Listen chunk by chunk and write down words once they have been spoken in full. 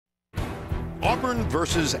Auburn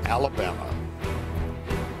versus Alabama.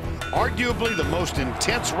 Arguably the most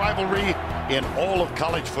intense rivalry in all of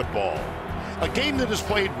college football. A game that is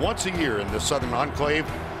played once a year in the Southern Enclave,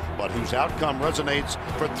 but whose outcome resonates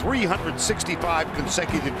for 365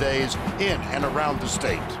 consecutive days in and around the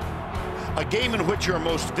state. A game in which your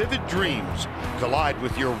most vivid dreams collide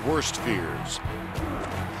with your worst fears.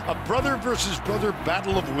 A brother versus brother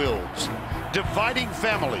battle of wills, dividing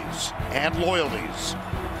families and loyalties.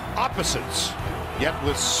 Opposites, yet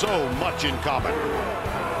with so much in common.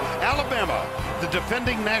 Alabama, the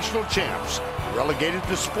defending national champs, relegated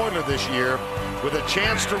to spoiler this year with a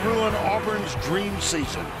chance to ruin Auburn's dream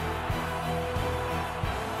season.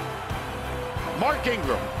 Mark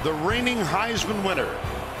Ingram, the reigning Heisman winner,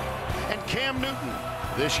 and Cam Newton,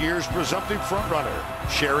 this year's presumptive frontrunner,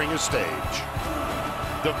 sharing a stage.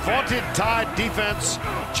 The vaunted Tide defense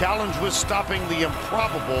challenged with stopping the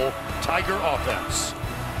improbable Tiger offense.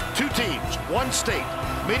 Two teams, one state,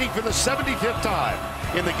 meeting for the 75th time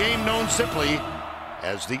in the game known simply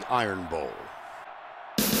as the Iron Bowl.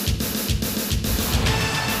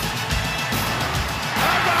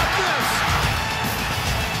 How about this?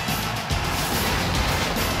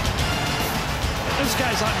 This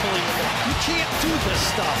guy's unbelievable. You can't do this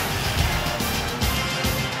stuff.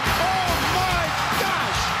 Oh my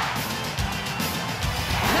gosh!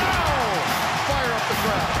 Now, fire up the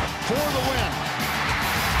crowd for the win.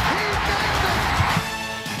 He nailed it!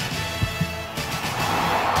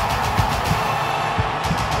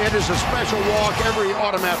 It is a special walk every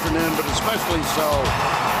autumn afternoon, but especially so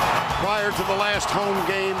prior to the last home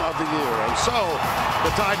game of the year. And so, the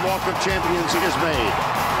Tide Walk of Champions is made.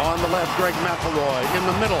 On the left, Greg McElroy. In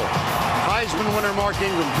the middle, Heisman winner Mark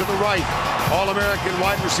Ingram. To the right, All-American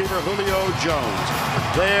wide receiver Julio Jones.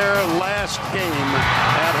 Their last game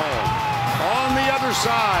at home. On the other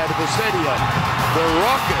side of the stadium, the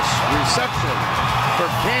raucous reception for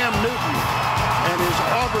Cam Newton and his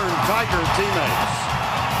Auburn Tiger teammates.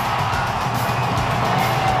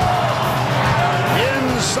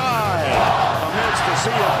 Inside, amidst a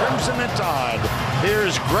sea of crimson and tide,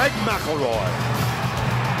 here's Greg McElroy.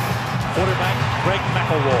 Quarterback Greg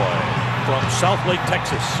McElroy from Southlake,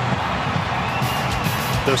 Texas.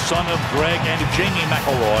 The son of Greg and Jamie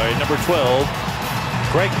McElroy, number 12,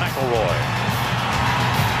 Greg McElroy.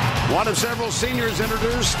 One of several seniors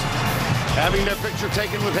introduced, having their picture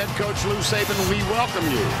taken with head coach Lou Saban. We welcome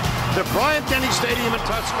you to Bryant-Denny Stadium in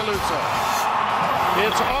Tuscaloosa.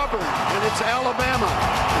 It's Auburn, and it's Alabama,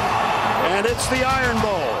 and it's the Iron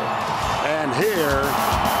Bowl. And here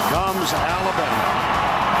comes Alabama.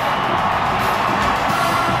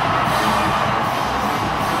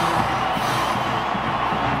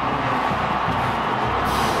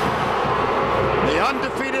 The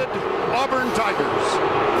undefeated Auburn Tigers.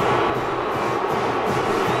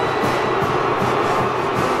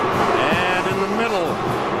 And in the middle,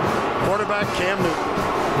 quarterback Cam Newton.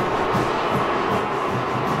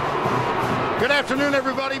 Good afternoon,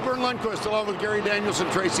 everybody. Vern Lundquist, along with Gary Daniels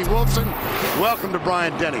and Tracy Wolfson. Welcome to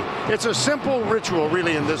Bryant-Denny. It's a simple ritual,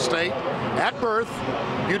 really, in this state. At birth,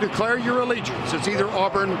 you declare your allegiance. It's either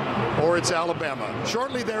Auburn or it's Alabama.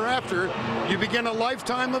 Shortly thereafter, you begin a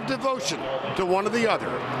lifetime of devotion to one or the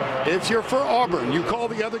other. If you're for Auburn, you call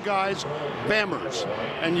the other guys Bammers,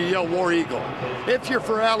 and you yell War Eagle. If you're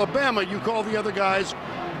for Alabama, you call the other guys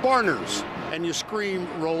Barners, and you scream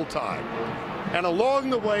Roll Tide. And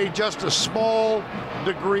along the way, just a small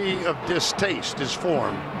degree of distaste is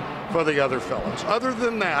formed for the other fellows. Other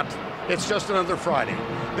than that, it's just another Friday.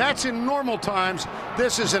 That's in normal times.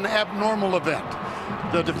 This is an abnormal event.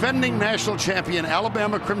 The defending national champion,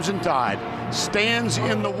 Alabama Crimson Tide, stands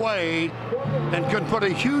in the way and could put a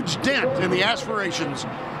huge dent in the aspirations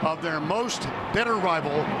of their most bitter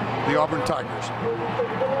rival, the Auburn Tigers.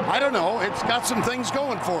 I don't know. It's got some things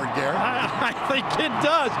going for it, Gary. I think it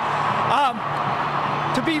does.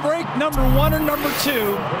 To be ranked number 1 or number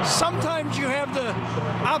 2, sometimes you have the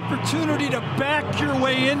opportunity to back your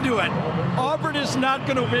way into it. Auburn is not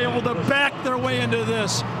going to be able to back their way into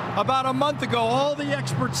this. About a month ago, all the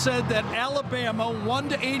experts said that Alabama,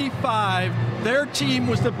 1-85, their team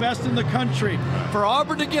was the best in the country. For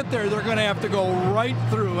Auburn to get there, they're going to have to go right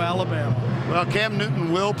through Alabama. Well, Cam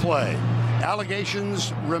Newton will play.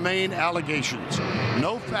 Allegations remain allegations.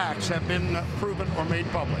 No facts have been proven or made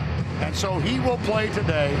public. And so he will play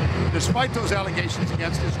today, despite those allegations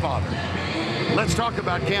against his father. Let's talk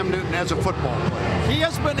about Cam Newton as a football player. He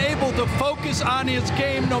has been able to focus on his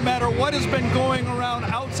game no matter what has been going around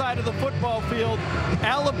outside of the football field.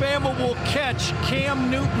 Alabama will catch Cam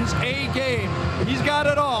Newton's A game. He's got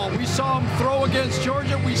it all. We saw him throw against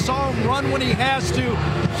Georgia. We saw him run when he has to.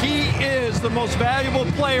 He is the most valuable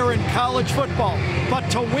player in college football. But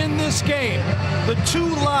to win this game, the two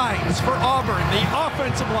lines for Auburn, the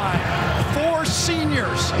offensive line, 4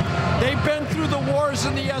 seniors. They've been through the wars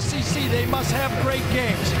in the SEC. They must have great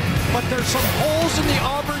games. But there's some holes in the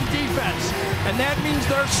Auburn defense, and that means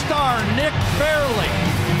their star, Nick Fairley,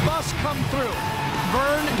 must come through.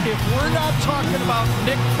 Vern, if we're not talking about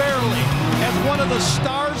Nick Fairley as one of the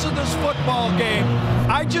stars of this football game,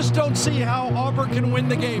 I just don't see how Auburn can win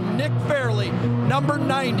the game. Nick Fairley, number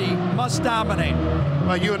 90, must dominate.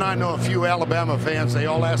 Well, you and I know a few Alabama fans. They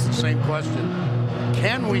all ask the same question.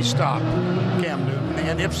 Can we stop Cam Newton?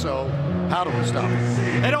 And if so, how do we stop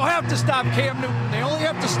him? They don't have to stop Cam Newton. They only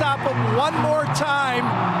have to stop him one more time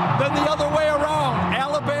than the other way around.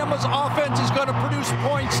 Alabama's offense is going to produce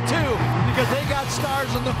points too because they got stars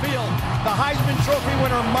on the field. The Heisman Trophy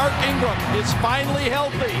winner, Mark Ingram, is finally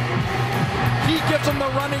healthy. He gives them the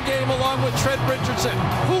running game along with Trent Richardson.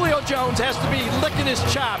 Julio Jones has to be licking his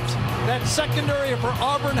chops. That secondary for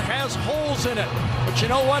Auburn has holes in it. But you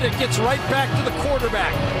know what? It gets right back to the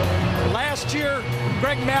quarterback. Last year,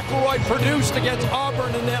 Greg McElroy produced against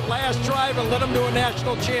Auburn in that last drive and led them to a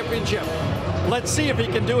national championship. Let's see if he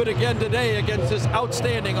can do it again today against this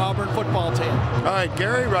outstanding Auburn football team. All right,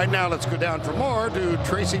 Gary, right now let's go down for more to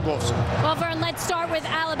Tracy Wolfson. Well, Vern, let's start with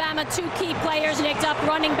Alabama. 2 key players nicked up.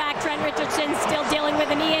 Running back Trent Richardson still dealing with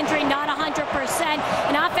a knee injury, not 100%.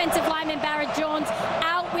 And offensive lineman Barrett Jones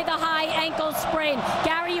out with a high ankle sprain.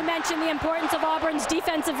 Gary, you mentioned the importance of Auburn's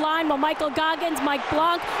defensive line. Well, Michael Goggins, Mike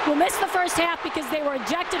Blanc will miss the first half because they were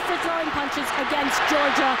ejected for throwing punches against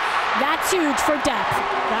Georgia. That's huge for depth,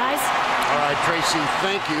 guys. All right, Tracy,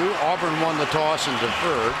 thank you. Auburn won the toss and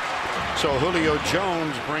deferred. So Julio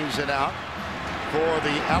Jones brings it out for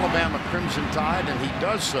the Alabama Crimson Tide, and he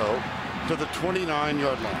does so to the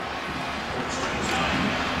 29-yard line.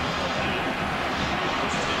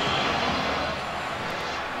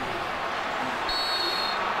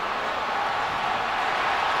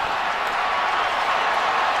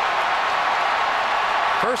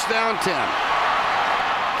 First down, 10.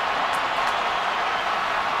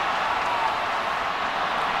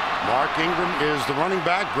 Mark Ingram is the running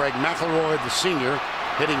back. Greg McElroy, the senior,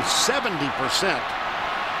 hitting 70%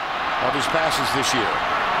 of his passes this year.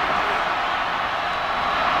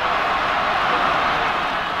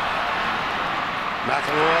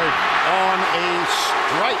 McElroy on a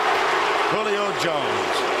strike. Julio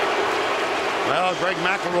Jones. Well, Greg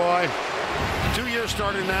McElroy, 2-year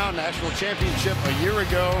starter now, national championship a year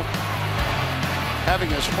ago,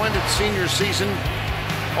 having a splendid senior season.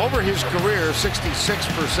 Over his career, 66%.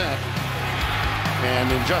 And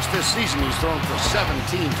in just this season, he's thrown for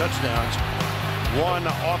 17 touchdowns, one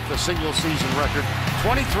off the single-season record,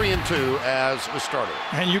 23-2 as a starter.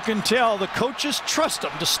 And you can tell the coaches trust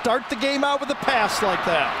him to start the game out with a pass like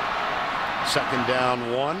that. Second down,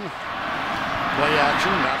 1. Play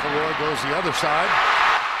action. McElroy goes the other side.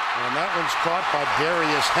 And that one's caught by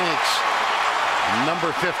Darius Hanks,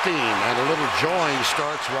 number 15. And a little join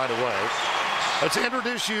starts right away. Let's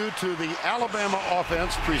introduce you to the Alabama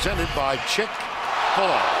offense presented by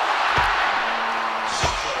Chick-fil-A.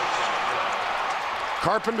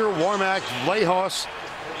 Carpenter, Warmack, Vlahos,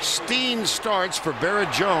 Steen starts for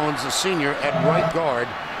Barrett Jones, the senior, at right guard.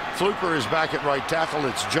 Fluker is back at right tackle.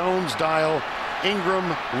 It's Jones, Dial,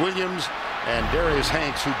 Ingram, Williams, and Darius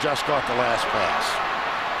Hanks, who just got the last pass.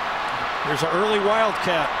 There's an early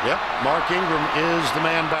Wildcat. Yep, Mark Ingram is the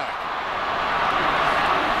man back.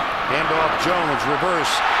 Handoff Jones, reverse.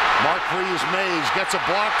 Marquise Mays gets a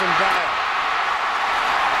block from Dial.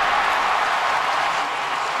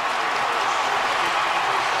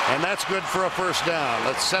 And that's good for a first down.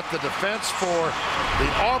 Let's set the defense for the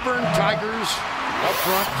Auburn Tigers. Up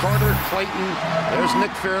front, Carter, Clayton. There's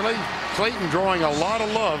Nick Fairley. Clayton drawing a lot of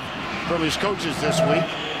love from his coaches this week.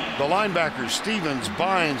 The linebackers, Stevens,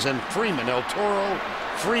 Bynes, and Freeman. El Toro,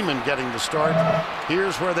 Freeman getting the start.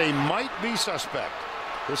 Here's where they might be suspect.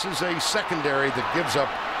 This is a secondary that gives up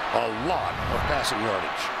a lot of passing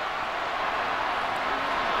yardage.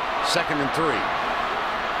 2nd and 3.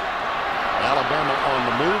 Alabama on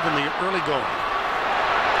the move in the early going.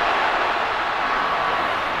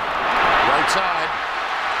 Right side,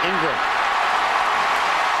 Ingram.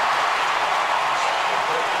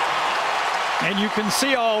 And you can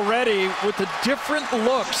see already with the different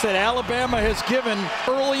looks that Alabama has given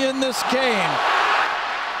early in this game.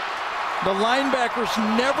 The linebackers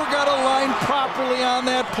never got aligned properly on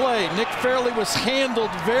that play. Nick Fairley was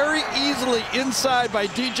handled very easily inside by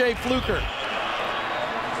DJ Fluker.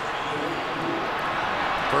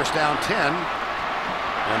 First down 10,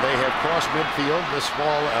 and they have crossed midfield. This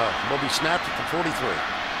ball will be snapped at the 43.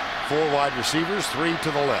 4 wide receivers, 3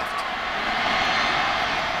 to the left.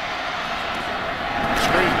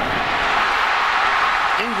 Screen.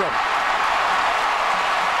 Ingram.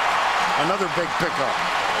 Another big pickup.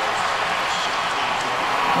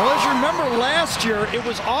 Well, as you remember last year, it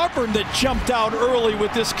was Auburn that jumped out early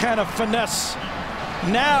with this kind of finesse.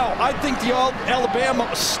 Now, I think the Alabama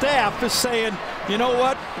staff is saying, you know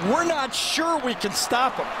what, we're not sure we can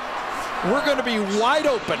stop them. We're going to be wide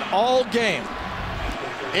open all game.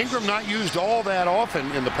 Ingram not used all that often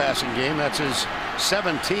in the passing game. That's his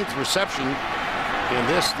 17th reception in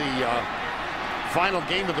this, the final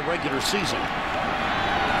game of the regular season.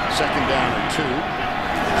 Second down and 2.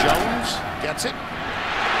 Jones gets it.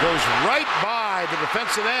 Goes right by the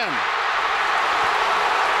defensive end.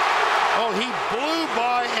 Oh, he blew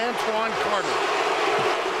by Antoine Carter.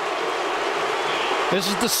 This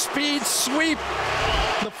is the speed sweep,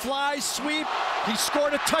 the fly sweep. He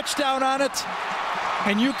scored a touchdown on it.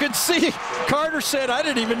 And you can see, Carter said, I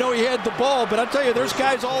didn't even know he had the ball, but I tell you, there's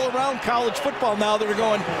guys all around college football now that are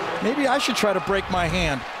going, maybe I should try to break my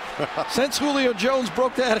hand. Since Julio Jones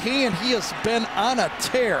broke that hand, he has been on a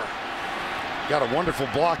tear. Got a wonderful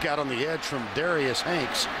block out on the edge from Darius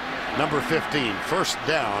Hanks, number 15. First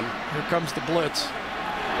down. Here comes the blitz.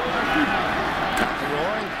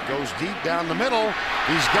 Roy goes deep down the middle.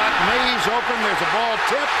 He's got Mays open. There's a ball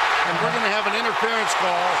tip, and we're going to have an interference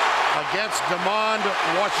call against DeMond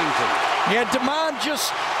Washington. Yeah, DeMond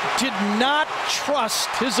just did not trust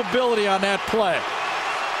his ability on that play.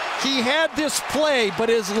 He had this play, but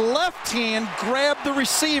his left hand grabbed the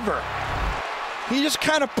receiver. He just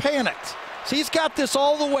kind of panicked. So he's got this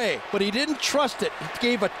all the way, but he didn't trust it. He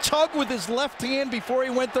gave a tug with his left hand before he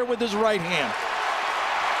went there with his right hand.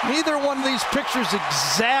 Neither one of these pictures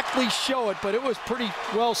exactly show it, but it was pretty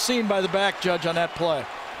well seen by the back judge on that play.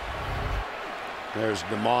 There's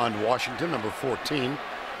DeMond Washington, number 14,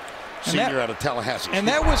 senior out of Tallahassee. And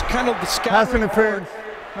that was kind of the scout pass interference,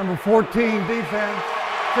 number 14, defense,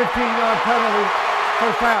 15-yard penalty,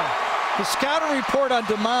 first down. The scouting report on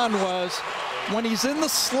DeMond was, when he's in the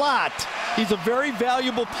slot, he's a very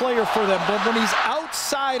valuable player for them. But when he's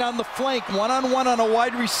outside on the flank, one-on-one on a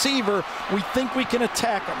wide receiver, we think we can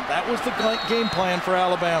attack him. That was the game plan for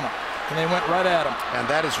Alabama, and they went right at him. And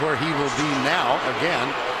that is where he will be now,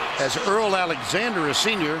 again, as Earl Alexander, a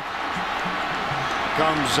senior,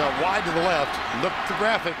 comes wide to the left. Look at the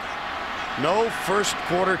graphic. No first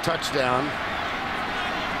quarter touchdown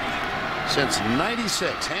since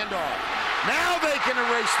 '96. Handoff. Now they can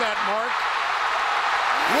erase that mark.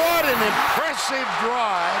 What an impressive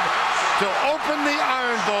drive to open the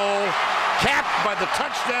Iron Bowl, capped by the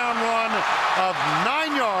touchdown run of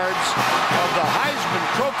 9 yards of the Heisman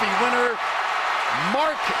Trophy winner,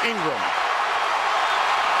 Mark Ingram.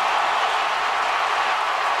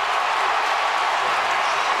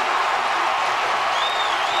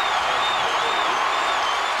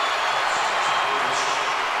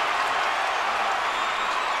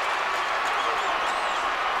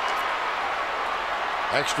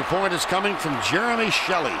 Extra point is coming from Jeremy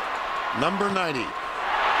Shelley, number 90.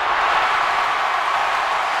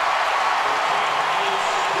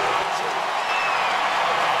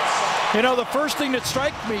 You know, the first thing that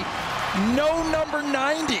struck me, no number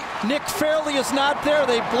 90. Nick Fairley is not there.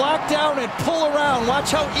 They block down and pull around.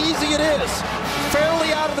 Watch how easy it is.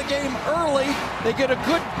 Fairley out of the game early. They get a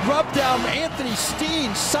good rub down. Anthony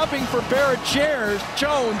Steen subbing for Barrett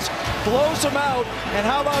Jones, blows him out. And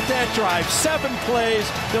how about that drive? 7 plays.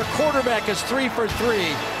 Their quarterback is 3 for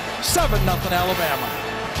 3. 7-0 Alabama.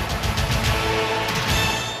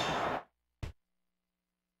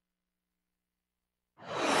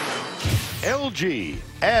 LG,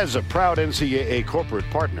 as a proud NCAA corporate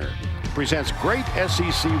partner, presents great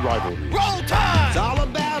SEC rivalries. Roll Tide! It's all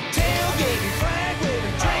about tailgating, flag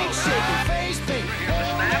waving, drink shaking, face painting,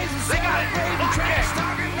 always celebrating, trash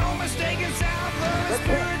talking, no mistaken sound, but a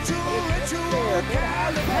spiritual ritual,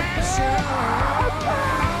 calibration.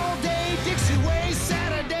 All day Dixie Way,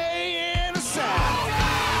 Saturday in the South.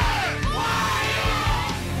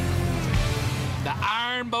 The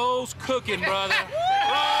Iron Bowl's cooking, brother.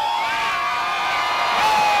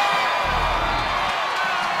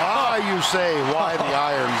 You say, why the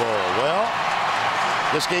Iron Bowl? Well,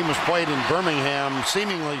 this game was played in Birmingham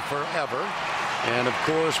seemingly forever. And of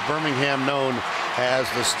course, Birmingham known as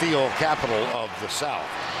the steel capital of the South.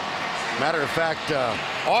 Matter of fact,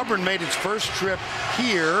 Auburn made its first trip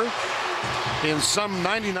here in some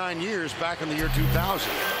 99 years back in the year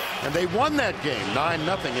 2000. And they won that game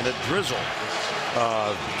 9-0 in a drizzle.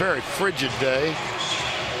 Very frigid day.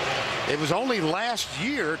 It was only last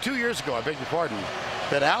year, 2 years ago, I beg your pardon,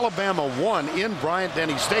 that Alabama won in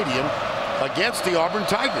Bryant-Denny Stadium against the Auburn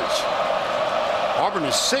Tigers. Auburn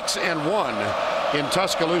is 6-1 in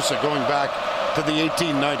Tuscaloosa going back to the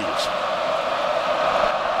 1890s.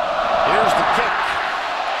 Here's the kick.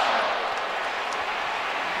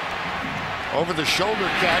 Over the shoulder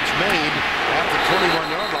catch made at the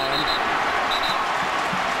 21-yard line.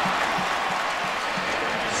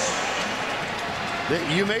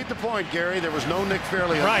 You made the point, Gary. There was no Nick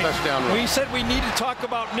Fairley on the touchdown run. We said we need to talk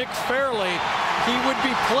about Nick Fairley. He would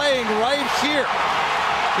be playing right here.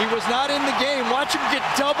 He was not in the game. Watch him get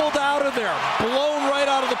doubled out of there, blown right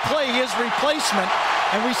out of the play, his replacement.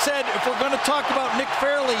 And we said if we're going to talk about Nick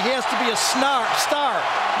Fairley, he has to be a star,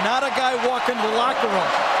 not a guy walking to the locker room.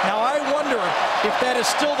 Now I wonder if that is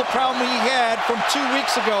still the problem he had from 2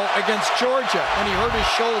 weeks ago against Georgia when he hurt his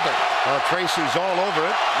shoulder. Tracy's all over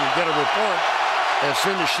it. You get a report as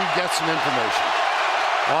soon as she gets some information.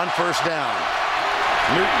 On first down,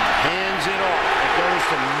 Newton hands it off. It goes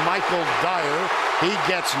to Michael Dyer. He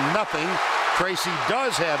gets nothing. Tracy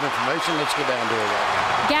does have information. Let's go down to it.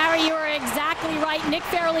 Gary, you are exactly right. Nick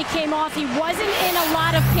Fairley came off. He wasn't in a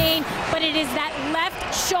lot of pain, but it is that left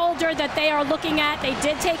shoulder that they are looking at. They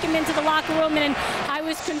did take him into the locker room, and I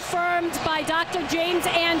was confirmed by Dr. James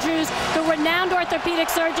Andrews, the renowned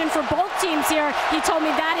orthopedic surgeon for both teams here. He told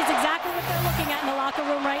me that is exactly what they're looking at in the locker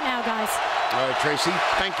room right now, guys. All right, Tracy,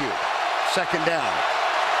 thank you. Second down.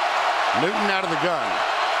 Newton out of the gun.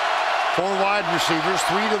 4 wide receivers,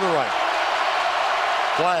 3 to the right.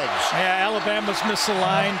 Flags. Yeah, Alabama's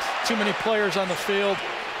misaligned. Too many players on the field.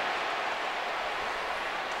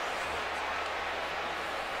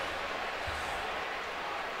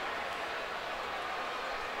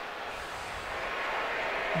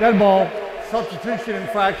 Dead ball. Substitution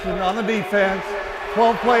infraction on the defense.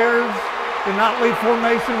 12 players did not leave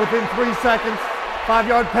formation within 3 seconds.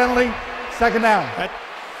 5-yard penalty. Second down.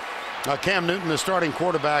 Cam Newton, the starting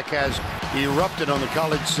quarterback, has erupted on the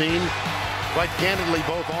college scene. Quite candidly,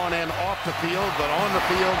 both on and off the field, but on the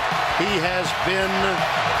field, he has been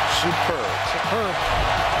superb. Superb.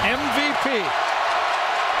 MVP.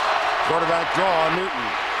 Quarterback draw, Newton.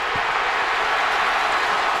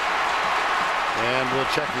 And we'll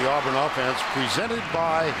check the Auburn offense, presented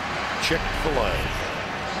by Chick-fil-A.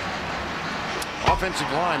 Offensive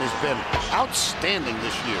line has been outstanding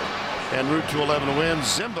this year. And route to 11 wins.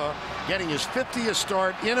 Zimba getting his 50th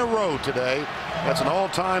start in a row today. That's an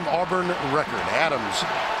all-time Auburn record. Adams,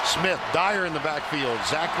 Smith, Dyer in the backfield.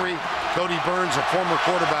 Zachary, Cody Burns, a former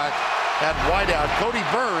quarterback at wideout. Cody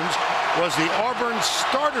Burns was the Auburn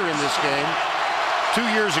starter in this game 2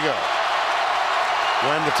 years ago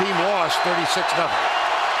when the team lost 36-0.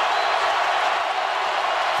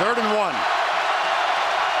 3rd and 1.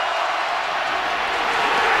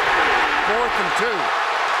 4th and 2.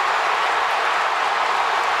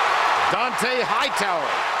 Dante Hightower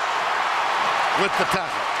with the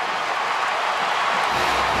tackle.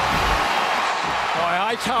 Boy,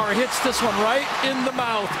 Hightower hits this one right in the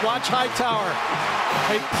mouth. Watch Hightower.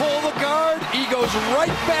 They pull the guard. He goes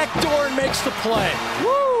right back door and makes the play.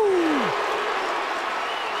 Woo!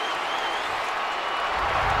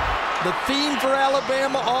 The theme for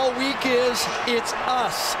Alabama all week is, it's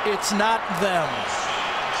us, it's not them.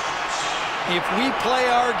 If we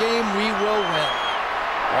play our game, we will win.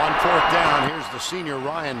 On 4th down, here's the senior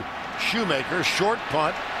Ryan Shoemaker. Short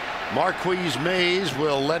punt. Marquise Mays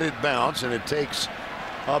will let it bounce, and it takes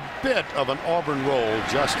a bit of an Auburn roll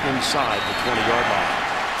just inside the 20-yard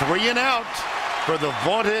line. 3 and out for the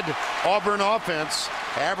vaunted Auburn offense,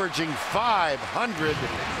 averaging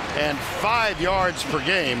 505 yards per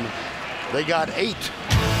game. They got 8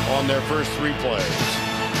 on their first 3 plays.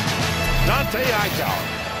 Dante Hightower.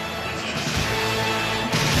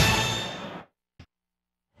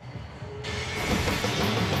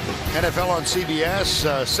 NFL on CBS.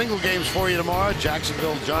 Single games for you tomorrow.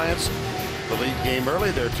 Jacksonville Giants, the lead game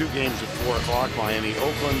early. There are 2 games at 4 o'clock. Miami,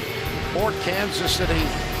 Oakland, or Kansas City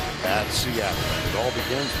at Seattle. It all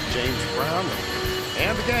begins with James Brown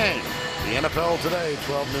and the gang. The NFL today,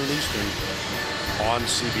 12 noon Eastern on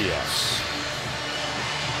CBS.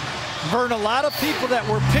 Vern, a lot of people that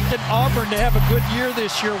were picking Auburn to have a good year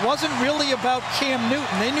this year wasn't really about Cam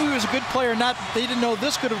Newton. They knew he was a good player, they didn't know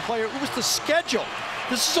this good of a player. It was the schedule.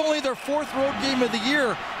 This is only their 4th road game of the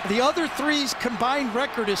year. The other 3's combined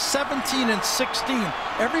record is 17-16.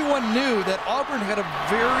 Everyone knew that Auburn had a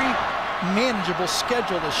very manageable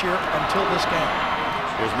schedule this year until this game.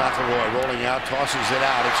 Here's McElroy rolling out, tosses it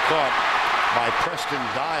out. It's caught by Preston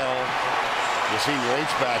Dial, the senior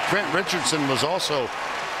H-back. Trent Richardson was also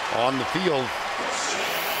on the field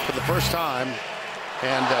for the first time.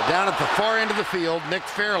 And down at the far end of the field, Nick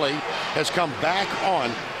Fairley has come back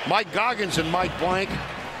on. Mike Goggins and Mike Blanc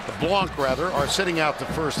are sitting out the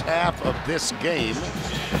first half of this game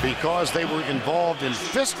because they were involved in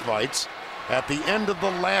fistfights at the end of the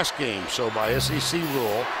last game. So by SEC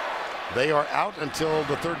rule, they are out until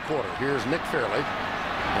the third quarter. Here's Nick Fairley,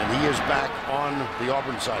 and he is back on the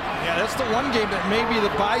Auburn side. Yeah, that's the one game that maybe the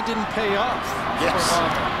bye didn't pay off. Yes.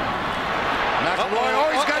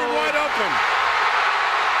 McElroy, he's got it wide open.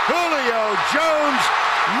 Julio Jones,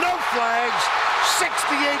 no flags,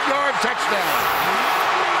 68-yard touchdown.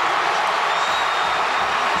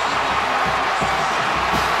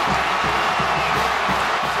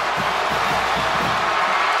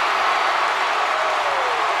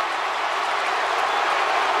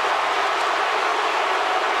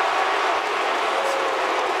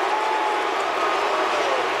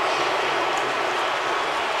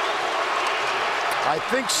 I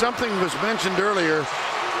think something was mentioned earlier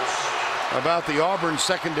about the Auburn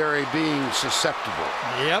secondary being susceptible.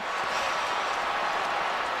 Yep.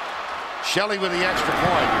 Shelley with the extra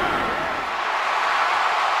point.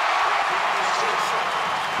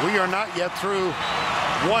 We are not yet through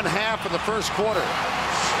one half of the first quarter.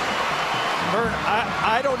 Vern,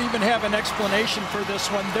 I don't even have an explanation for this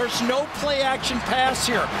one. There's no play action pass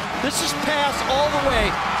here. This is pass all the way.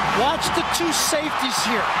 Watch the two safeties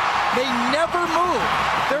here. They never move.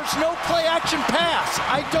 There's no play action pass.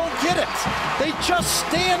 I don't get it. They just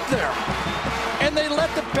stand there. And they let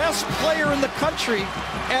the best player in the country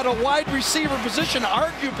at a wide receiver position,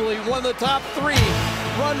 arguably one of the top three,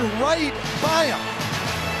 run right by him.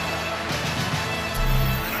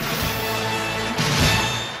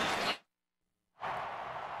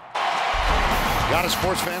 Got a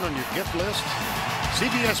sports fan on your gift list?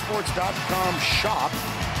 CBSSports.com shop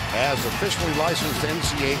has officially licensed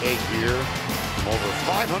NCAA gear from over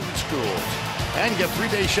 500 schools and get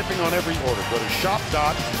 3-day shipping on every order. Go to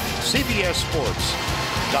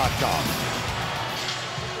shop.cbssports.com.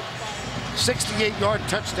 68-yard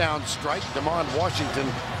touchdown strike. Damon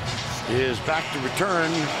Washington is back to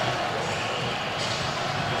return.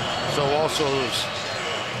 So also is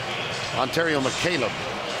Ontario McCaleb.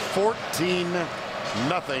 14-0.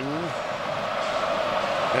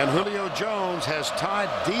 And Julio Jones has tied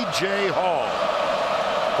DJ Hall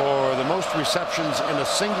for the most receptions in a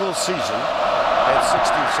single season at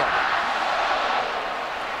 67.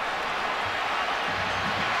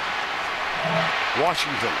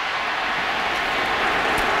 Washington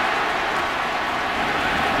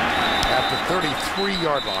at the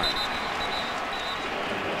 33-yard line.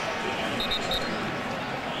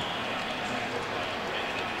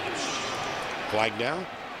 Flag down.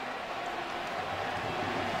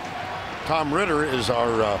 Tom Ritter is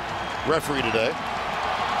our referee today.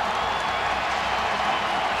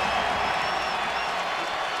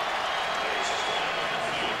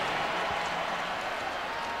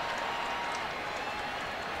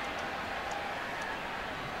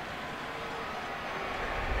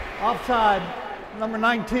 Offside, number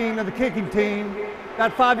 19 of the kicking team.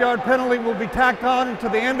 That 5-yard penalty will be tacked on to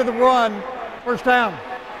the end of the run. First down.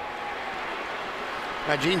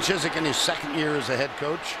 Now, Gene Chizik in his second year as a head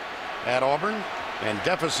coach at Auburn, and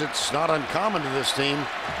deficits not uncommon to this team.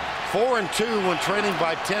 4-2 when trailing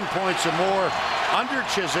by 10 points or more under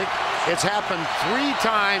Chizik. It's happened 3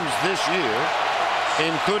 times this year,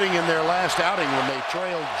 including in their last outing when they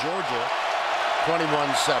trailed Georgia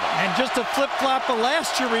 21-7. And just a flip-flop of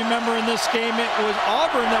last year, remember, in this game, it was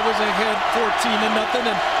Auburn that was ahead 14-0,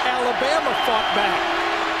 and Alabama fought back.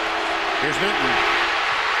 Here's Newton.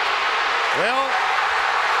 Well,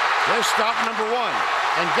 there's stop number 1.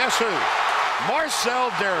 And guess who?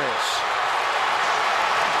 Marcel Darius.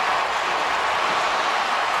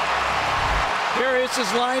 Darius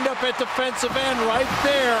is lined up at defensive end right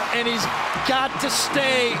there, and he's got to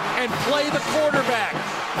stay and play the quarterback.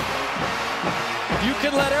 You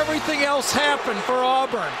can let everything else happen for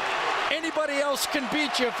Auburn. Anybody else can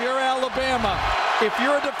beat you if you're Alabama. If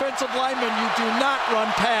you're a defensive lineman, you do not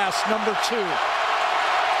run past number 2.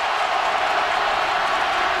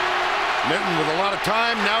 Newton with a lot of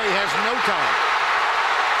time. Now he has no time.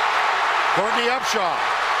 Courtney Upshaw.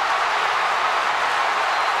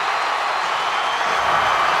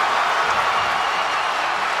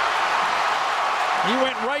 He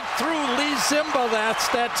went right through Lee Zimba that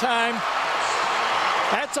time.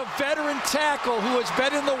 That's a veteran tackle who has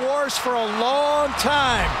been in the wars for a long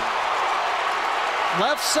time.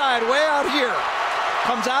 Left side, way out here.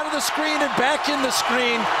 Comes out of the screen and back in the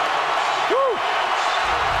screen. Woo!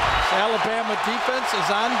 Alabama defense is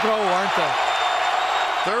on go, aren't they?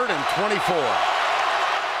 3rd and 24.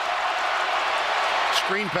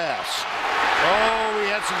 Screen pass. Oh, he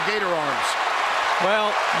had some gator arms.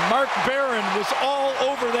 Well, Mark Barron was all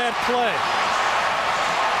over that play.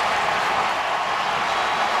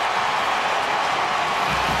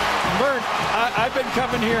 Vern, I've been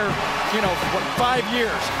coming here, you know, what, 5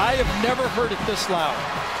 years. I have never heard it this loud.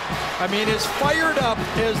 I mean, as fired up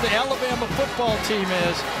as the Alabama football team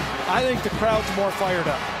is, I think the crowd's more fired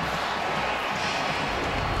up.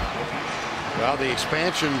 Well, the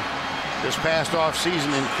expansion this past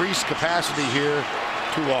offseason increased capacity here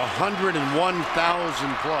to 101,000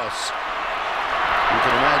 plus. You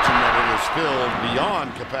can imagine that it is filled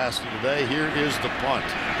beyond capacity today. Here is the punt.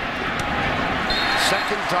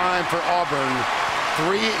 Second time for Auburn,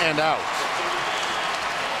 3 and out.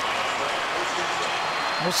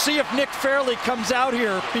 We'll see if Nick Fairley comes out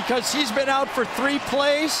here because he's been out for 3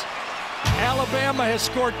 plays. Alabama has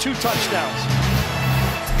scored 2 touchdowns.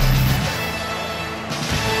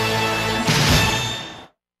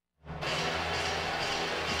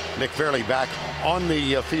 Nick Fairley back on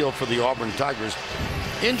the field for the Auburn Tigers.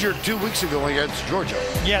 Injured 2 weeks ago against Georgia.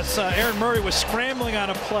 Yes, Aaron Murray was scrambling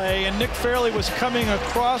on a play, and Nick Fairley was coming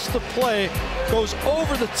across the play, goes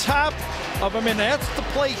over the top of him, and that's the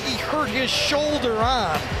play he hurt his shoulder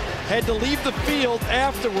on. Had to leave the field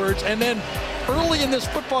afterwards, and then early in this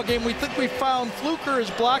football game, we think we found Fluker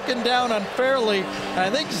is blocking down on Fairley, and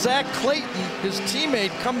I think Zach Clayton, his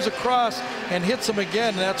teammate, comes across and hits him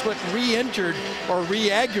again, and that's what re-injured or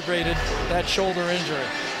re-aggravated that shoulder injury.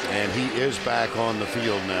 And he is back on the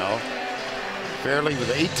field now. Fairley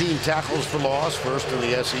with 18 tackles for loss, first in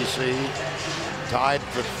the SEC. Tied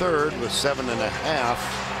for 3rd with 7.5.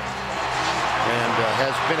 And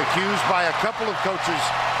has been accused by a couple of coaches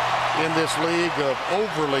in this league of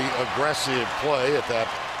overly aggressive play at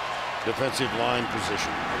that defensive line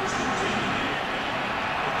position.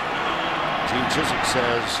 Gene Chizik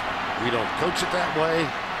says, we don't coach it that way.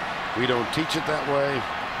 We don't teach it that way.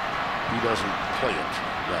 He doesn't play it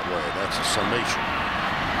that way. That's a summation.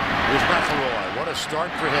 Here's McElroy. What a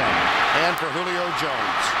start for him and for Julio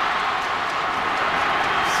Jones.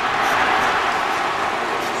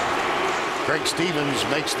 Craig Stevens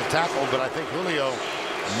makes the tackle, but I think Julio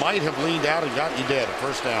might have leaned out and got you dead. A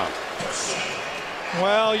first down.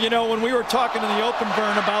 Well, you know, when we were talking in the open,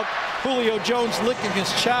 Vern, about Julio Jones licking his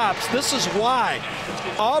chops, this is why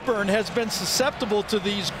Auburn has been susceptible to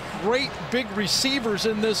these great big receivers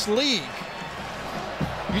in this league.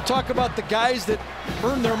 You talk about the guys that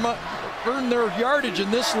earn their yardage in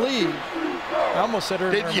this league. I almost said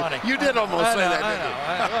earn their money. You did almost say that, didn't you?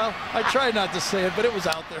 Well, I tried not to say it, but it was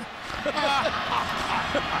out there.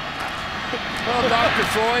 Well, Dr.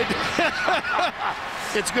 Floyd,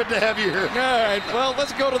 it's good to have you here. All right, well,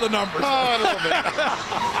 let's go to the numbers. Oh, a little bit.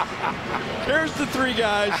 Here's the 3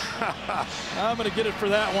 guys. I'm going to get it for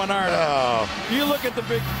that one, aren't I? You look at the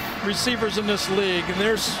big receivers in this league, and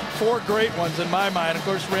there's 4 great ones in my mind. Of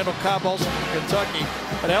course, Randall Cobb also from Kentucky.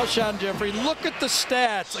 But Alshon Jeffrey, look at the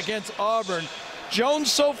stats against Auburn.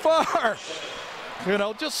 Jones so far, you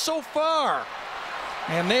know, just so far.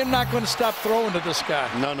 And they're not going to stop throwing to this guy.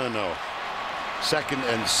 No, no, no. 2nd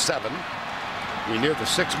and 7. We near the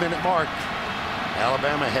 6-minute mark.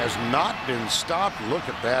 Alabama has not been stopped. Look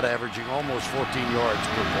at that, averaging almost 14 yards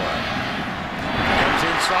per play. Comes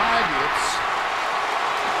inside. It's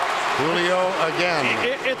Julio again.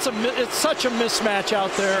 It's such a mismatch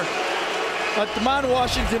out there. Damon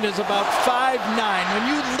Washington is about 5'9". When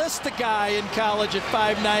you list a guy in college at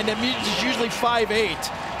 5'9", that means he's usually 5'8".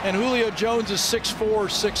 And Julio Jones is 6'4",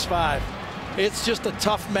 6'5". It's just a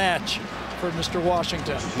tough match for Mr.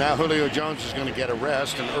 Washington. Now Julio Jones is going to get a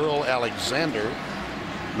rest, and Earl Alexander,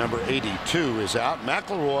 number 82, is out.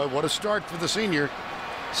 McElroy, what a start for the senior.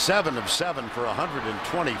 7 of 7 for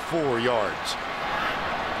 124 yards.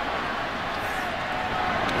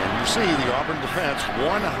 And you see the Auburn defense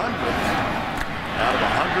 100 out of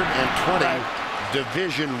 120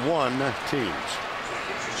 Division I teams.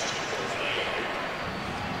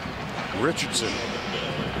 Richardson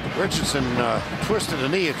twisted a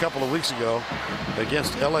knee a couple of weeks ago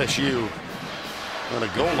against LSU on a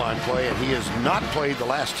goal line play, and he has not played the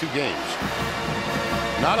last 2 games.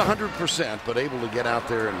 Not 100%, but able to get out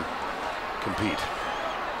there and compete.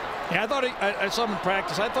 Yeah, I saw him in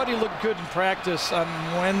practice. I thought he looked good in practice on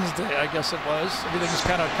Wednesday, I guess it was. Everything's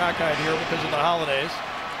kind of cockeyed here because of the holidays.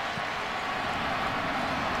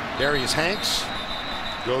 Darius Hanks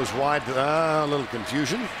goes wide, a little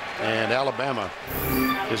confusion, and Alabama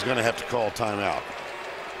is going to have to call timeout.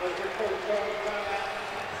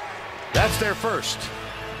 That's their first.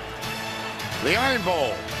 The Iron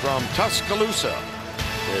Bowl from Tuscaloosa.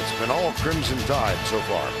 It's been all Crimson Tide so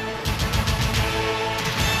far.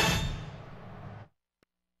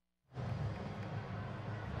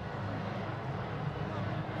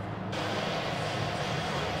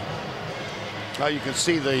 Now you can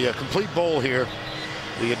see the complete bowl here.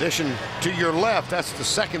 The addition to your left, that's the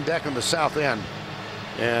second deck on the south end.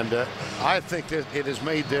 And I think that it has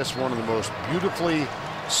made this one of the most beautifully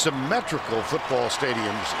symmetrical football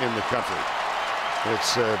stadiums in the country.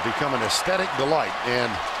 It's become an aesthetic delight,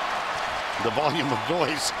 and the volume of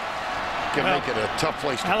noise can make it a tough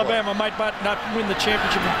place to Alabama might not win the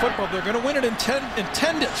championship in football. They're going to win it in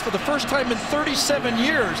attendance for the first time in 37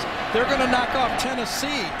 years. They're going to knock off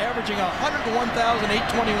Tennessee, averaging 101,821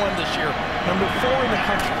 this year, number 4 in the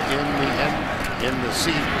country. In the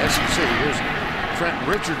SEC, here's Trent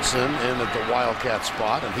Richardson in at the Wildcat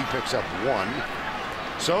spot, and he picks up 1.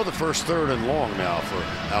 So the first 3rd and long now for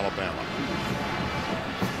Alabama.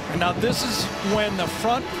 And now this is when the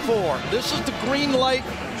front 4, this is the green light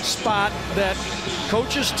spot that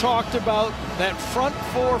coaches talked about, that front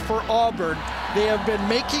 4 for Auburn. They have been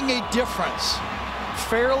making a difference.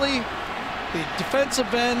 Fairly, the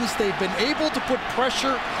defensive ends, they've been able to put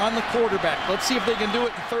pressure on the quarterback. Let's see if they can do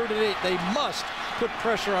it in 3rd and 8. They must put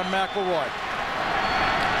pressure on McElroy.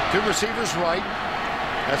 2 receivers right.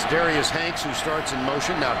 That's Darius Hanks, who starts in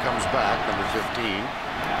motion, now comes back, number 15.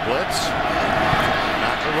 Blitz.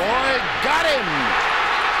 McElroy got him.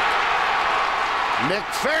 Nick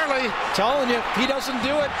Fairley. Telling you, if he doesn't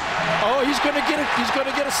do it, oh, he's going to get it. He's going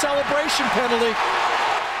to get a celebration penalty.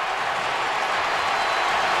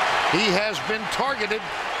 He has been targeted.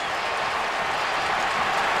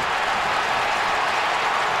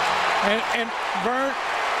 And Vern,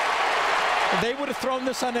 they would have thrown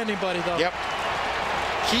this on anybody, though. Yep.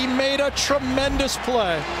 He made a tremendous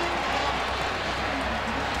play.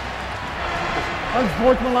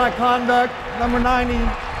 Unsportsmanlike conduct, number 90,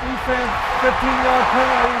 defense, 15-yard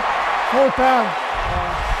penalty, 4th down.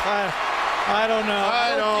 I don't know.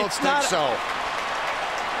 I don't think so.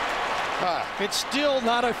 It's still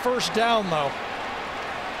not a first down, though.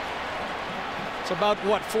 It's about,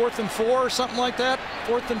 what, 4th and 4 or something like that?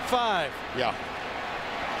 4th and 5. Yeah.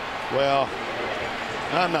 Well,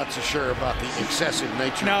 I'm not so sure about the excessive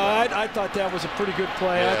nature. No, of that. I thought that was a pretty good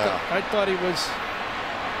play. Yeah. I thought he was.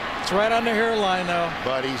 It's right on the hairline now.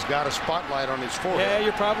 But he's got a spotlight on his forehead. Yeah,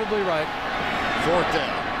 you're probably right. 4th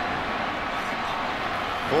down.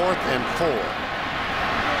 4th and 4.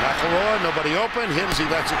 McElroy, nobody open. Hit as he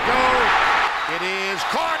lets it go. It is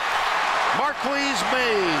caught. Marquise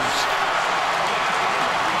Mays.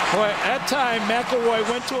 Boy, at time, McElroy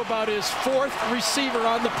went to about his 4th receiver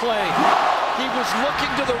on the play. He was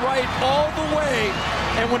looking to the right all the way,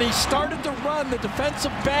 and when he started to run, the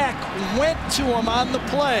defensive back went to him on the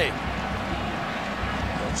play.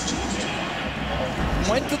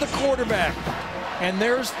 Went to the quarterback, and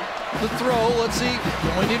there's the throw. Let's see,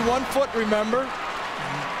 you only need 1 foot, remember?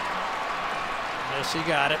 Yes, he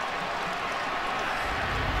got it.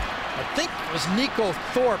 I think it was Nico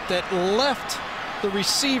Thorpe that left the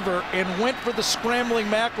receiver and went for the scrambling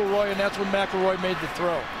McElroy, and that's when McElroy made the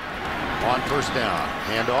throw. On 1st down,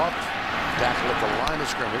 handoff, tackle at the line of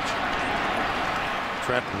scrimmage.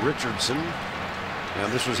 Trent Richardson,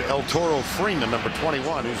 and this was El Toro Freeman, number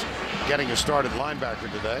 21, who's getting a start at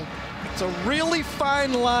linebacker today. It's a really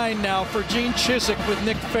fine line now for Gene Chizik with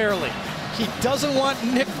Nick Fairley. He doesn't want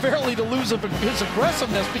Nick Fairley to lose his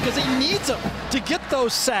aggressiveness because he needs him to get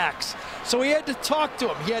those sacks. So he had to talk to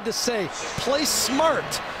him. He had to say, play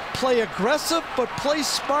smart, play aggressive, but play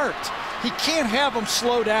smart. He can't have him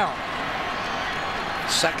slow down.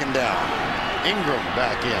 2nd down. Ingram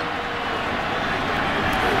back in.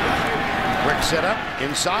 Quick setup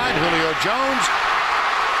inside. Julio Jones.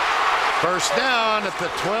 1st down at the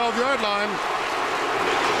 12-yard line.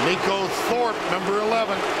 Nico Thorpe, number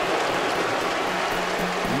 11.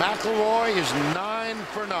 McElroy is 9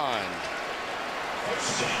 for 9.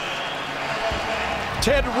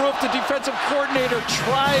 Ted Roof, the defensive coordinator,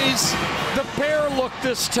 tries the bear look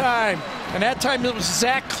this time. And that time it was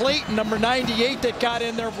Zach Clayton, number 98, that got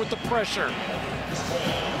in there with the pressure.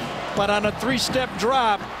 But on a 3-step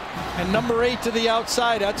drop, and number 8 to the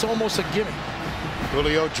outside, that's almost a gimme.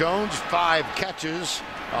 Julio Jones, 5 catches,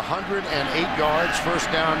 108 yards,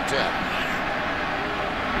 1st down 10.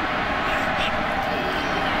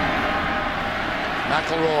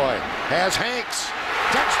 McElroy has Hanks.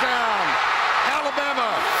 Touchdown,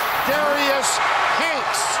 Alabama. Darius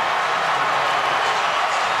Hanks.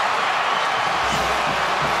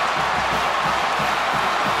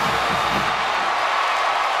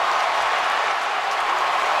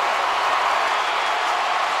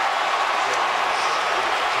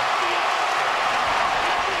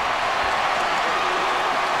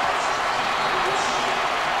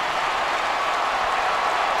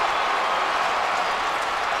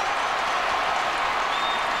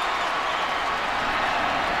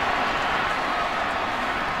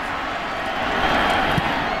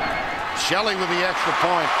 Kelly with the extra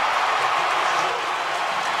point.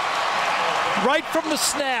 Right from the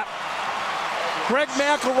snap, Greg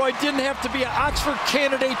McElroy didn't have to be an Oxford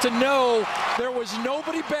candidate to know there was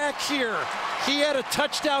nobody back here. He had a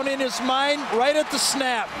touchdown in his mind right at the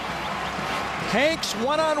snap. Hanks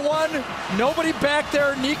one-on-one, nobody back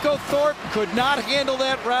there. Nico Thorpe could not handle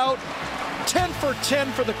that route. 10 for 10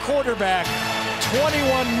 for the quarterback,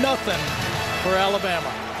 21-0 for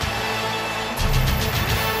Alabama.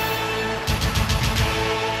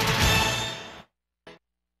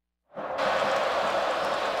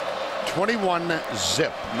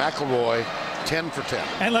 .21-zip. McElroy, 10 for 10.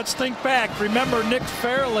 And let's think back. Remember, Nick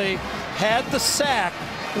Fairley had the sack,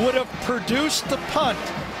 would have produced the punt.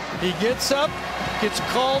 He gets up, gets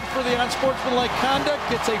called for the unsportsmanlike conduct,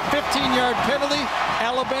 gets a 15-yard penalty.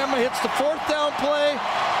 Alabama hits the 4th down play,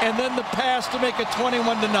 and then the pass to make it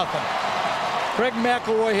 21-0. Greg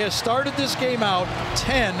McElroy has started this game out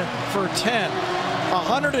 10 for 10.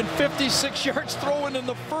 156 yards thrown in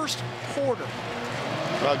the first quarter.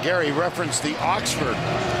 Well, Gary referenced the Oxford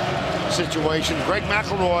situation. Greg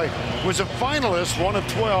McElroy was a finalist, one of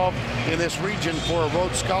 12 in this region for a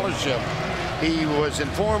Rhodes Scholarship. He was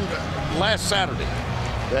informed last Saturday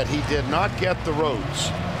that he did not get the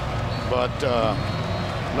Rhodes, but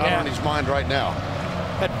not on his mind right now.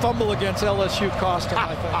 That fumble against LSU cost him,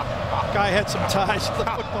 I think. Guy had some ties to the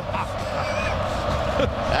football.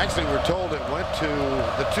 Actually, we're told it went to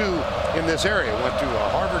the two in this area, went to a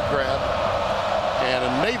Harvard grad and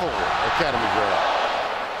a Naval Academy grad.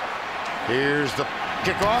 Here's the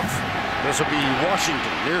kickoff. This will be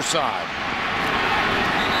Washington, near side.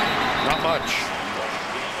 Not much.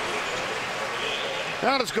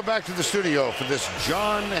 Now let's go back to the studio for this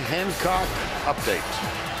John Hancock update.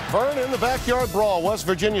 Vern, in the backyard brawl, West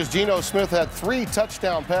Virginia's Geno Smith had 3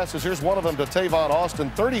 touchdown passes. Here's one of them to Tavon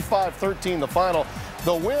Austin, 35-13 the final.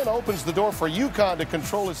 The win opens the door for UConn to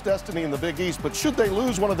control its destiny in the Big East, but should they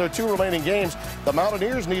lose one of their 2 remaining games, the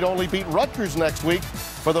Mountaineers need only beat Rutgers next week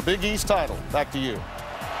for the Big East title. Back to you.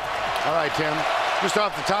 All right, Tim. Just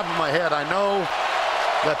off the top of my head, I know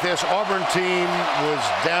that this Auburn team was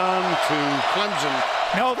down to Clemson.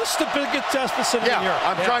 No, this is the biggest deficit of the year.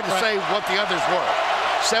 I'm trying to say what the others were.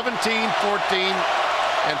 17, 14,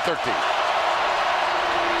 and 13.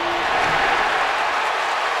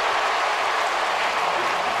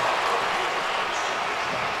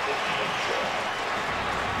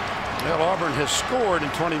 Well, Auburn has scored in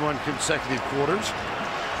 21 consecutive quarters.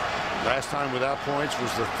 Last time without points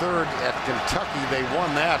was the 3rd at Kentucky. They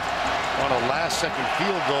won that on a last-second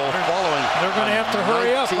field goal following. They're going to have to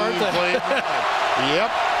hurry up, aren't they?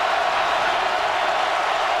 Yep.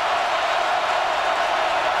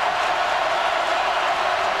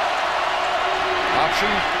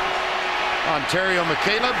 Option. Ontario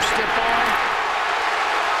McCaleb, stiff arm.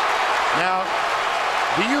 Now,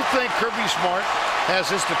 do you think Kirby Smart has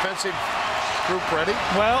his defensive group ready?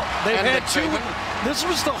 Well, they've And had Nick 2. Saban? This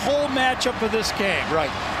was the whole matchup of this game.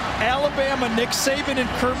 Right. Alabama, Nick Saban and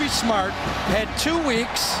Kirby Smart had 2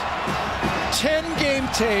 weeks, 10 game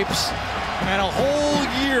tapes, and a whole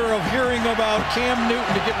year of hearing about Cam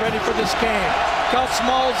Newton to get ready for this game. Gus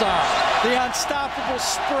Malzahn, the unstoppable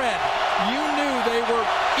spread. You knew they were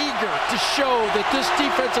eager to show that this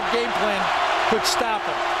defensive game plan could stop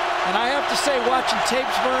him. And I have to say, watching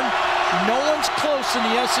tapes, Vern, no one's close in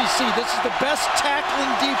the SEC. This is the best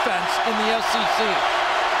tackling defense in the SEC.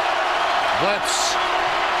 Blitz.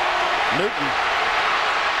 Newton.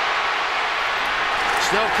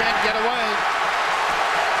 Still can't get away.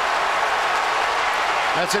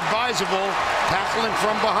 That's advisable. Tackling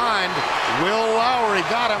from behind. Will Lowry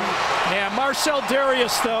got him. Yeah, Marcel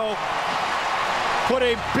Darius, though, put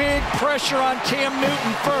a big pressure on Cam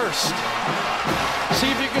Newton first.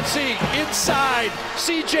 See if you can see. Inside.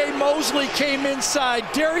 C.J. Mosley came inside.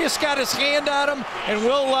 Darius got his hand on him, and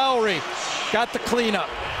Will Lowry got the cleanup.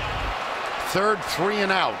 3rd 3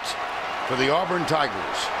 and out for the Auburn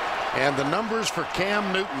Tigers. And the numbers for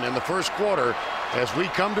Cam Newton in the first quarter as we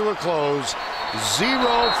come to a close.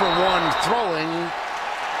 0 for 1 throwing.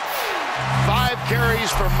 5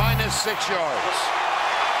 carries for -6 yards.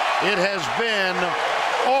 It has been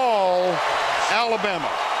all Alabama.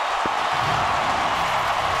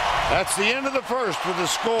 That's the end of the first with the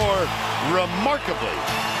score remarkably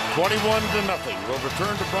 21-0. We'll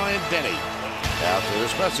return to Brian Denny after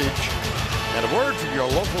this message and a word from your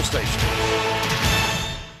local station.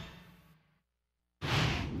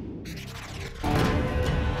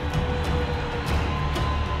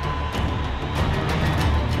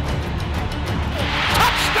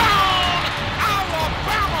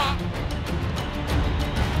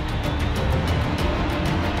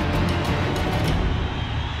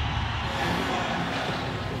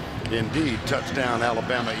 touchdown,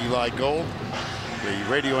 Alabama. Eli Gold, the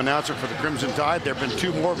radio announcer for the Crimson Tide. There have been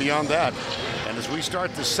 2 more beyond that. And as we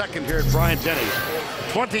start the second here at Bryant-Denny,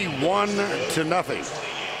 21-0.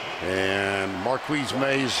 And Marquise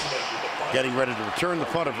Mays getting ready to return the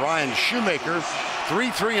punt of Ryan Shoemaker.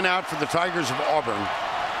 3-3 and out for the Tigers of Auburn.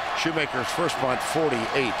 Shoemaker's first punt,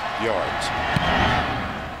 48 yards.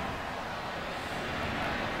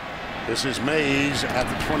 This is Mays at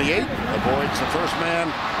the 28. Avoids the first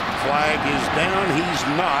man. Flag is down. He's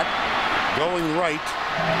not. Going right.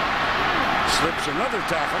 Slips another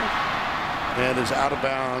tackle. And is out of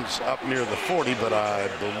bounds up near the 40. But I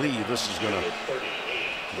believe this is going to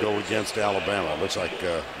go against Alabama. Looks like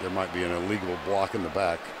there might be an illegal block in the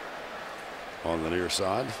back on the near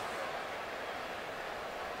side.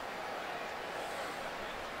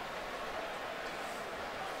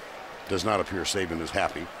 Does not appear Saban is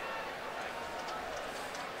happy.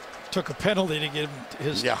 Took a penalty to get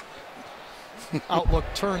his outlook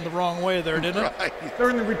turned the wrong way there, didn't it? Right.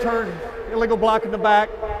 During the return, illegal block in the back.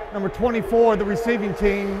 Number 24, the receiving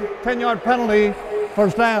team. 10-yard penalty,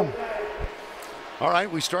 first down. All right,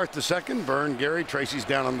 we start the second. Vern, Gary, Tracy's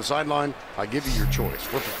down on the sideline. I give you your choice.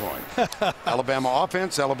 Flip a coin. Alabama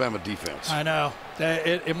offense, Alabama defense. I know.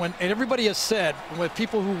 And everybody has said, with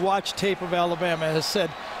people who watch tape of Alabama, has said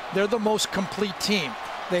they're the most complete team.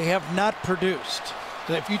 They have not produced.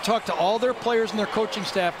 If you talk to all their players and their coaching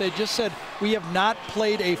staff, they just said, we have not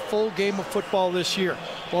played a full game of football this year.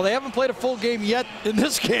 Well, they haven't played a full game yet in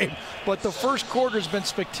this game, but the first quarter has been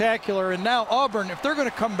spectacular. And now Auburn, if they're going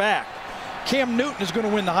to come back, Cam Newton is going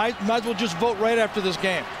to win the Heisman. Might as well just vote right after this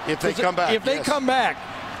game. If they come back. If they come back,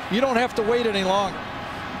 you don't have to wait any longer.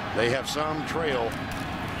 They have some trail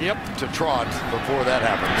to trot before that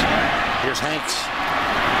happens. Here's Hanks.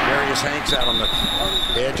 Darius Hanks out on the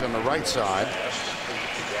edge on the right side.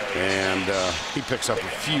 And he picks up a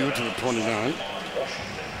few to the 29.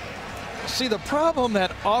 See, the problem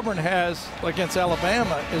that Auburn has against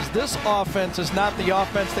Alabama is this offense is not the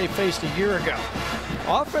offense they faced a year ago.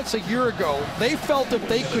 Offense a year ago, they felt if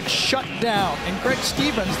they could shut down, and Greg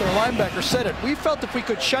Stevens, their linebacker, said it, we felt if we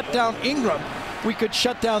could shut down Ingram, we could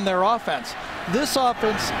shut down their offense. This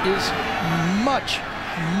offense is much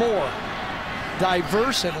more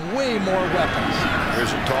diverse and way more weapons.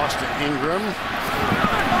 Here's a toss to Ingram.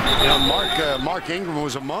 You know, Mark Ingram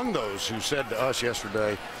was among those who said to us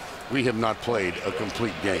yesterday, we have not played a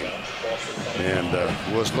complete game, and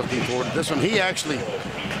was looking forward to this one. He actually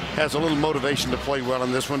has a little motivation to play well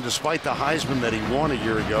in this one, despite the Heisman that he won a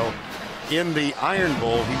year ago. In the Iron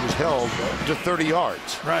Bowl, he was held to 30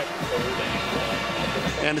 yards. Right.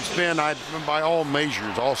 And it's been, by all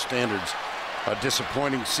measures, all standards, a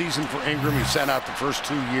disappointing season for Ingram. He sat out the first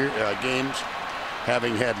 2 games,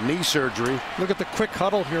 having had knee surgery. Look at the quick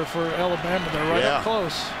huddle here for Alabama. They're right up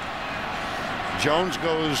close. Jones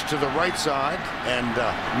goes to the right side, and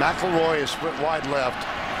McElroy is split wide left.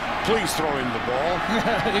 Please throw him the ball.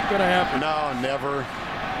 Ain't gonna happen. No, never.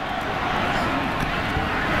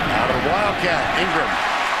 Out of the Wildcat, Ingram.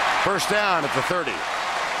 First down at the 30.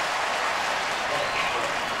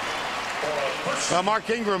 Mark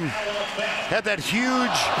Ingram had that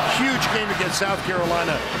huge game against South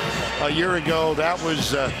Carolina a year ago. That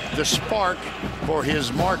was the spark for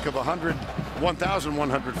his mark of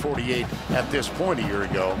 1,148 at this point a year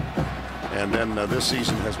ago. And then this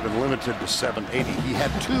season has been limited to 780. He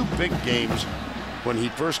had 2 big games when he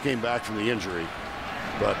first came back from the injury,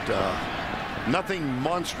 but nothing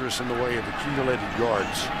monstrous in the way of accumulated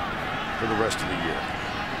yards for the rest of the year.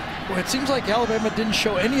 Well, it seems like Alabama didn't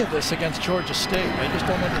show any of this against Georgia State. I just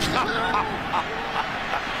don't understand.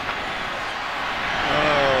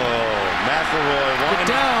 Oh, McElroy. Get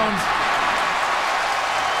down.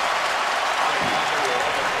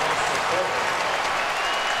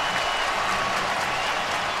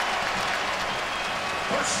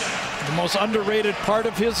 The most underrated part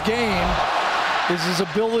of his game is his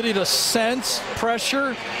ability to sense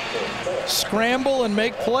pressure, scramble, and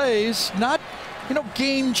make plays. Not,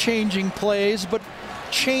 game-changing plays, but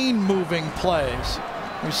chain-moving plays.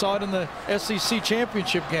 We saw it in the SEC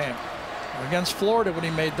championship game against Florida when he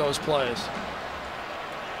made those plays.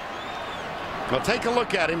 Well, take a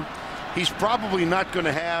look at him. He's probably not going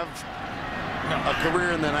to have a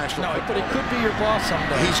career in the National Football. But he could be your boss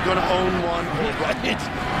someday. He's going to own one.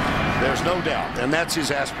 There's no doubt, and that's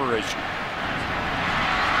his aspiration.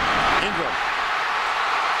 Ingram.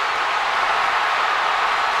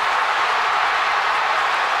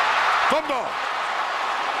 Football.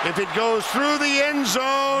 If it goes through the end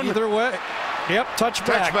zone. Either way. Yep,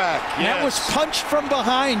 touchback. Touchback, yes. That was punched from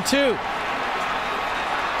behind, too.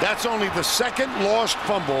 That's only the second lost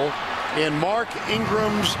fumble in Mark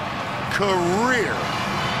Ingram's career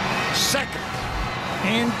second.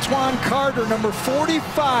 Antoine Carter, number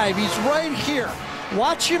 45. He's right here.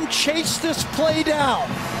 Watch him chase this play down.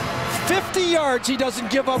 50 yards, he doesn't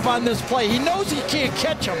give up on this play. He knows he can't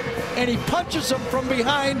catch him, and he punches him from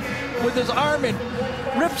behind with his arm and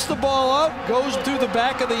rips the ball out, goes through the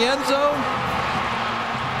back of the end zone.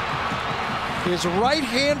 His right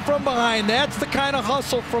hand from behind. That's the kind of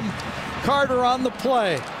hustle from Carter on the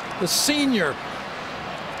play. The senior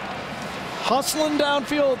hustling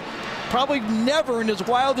downfield. Probably never in his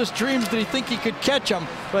wildest dreams did he think he could catch him,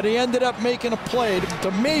 but he ended up making a play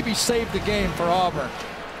to maybe save the game for Auburn.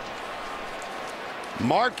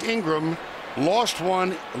 Mark Ingram lost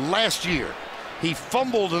one last year. He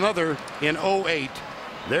fumbled another in 08.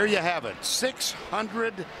 There you have it.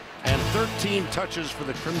 613 touches for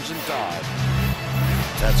the Crimson Tide.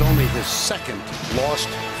 That's only his second lost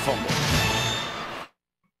fumble.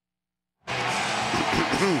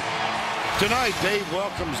 Tonight, Dave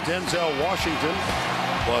welcomes Denzel Washington,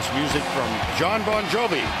 plus music from John Bon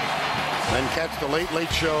Jovi. Then catch the Late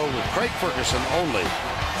Late Show with Craig Ferguson only,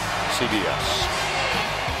 CBS.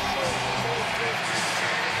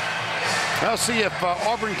 Now see if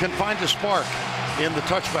Auburn can find a spark in the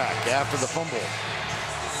touchback after the fumble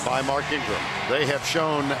by Mark Ingram. They have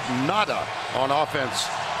shown nada on offense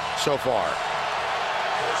so far.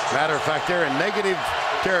 Matter of fact, they're in negative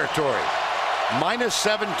territory.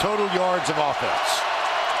 -7 total yards of offense.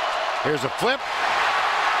 Here's a flip.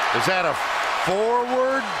 Is that a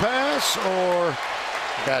forward pass, or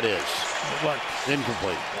that is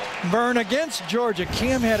incomplete? Vern, against Georgia,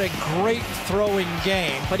 Cam had a great throwing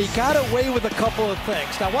game, but he got away with a couple of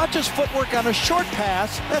things. Now watch his footwork on a short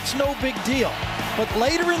pass. That's no big deal. But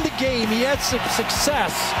later in the game, he had some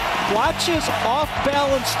success. Watch his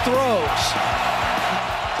off-balance throws.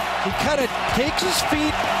 He kind of takes his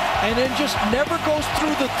feet and then just never goes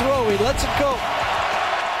through the throw. He lets it go.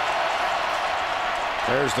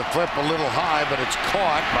 There's the flip a little high, but it's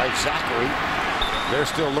caught by Zachary. They're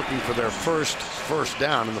still looking for their first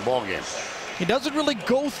down in the ballgame. He doesn't really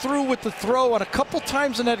go through with the throw, and a couple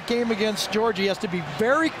times in that game against Georgia, he has to be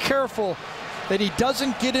very careful that he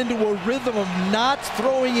doesn't get into a rhythm of not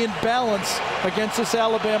throwing in balance against this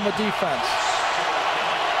Alabama defense.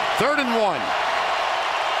 3rd and 1.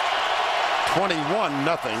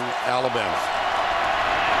 21-0 Alabama.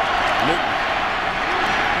 Newton.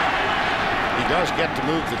 He does get to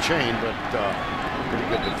move the chain, but pretty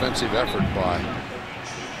good defensive effort by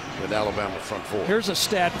the Alabama front four. Here's a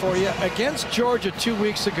stat for you. Against Georgia 2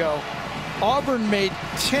 weeks ago, Auburn made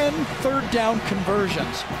 10 third down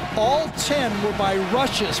conversions. All 10 were by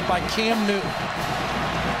rushes by Cam Newton.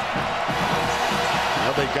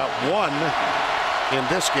 Now they got one in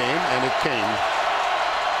this game, and it came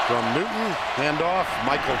from Newton. Handoff,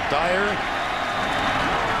 Michael Dyer.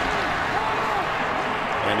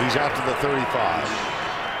 And he's out to the 35.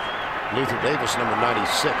 Luther Davis, number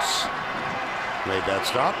 96, made that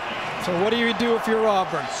stop. So what do you do if you're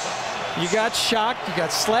Auburn? You got shocked, you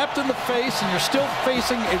got slapped in the face, and you're still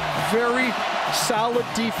facing a very solid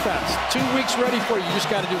defense. 2 weeks ready for you. You just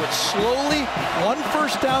got to do it slowly, 1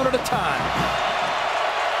 first down at a time.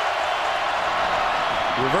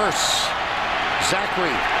 Reverse.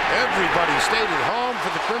 Zachary. Everybody stayed at home for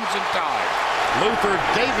the Crimson Tide. Luther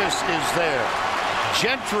Davis is there.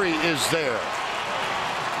 Gentry is there.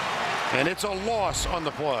 And it's a loss on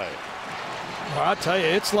the play. Well, I'll tell you,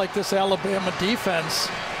 it's like this Alabama defense.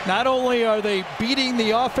 Not only are they beating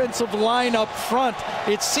the offensive line up front,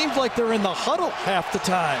 it seems like they're in the huddle half the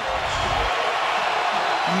time.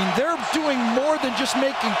 I mean, they're doing more than just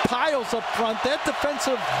making piles up front. That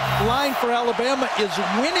defensive line for Alabama is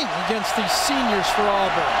winning against these seniors for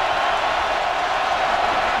Auburn.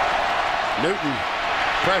 Newton,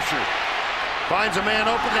 pressure, finds a man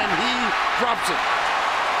open, and he drops it.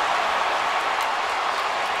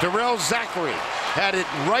 Darrell Zachary had it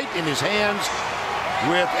right in his hands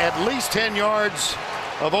with at least 10 yards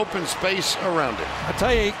of open space around it. I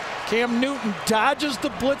tell you, Cam Newton dodges the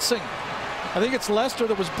blitzing. I think it's Lester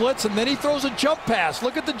that was blitzed, and then he throws a jump pass.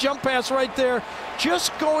 Look at the jump pass right there,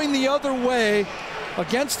 just going the other way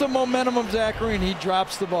against the momentum of Zachary, and he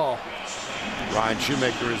drops the ball. Ryan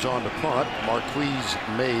Shoemaker is on to punt. Marquise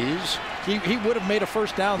Mays. He would have made a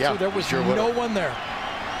first down, too. There was no one there.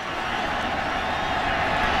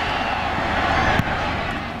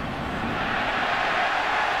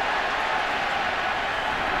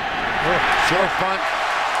 Short punt.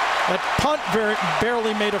 That punt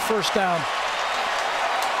barely made a first down.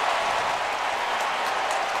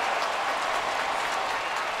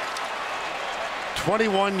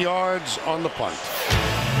 .21 yards on the punt.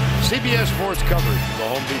 CBS Sports coverage of the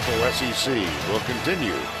Home Depot SEC will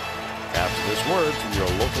continue after this word from your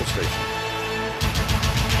local station.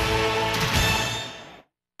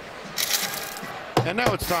 And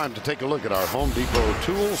now it's time to take a look at our Home Depot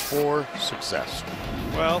tools for success.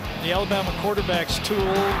 Well, the Alabama quarterback's tool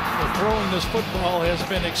for throwing this football has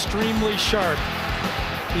been extremely sharp.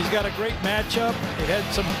 He's got a great matchup. He had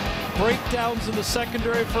some breakdowns in the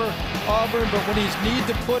secondary for Auburn, but when he's need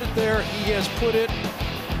to put it there, he has put it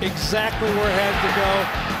exactly where it had to go.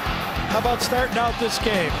 How about starting out this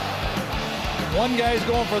game? One guy's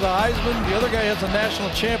going for the Heisman, the other guy has a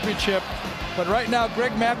national championship, but right now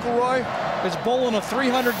Greg McElroy is bowling a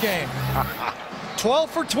 300 game. 12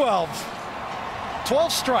 for 12.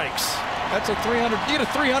 12 strikes. That's a 300. You get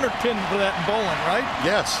a 300 pin for that in bowling, right?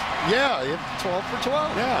 Yes. Yeah. 12 for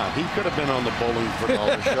 12. Yeah, he could have been on the Bowling for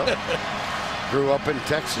Dollar show. Grew up in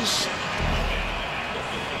Texas.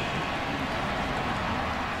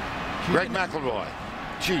 Greg McElroy.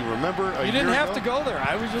 Gee, remember a You didn't year have ago? to go there.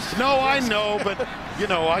 I was just. No, I know, but you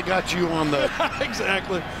know, I got you on the.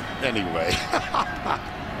 Exactly. Anyway.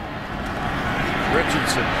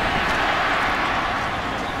 Richardson.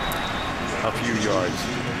 A few yards.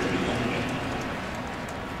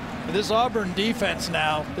 This Auburn defense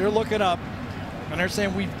now, they're looking up and they're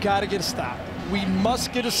saying we've got to get a stop. We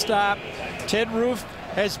must get a stop. Ted Roof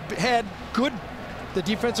has had good, the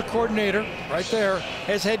defensive coordinator right there,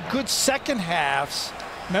 has had good second halves.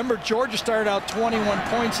 Remember, Georgia started out 21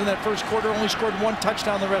 points in that first quarter, only scored 1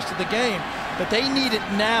 touchdown the rest of the game. But they need it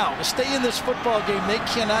now. To stay in this football game, they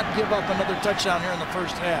cannot give up another touchdown here in the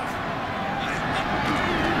first half.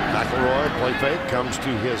 McElroy, play fake, comes to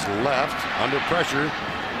his left, under pressure,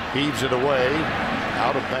 heaves it away,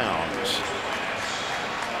 out of bounds.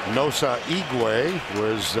 Nosa Igwe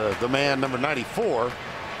was the man, number 94,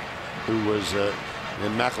 who was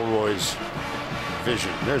in McElroy's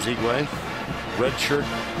vision. There's Igwe, redshirt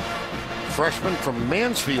freshman from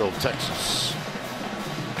Mansfield, Texas.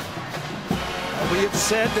 We have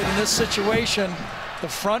said that in this situation, the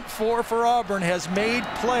front four for Auburn has made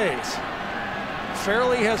plays.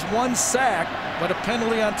 Fairley has 1 sack, but a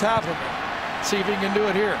penalty on top of it. See if he can do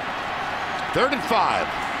it here. 3rd and 5.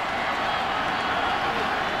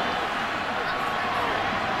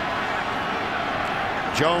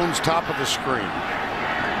 Jones, top of the screen.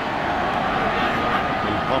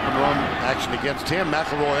 Bump and run action against him.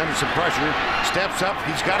 McElroy under some pressure. Steps up.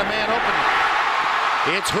 He's got a man open.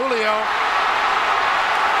 It's Julio.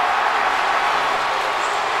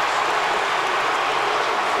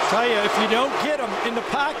 Tell you, if you don't get him in the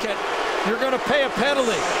pocket, you're going to pay a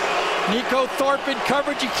penalty. Nico Thorpe in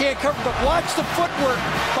coverage, you can't cover, but watch the footwork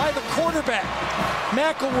by the quarterback.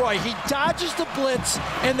 McElroy, he dodges the blitz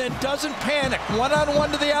and then doesn't panic.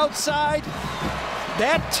 One-on-one to the outside.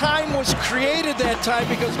 That time was created that time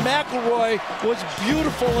because McElroy was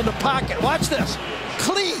beautiful in the pocket. Watch this.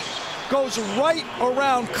 Clean goes right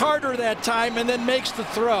around Carter that time and then makes the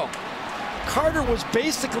throw. Carter was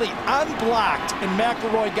basically unblocked, and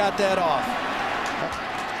McElroy got that off.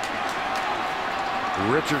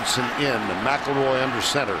 Richardson in, McElroy under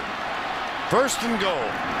center. 1st and goal.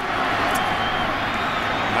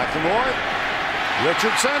 McElroy.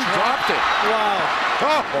 Richardson dropped it. Wow.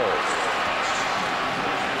 Oh.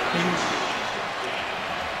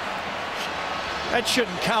 That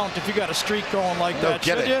shouldn't count if you got a streak going like that.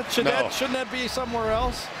 Should it? Shouldn't that be somewhere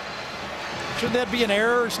else? Shouldn't that be an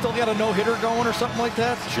error? Still got a no-hitter going or something like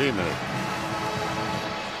that? Gee, man.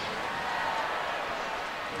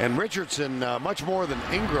 And Richardson, much more than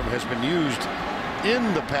Ingram, has been used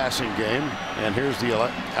in the passing game. And here's the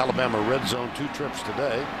Alabama Red Zone 2 trips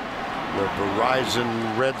today. The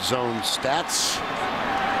Verizon Red Zone stats.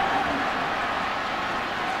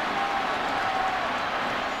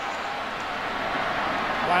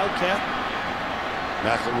 Wildcat.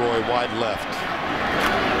 McElroy wide left.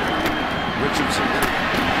 Richardson.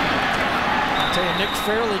 I'll tell you, Nick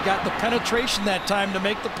Fairley got the penetration that time to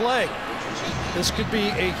make the play. This could be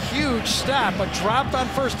a huge stop, but dropped on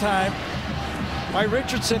first time by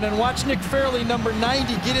Richardson. And watch Nick Fairley, number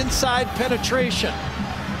 90, get inside penetration.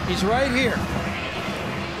 He's right here.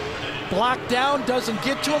 Blocked down, doesn't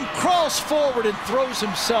get to him, crawls forward and throws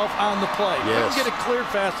himself on the play. Yes. Couldn't get it cleared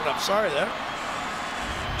fast enough. Sorry there.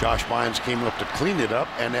 Josh Bynes came up to clean it up,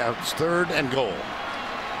 and now it's 3rd and goal.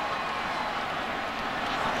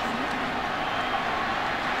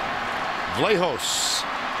 Vlahos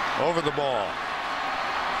over the ball.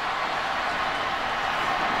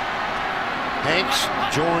 Hanks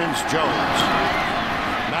joins Jones.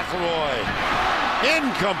 McElroy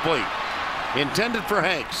incomplete. Intended for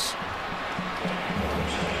Hanks.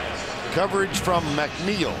 Coverage from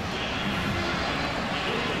McNeil.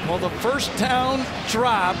 Well, the first down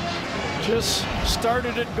drop Just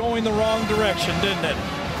started it going the wrong direction, didn't it?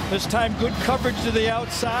 This time, good coverage to the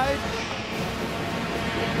outside.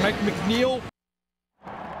 McNeil.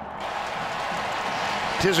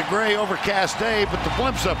 'Tis a gray, overcast day, but the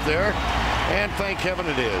blimp's up there, and thank heaven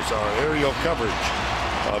it is. Our aerial coverage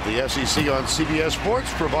of the SEC on CBS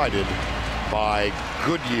Sports, provided by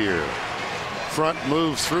Goodyear. Front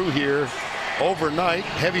moves through here overnight.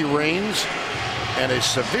 Heavy rains and a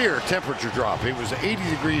severe temperature drop. It was 80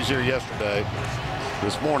 degrees here yesterday.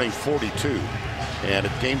 This morning, 42. And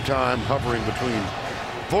at game time, hovering between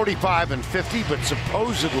 45 and 50, but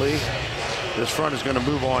supposedly this front is going to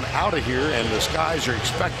move on out of here, and the skies are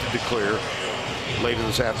expected to clear later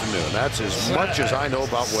this afternoon. That's as much as I know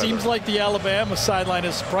about weather. Seems like the Alabama sideline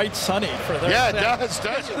is bright sunny for their Yeah, it does,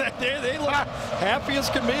 doesn't it? They look happy as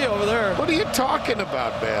can be over there. What are you talking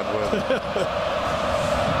about, bad weather?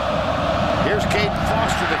 Here's Kate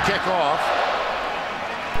Foster to kick off.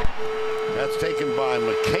 That's taken by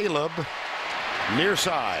McCaleb, near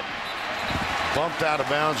side. Bumped out of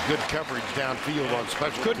bounds. Good coverage downfield on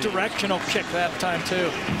special Good teams. directional kick that time, too.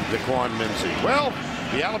 Daquan Mincy. Well,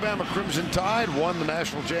 the Alabama Crimson Tide won the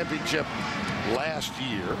national championship last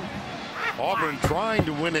year. Auburn trying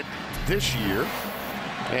to win it this year.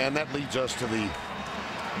 And that leads us to the...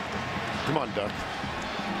 Come on, Duck.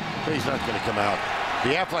 He's not going to come out.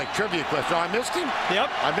 The Affleck trivia question. Oh, I missed him? Yep.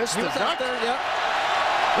 I missed he the was Duck? out there, yep.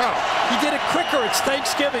 No. He did it quicker. It's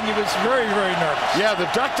Thanksgiving. He was very, very nervous. Yeah, the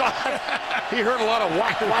Duck, he heard a lot of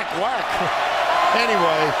whack, whack, whack.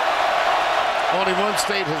 Anyway, only one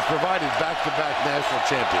state has provided back-to-back national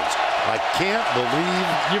champions. I can't believe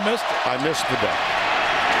you missed it. I missed the Duck.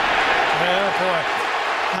 Yeah, boy.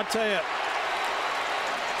 I tell you,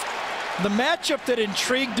 the matchup that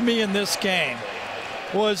intrigued me in this game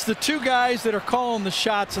was the two guys that are calling the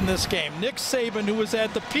shots in this game. Nick Saban, who was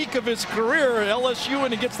at the peak of his career at LSU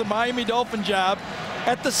and he gets the Miami Dolphin job.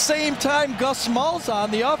 At the same time, Gus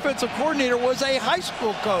Malzahn, the offensive coordinator, was a high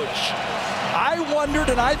school coach. I wondered,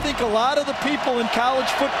 and I think a lot of the people in college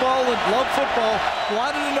football and love football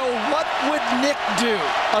wanted to know, what would Nick do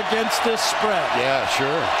against this spread? Yeah,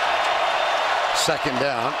 sure. Second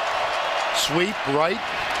down. Sweep right.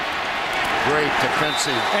 Great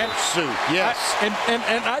defensive pursuit. Yes. And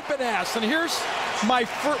I've been asked, and here's my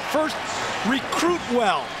first recruit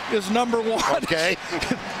well is number one. Okay.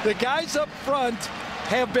 The guys up front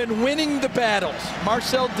have been winning the battles.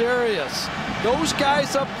 Marcel Darius, those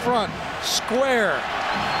guys up front, square.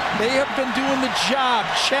 They have been doing the job.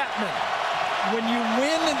 Chapman. When you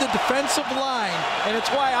win in the defensive line, and it's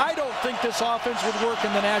why I don't think this offense would work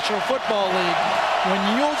in the National Football League, when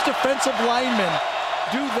those defensive linemen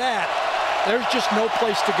do that, there's just no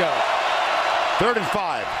place to go. 3rd and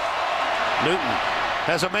 5. Newton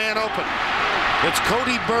has a man open. It's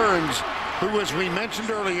Cody Burns, who, as we mentioned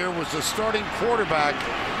earlier, was the starting quarterback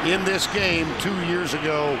in this game 2 years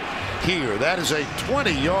ago here. That is a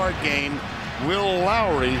 20-yard gain. Will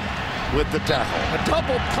Lowry with the tackle. A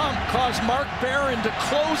double pump caused Mark Barron to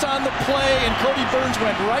close on the play, and Cody Burns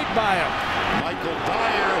went right by him. Michael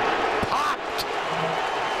Dyer popped.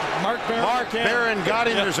 Mark Barron got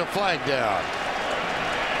him. Yep. There's a flag down.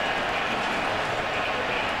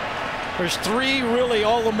 There's 3 really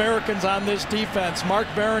All-Americans on this defense. Mark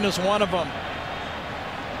Barron is one of them.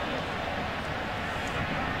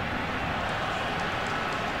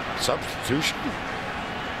 Substitution.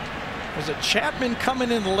 Was it Chapman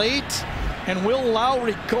coming in late and Will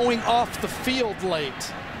Lowry going off the field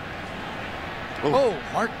late? Ooh. Oh,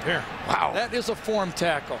 Mark Barron. Wow. That is a form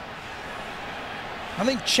tackle. I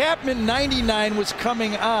think Chapman 99 was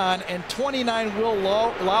coming on and 29 Will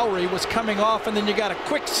Lowry was coming off, and then you got a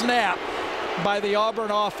quick snap by the Auburn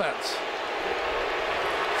offense.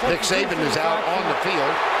 Nick Saban is out on the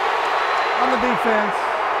field. On the defense,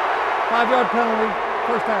 5-yard penalty,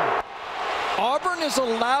 first down. Auburn is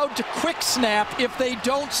allowed to quick snap if they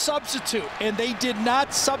don't substitute, and they did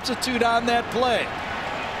not substitute on that play.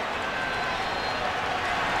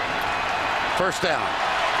 First down.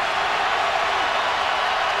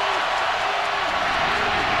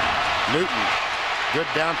 Newton, good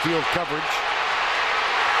downfield coverage.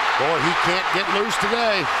 Boy, he can't get loose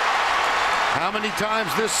today. How many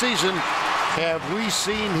times this season have we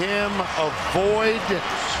seen him avoid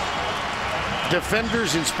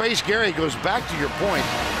defenders in space? Gary, goes back to your point.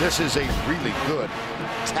 This is a really good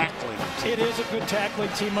tackling team. It is a good tackling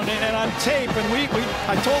team, and on tape, and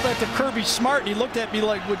I told that to Kirby Smart, and he looked at me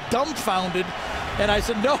like with dumbfounded, and I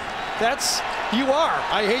said, no, you are.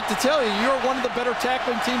 I hate to tell you, you're one of the better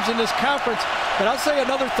tackling teams in this conference. But I'll say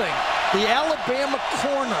another thing. The Alabama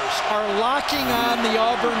corners are locking on the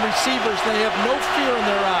Auburn receivers. They have no fear in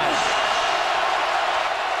their eyes.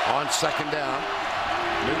 On second down.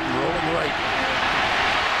 Newton rolling right.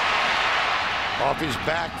 Off his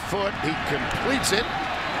back foot, he completes it.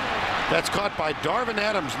 That's caught by Darvin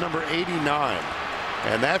Adams, number 89.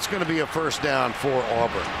 And that's going to be a first down for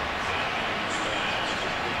Auburn.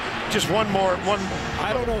 Just one more.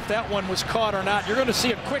 I don't know if that one was caught or not. You're going to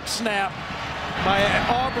see a quick snap by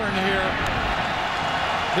Auburn here.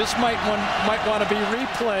 This might want to be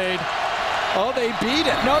replayed. Oh, they beat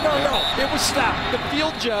it. No. It was stopped. The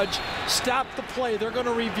field judge stopped the play. They're going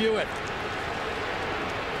to review it.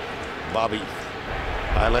 Bobby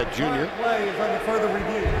Eilert Jr. Play is under further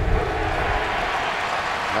review.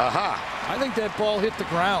 Aha. I think that ball hit the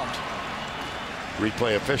ground.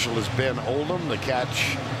 Replay official is Ben Oldham. The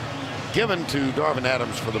catch given to Darvin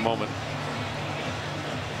Adams for the moment.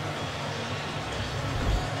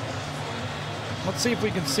 Let's see if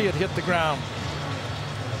we can see it hit the ground.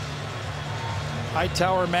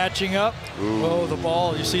 Hightower matching up. Ooh. Oh, the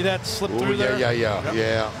ball. You see that slip through there? Yeah.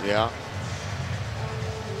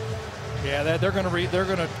 Yeah, they're going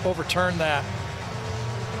to overturn that.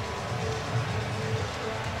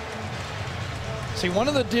 See, one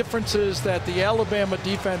of the differences that the Alabama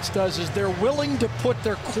defense does is they're willing to put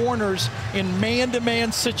their corners in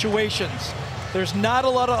man-to-man situations. There's not a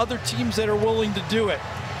lot of other teams that are willing to do it.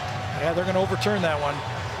 Yeah, they're going to overturn that one.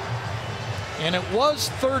 And it was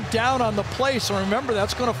third down on the play, so remember,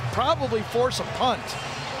 that's going to probably force a punt.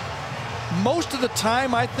 Most of the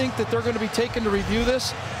time, I think that they're going to be taken to review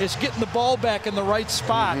this is getting the ball back in the right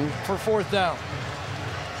spot for fourth down.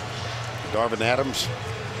 Darvin Adams,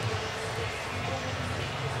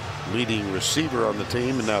 leading receiver on the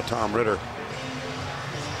team, and now Tom Ritter.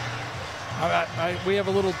 We have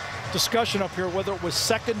a little discussion up here whether it was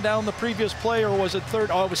second down the previous play or was it third.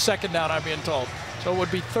 Oh, it was second down, I'm being told. So it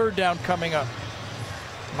would be third down coming up.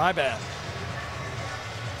 My bad.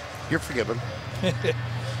 You're forgiven.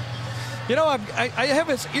 You know, I have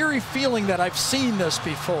this eerie feeling that I've seen this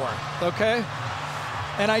before, okay?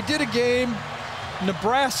 And I did a game,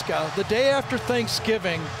 Nebraska, the day after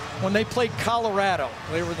Thanksgiving, when they played Colorado.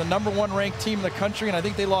 They were the #1 ranked team in the country, and I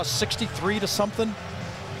think they lost 63 to something.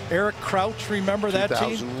 Eric Crouch, remember that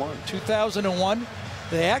team? 2001.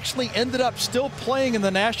 They actually ended up still playing in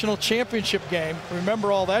the national championship game.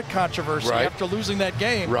 Remember all that controversy after losing that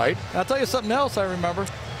game. Right. And I'll tell you something else I remember.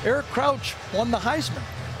 Eric Crouch won the Heisman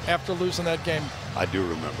after losing that game. I do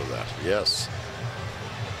remember that, yes.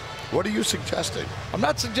 What are you suggesting? I'm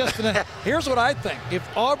not suggesting that. Here's what I think. If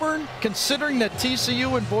Auburn, considering that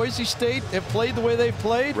TCU and Boise State have played the way they've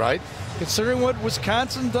played, considering what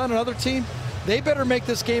Wisconsin done, another team, they better make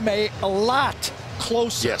this game a lot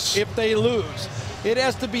closer if they lose. It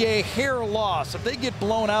has to be a hair loss. If they get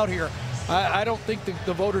blown out here, I don't think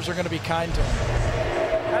the voters are going to be kind to them.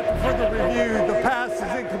 After further review, the pass is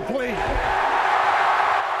incomplete.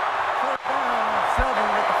 Third down, 7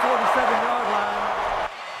 at the 47-yard line.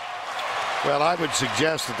 Well, I would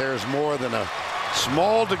suggest that there's more than a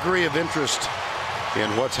small degree of interest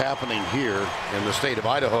in what's happening here in the state of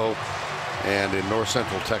Idaho and in north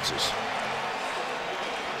central Texas.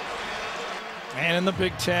 And in the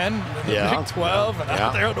Big Ten, in the Big 12, and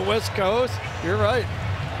out there on the West Coast. You're right.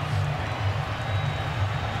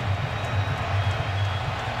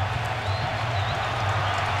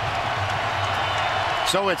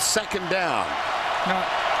 So it's second down. No.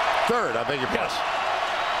 Third, I beg your pardon.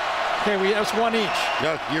 Okay, that's one each.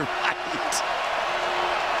 No, you're right.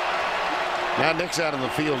 Now Nick's out on the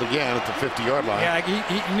field again at the 50-yard line. Yeah,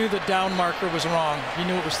 he knew the down marker was wrong. He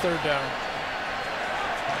knew it was third down.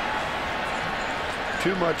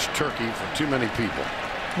 Too much turkey for too many people.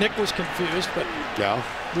 Nick was confused, but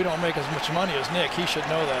we don't make as much money as Nick. He should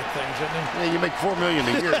know that thing, shouldn't he? Yeah, you make $4 million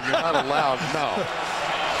a year. You're not allowed.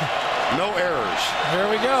 No errors. There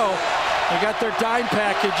we go. They got their dime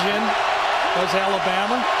package in. Does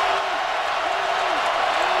Alabama?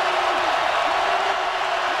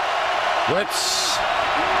 Blitz.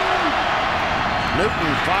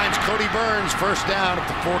 Newton finds Cody Burns, first down at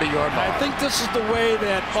the 40-yard line. I think this is the way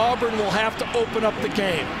that Auburn will have to open up the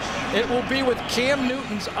game. It will be with Cam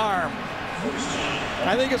Newton's arm.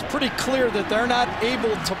 I think it's pretty clear that they're not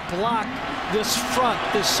able to block this front,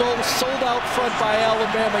 this sold-out front by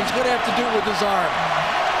Alabama. He's going to have to do it with his arm.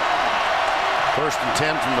 First and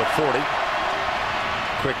 10 from the 40.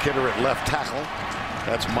 Quick hitter at left tackle.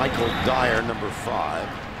 That's Michael Dyer, number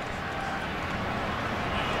 5.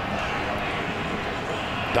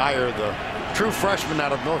 Dyer, the true freshman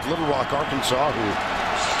out of North Little Rock, Arkansas, who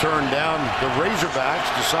turned down the Razorbacks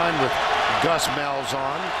to sign with Gus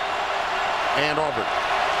Malzahn and Auburn.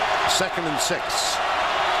 Second and 6.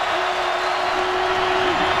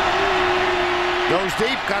 Goes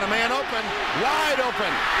deep, got a man open, wide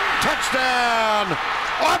open. Touchdown,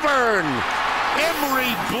 Auburn.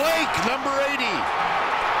 Emory Blake, number 80.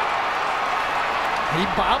 He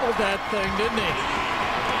bobbled that thing, didn't he?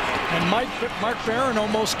 And Mark Barron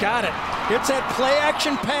almost got it. It's that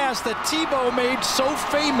play-action pass that Tebow made so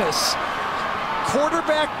famous.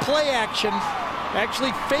 Quarterback play action,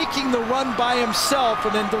 actually faking the run by himself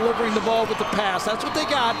and then delivering the ball with the pass. That's what they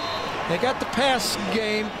got. They got the pass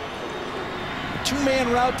game. Two-man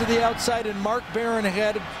route to the outside, and Mark Barron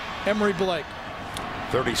ahead of Emory Blake.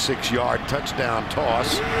 36-yard touchdown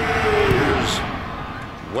toss. Here's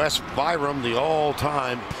Wes Byram, the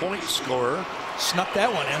all-time point scorer. Snuck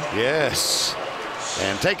that one in. Yes.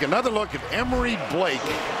 And take another look at Emory Blake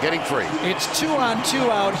getting free. It's 2-on-2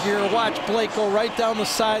 out here. Watch Blake go right down the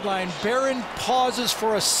sideline. Barron pauses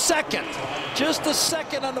for a second. Just a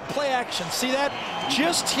second on the play action. See that?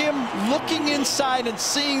 Just him looking inside and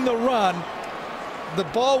seeing the run. The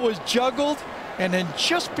ball was juggled, and then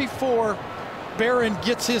just before Barron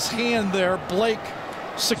gets his hand there, Blake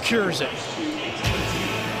secures it.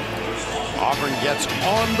 Auburn gets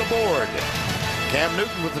on the board. Cam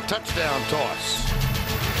Newton with the touchdown toss.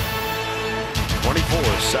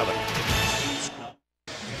 24-7.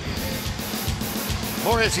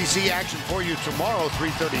 More SEC action for you tomorrow,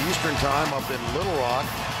 3:30 Eastern time up in Little Rock.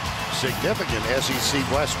 Significant SEC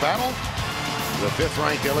West battle. The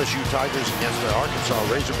 5th-ranked LSU Tigers against the Arkansas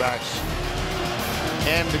Razorbacks.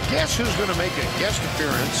 And guess who's going to make a guest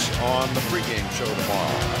appearance on the pregame show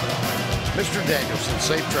tomorrow? Mr. Danielson,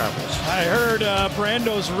 safe travels. I heard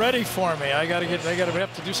Brando's ready for me. I gotta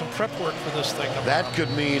have to do some prep work for this thing tomorrow. That could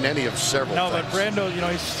mean any of several things. But Brando, you know,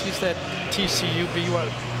 he's that TCU,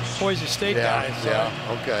 Boise State guy. So. Yeah,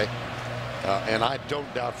 okay. And I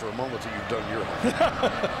don't doubt for a moment that you've done your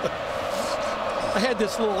homework. I had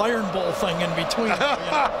this little iron bowl thing in between. You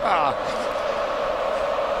know?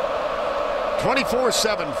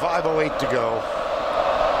 24-7, 5:08 to go.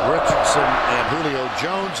 Richardson and Julio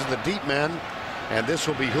Jones in the deep men, and this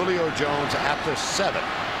will be Julio Jones at the 7.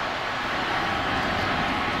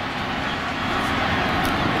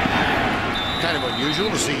 Kind of unusual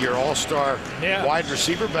to see your all-star wide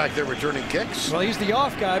receiver back there returning kicks. Well, he's the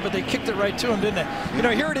off guy, but they kicked it right to him, didn't they? You know,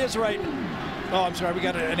 here it is right. Oh, I'm sorry, we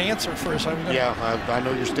got an answer first. Yeah, I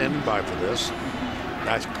know you're standing by for this.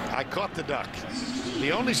 I caught the duck.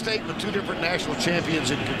 The only state with 2 different national champions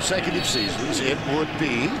in consecutive seasons, it would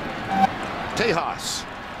be Tejas.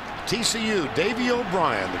 TCU, Davey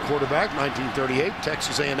O'Brien, the quarterback, 1938.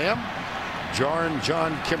 Texas A&M, John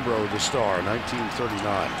Kimbrough, the star,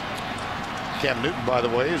 1939. Cam Newton, by the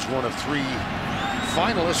way, is one of 3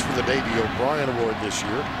 finalists for the Davey O'Brien Award this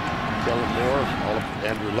year. Kellen Moore,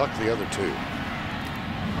 Andrew Luck, the other 2.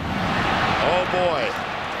 Oh, boy.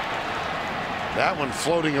 That one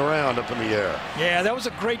floating around up in the air. Yeah, that was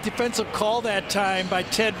a great defensive call that time by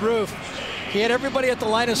Ted Roof. He had everybody at the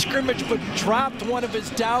line of scrimmage, but dropped one of his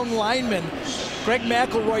down linemen. Greg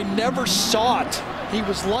McElroy never saw it. He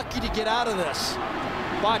was lucky to get out of this.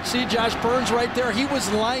 Watch, see Josh Burns right there. He was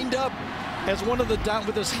lined up as one of the down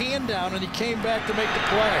with his hand down, and he came back to make the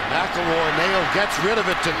play. McElroy gets rid of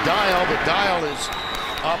it to Dial, but Dial is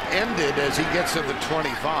upended as he gets to the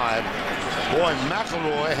 25. Boy,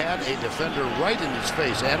 McElroy had a defender right in his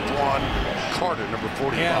face. Antoine Carter, number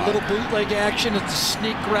 45. Yeah, a little bootleg action. It's a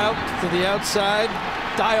sneak route to the outside.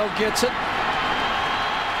 Dial gets it.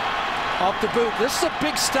 Off the boot. This is a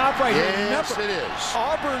big stop right here. Yes, Remember, it is.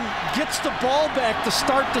 Auburn gets the ball back to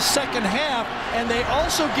start the second half, and they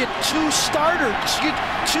also get 2 starters,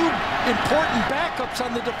 2 important backups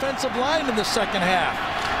on the defensive line in the second half.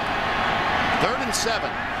 3rd and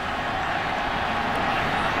 7.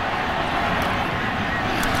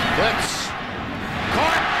 Blitz.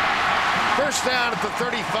 Caught. First down at the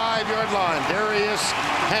 35-yard line. Darius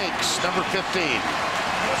Hanks, number 15.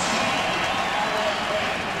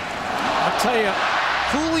 I'll tell you,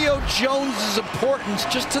 Julio Jones' importance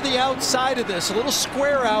just to the outside of this. A little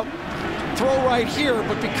square out throw right here,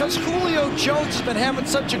 but because Julio Jones has been having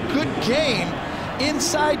such a good game,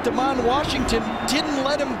 inside Damon Washington didn't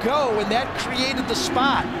let him go, and that created the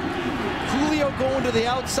spot. Julio going to the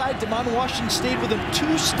outside, Damon Washington stayed with him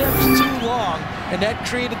 2 steps too long, and that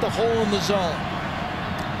created the hole in the zone.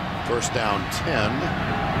 First down 10.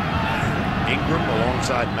 Ingram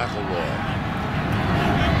alongside McElroy.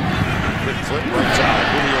 Quick flip right side,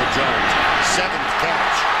 Julio Jones, 7th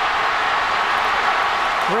catch.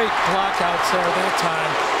 Great block out there that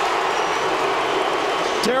time.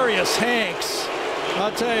 Darius Hanks.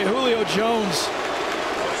 I'll tell you, Julio Jones.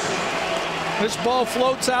 This ball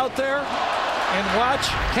floats out there, and watch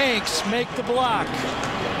Hanks make the block.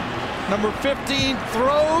 Number 15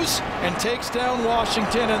 throws and takes down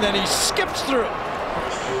Washington, and then he skips through.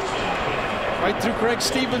 Right through Greg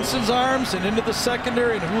Stevenson's arms and into the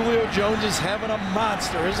secondary, and Julio Jones is having a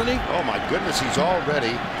monster, isn't he? Oh my goodness, he's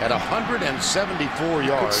already at 174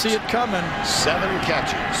 yards. Could see it coming. 7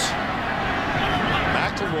 catches.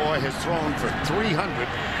 McElroy has thrown for 300,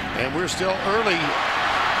 and we're still early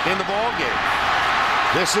in the ball game.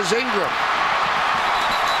 This is Ingram.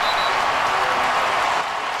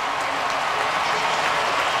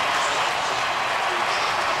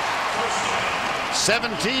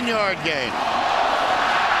 $17-yard gain.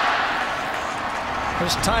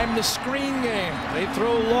 There's time to screen game. They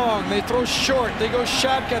throw long, they throw short, they go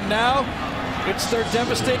shotgun. Now it's their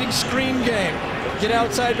devastating screen game. Get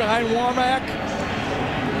outside behind Warmack.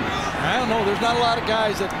 I don't know, there's not a lot of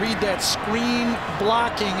guys that read that screen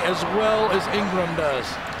blocking as well as Ingram does.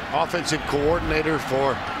 Offensive coordinator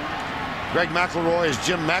for Greg McElroy is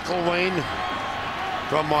Jim McElwain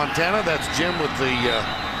from Montana. That's Jim with the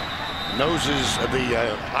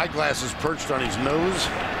eyeglasses perched on his nose.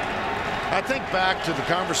 I think back to the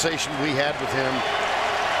conversation we had with him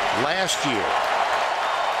last year,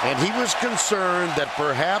 and he was concerned that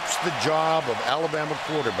perhaps the job of Alabama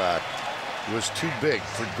quarterback was too big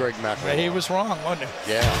for Greg McElroy. He was wrong, wasn't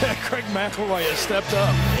he? Yeah. Greg McElroy has stepped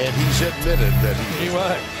up. And he's admitted that he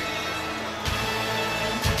was.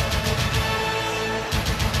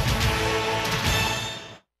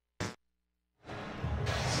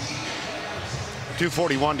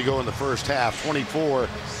 2:41 to go in the first half.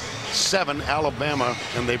 24-7 Alabama,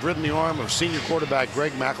 and they've ridden the arm of senior quarterback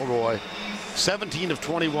Greg McElroy. 17 of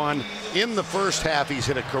 21 in the first half. He's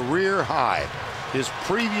hit a career high. His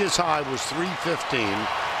previous high was 315.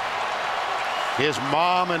 His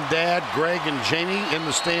mom and dad, Greg and Jamie, in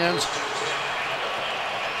the stands.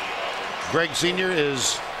 Greg Sr.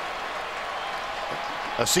 is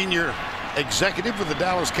a senior executive with the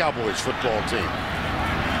Dallas Cowboys football team.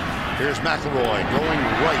 Here's McElroy going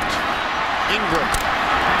right. Ingram.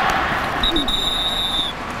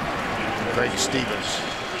 Craig Stevens.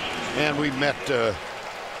 And we've met,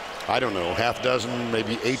 I don't know, half dozen,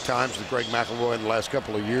 maybe 8 times with Greg McElroy in the last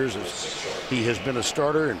couple of years as he has been a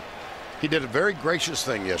starter. And he did a very gracious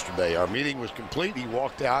thing yesterday. Our meeting was complete. He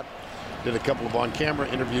walked out, did a couple of on-camera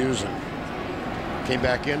interviews, and came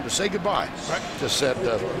back in to say goodbye. Right. Just said,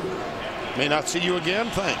 may not see you again.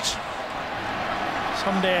 Thanks.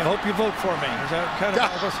 Someday I hope you vote for me. Is that kind of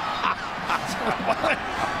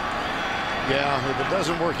Yeah, if it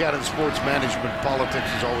doesn't work out in sports management, politics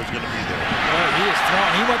is always going to be there. Well, he is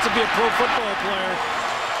throwing. He wants to be a pro football player,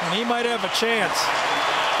 and he might have a chance.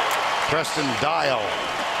 Preston Dial.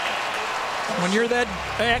 When you're that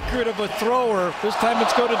accurate of a thrower, this time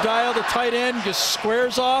it's go to Dial, the tight end, just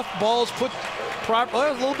squares off, ball's put proper.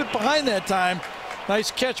 Well, a little bit behind that time. Nice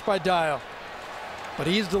catch by Dial. But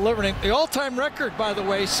he's delivering. The all-time record, by the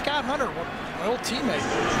way, Scott Hunter, my old teammate,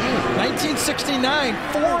 1969,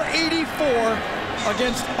 484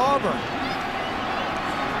 against Auburn.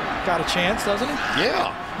 Got a chance, doesn't he?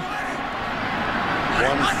 Yeah.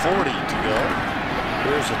 1:40 to go.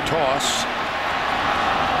 Here's a toss.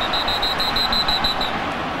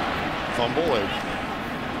 Fumble.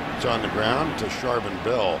 It's on the ground to Charbon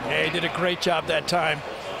Bell. Yeah, he did a great job that time.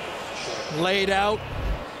 Laid out.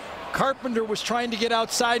 Carpenter was trying to get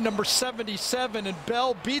outside number 77, and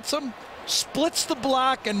Bell beats him, splits the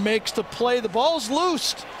block, and makes the play. The ball's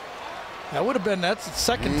loosed. That would have been, that's the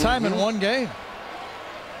second time in one game.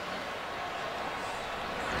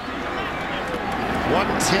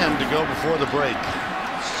 1:10 to go before the break.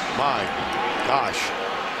 My gosh,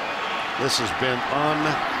 this has been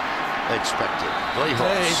unexpected. Play horse.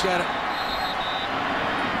 Hey, he's got it.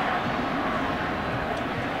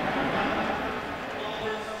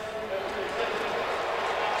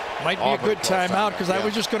 Might be a good timeout, because I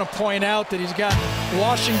was just going to point out that he's got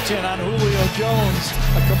Washington on Julio Jones,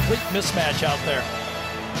 a complete mismatch out there.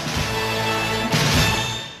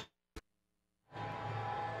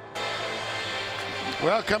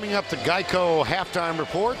 Well, coming up, the Geico halftime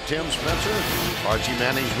report. Tim Spencer, Archie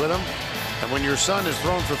Manning's with him. And when your son is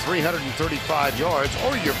thrown for 335 yards,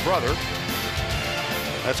 or your brother,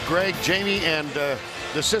 that's Greg, Jamie, and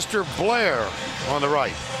the sister Blair on the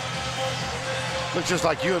right. Looks just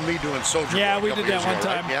like you and me doing Soldier. Yeah, we did that one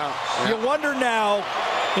time. Right? Yeah. You wonder now,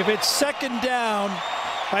 if it's second down,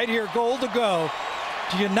 right here, goal to go,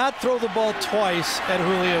 do you not throw the ball twice at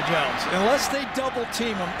Julio Jones? Unless they double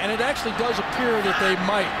team him, and it actually does appear that they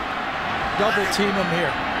might double team him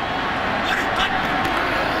here.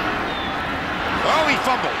 Oh, he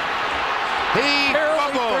fumbled. He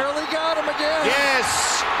fumbled. Barely got him again.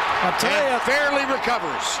 Yes. I'll tell you. Fairly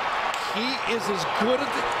recovers. He is as good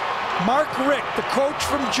at Mark Richt, the coach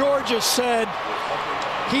from Georgia, said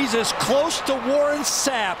he's as close to Warren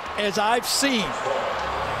Sapp as I've seen.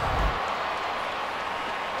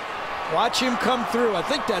 Watch him come through. I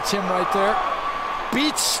think that's him right there.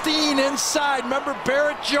 Beats Steen inside. Remember,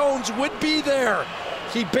 Barrett Jones would be there.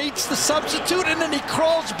 He baits the substitute, and then he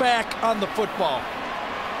crawls back on the football.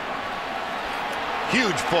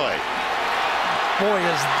 Huge play. Boy,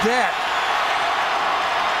 is that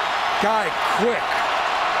guy quick.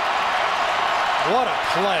 What a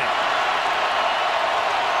play.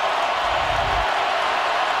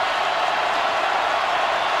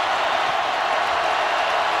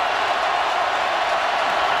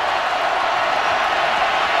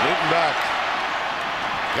 Newton back.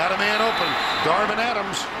 Got a man open. Darvin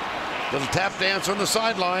Adams. Little tap dance on the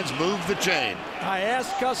sidelines. Move the chain. I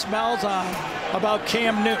asked Gus Malzahn about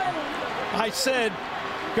Cam Newton. I said,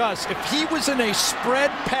 Gus, if he was in a spread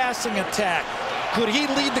passing attack, could he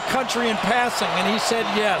lead the country in passing? And he said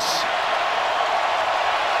yes.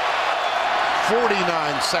 49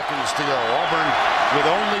 seconds to go. Auburn with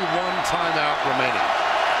only one timeout remaining.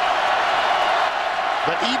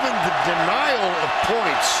 But even the denial of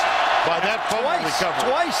points by that fumble recovery.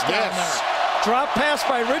 Twice down there. Drop pass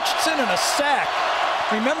by Richardson and a sack.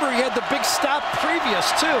 Remember, he had the big stop previous,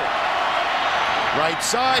 too. Right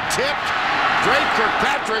side, tipped. Drake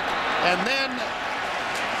Kirkpatrick, and then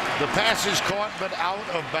the pass is caught but out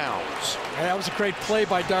of bounds. Yeah, that was a great play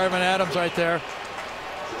by Darvin Adams right there.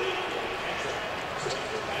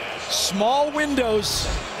 Small windows,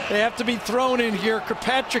 they have to be thrown in here.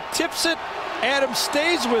 Kirkpatrick tips it. Adams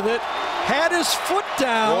stays with it. Had his foot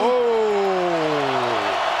down. Whoa.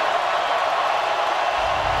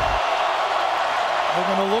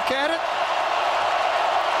 We're going to look at it.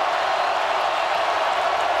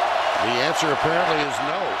 The answer apparently is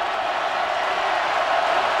no.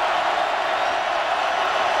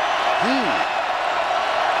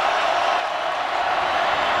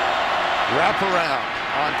 Wrap around.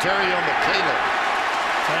 Ontario McCaleb.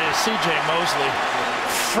 C.J. Mosley,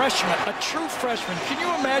 freshman, a true freshman. Can you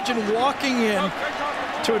imagine walking in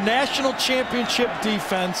to a national championship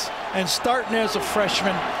defense and starting as a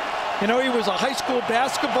freshman? You know, he was a high school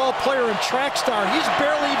basketball player and track star. He's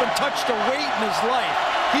barely even touched a weight in his life.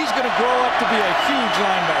 He's going to grow up to be a huge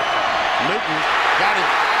linebacker. Newton got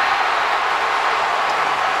him.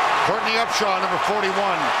 Courtney Upshaw, number 41.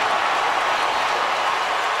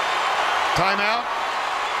 Timeout.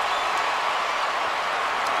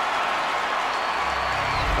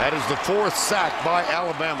 That is the fourth sack by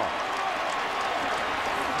Alabama.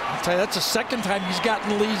 I'll tell you, that's the second time he's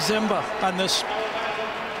gotten Lee Zimba on this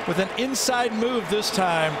with an inside move this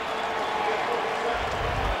time.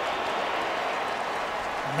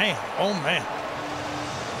 Man, oh man.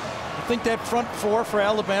 I think that front four for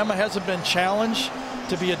Alabama hasn't been challenged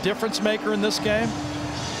to be a difference maker in this game.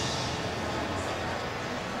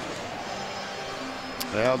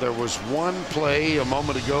 Well, there was one play a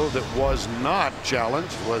moment ago that was not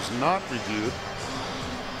challenged, was not reviewed.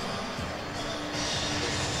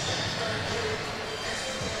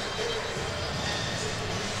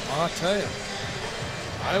 I'll tell you,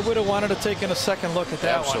 I would have wanted to take a second look at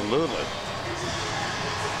that Absolutely. one.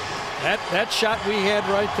 That shot we had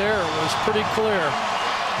right there was pretty clear.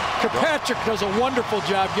 Kirkpatrick does a wonderful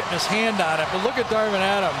job getting his hand on it, but look at Darvin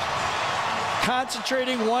Adams.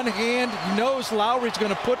 Concentrating one hand, he knows Lowry's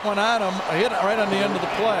going to put one on him, a hit right on the end of the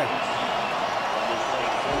play.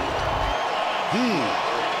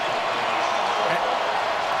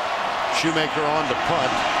 Shoemaker on to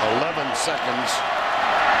punt, 11 seconds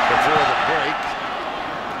before the break.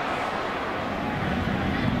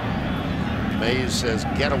 Mays says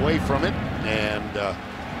get away from it, and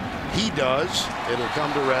he does. It'll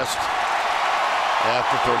come to rest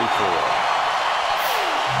after 34.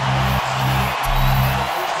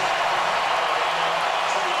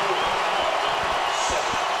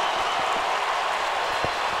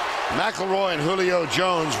 McElroy and Julio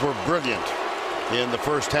Jones were brilliant in the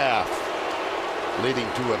first half, leading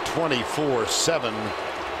to a 24-7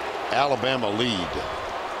 Alabama lead.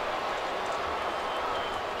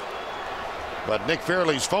 But Nick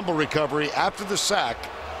Fairley's fumble recovery after the sack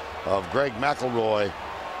of Greg McElroy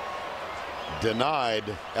denied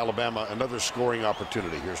Alabama another scoring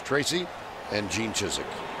opportunity. Here's Tracy and Gene Chizik.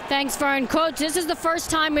 Thanks, Vern. Coach, this is the first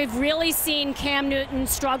time we've really seen Cam Newton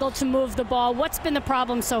struggle to move the ball. What's been the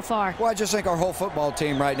problem so far? Well, I just think our whole football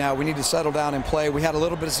team right now, we need to settle down and play. We had a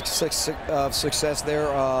little bit of success there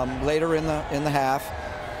later in the half.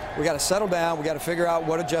 We got to settle down. We got to figure out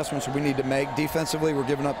what adjustments we need to make. Defensively, we're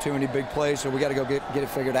giving up too many big plays, so we got to go get it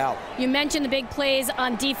figured out. You mentioned the big plays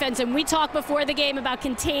on defense, and we talked before the game about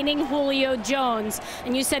containing Julio Jones,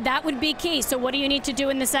 and you said that would be key. So what do you need to do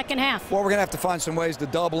in the second half? Well, we're going to have to find some ways to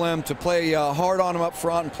double him, to play hard on him up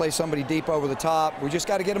front and play somebody deep over the top. We just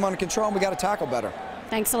got to get him under control, and we got to tackle better.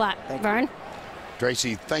 Thanks a lot. Vern?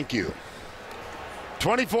 Tracy, thank you.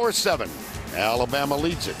 24-7. Alabama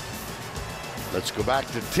leads it. Let's go back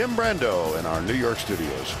to Tim Brando in our New York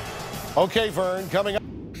studios. Okay, Vern, coming up.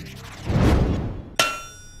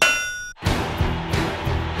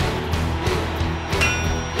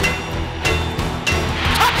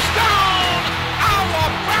 Touchdown,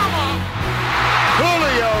 Alabama!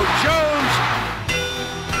 Julio Jones.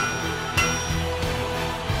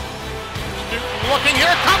 Looking,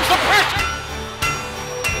 here comes the pressure.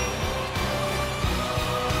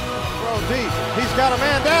 Throw deep. He's got a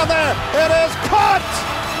man down there. It is caught.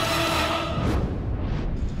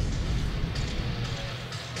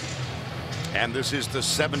 And this is the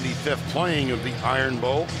 75th playing of the Iron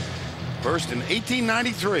Bowl. First in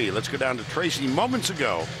 1893. Let's go down to Tracy moments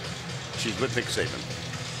ago. She's with Nick Saban.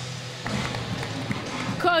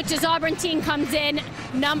 Coach, as Auburn team comes in,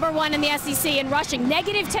 #1 in the SEC in rushing,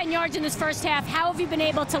 negative 10 yards in this first half. How have you been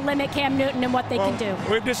able to limit Cam Newton and what they can do?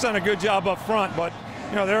 We've just done a good job up front, but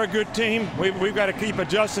you know, they're a good team. We've got to keep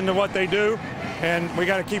adjusting to what they do, and we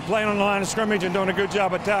got to keep playing on the line of scrimmage and doing a good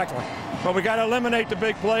job of tackling. But we got to eliminate the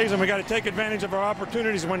big plays, and we got to take advantage of our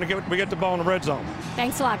opportunities when we get the ball in the red zone.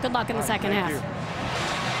 Thanks a lot. Good luck in the second half.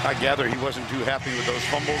 I gather he wasn't too happy with those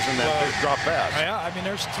fumbles and that big drop pass. Yeah, I mean,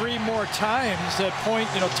 there's 3 more times that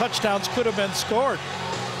touchdowns could have been scored.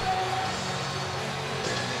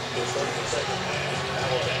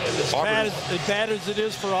 As bad as it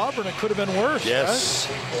is for Auburn, it could have been worse. Yes.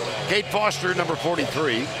 Right? Kate Foster, number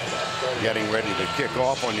 43, getting ready to kick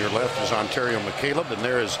off. On your left is Ontario McCaleb, and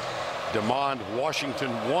there is DeMond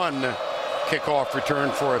Washington, 1 kickoff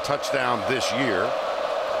return for a touchdown this year.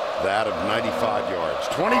 That of 95 yards.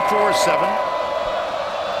 24-7.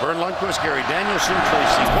 Vern Lundquist, Gary Danielson,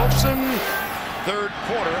 Tracy Wolfson. Third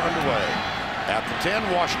quarter underway. At the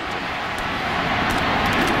 10, Washington.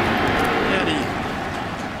 And he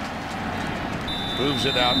moves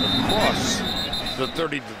it out across the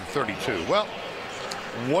 30 to the 32. Well,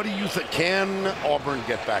 what do you think? Can Auburn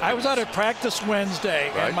get back? I was out at practice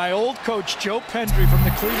Wednesday, right, and my old coach, Joe Pendry from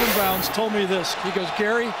the Cleveland Browns, told me this. He goes,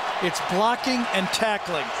 Gary, it's blocking and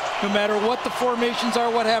tackling. No matter what the formations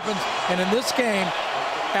are, what happens. And in this game,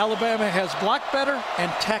 Alabama has blocked better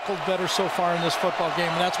and tackled better so far in this football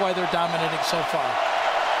game, and that's why they're dominating so far.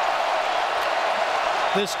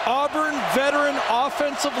 This Auburn veteran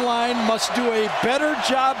offensive line must do a better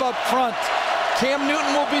job up front. Cam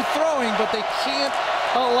Newton will be throwing, but they can't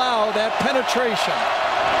allow that penetration.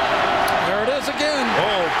 There it is again.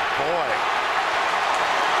 Oh, boy.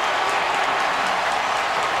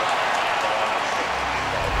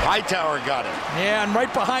 Hightower got him. Yeah, and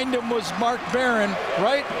right behind him was Mark Barron.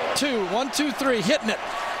 Right, 1, 2, 3, hitting it.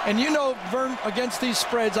 And you know, Vern, against these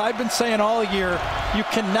spreads, I've been saying all year, you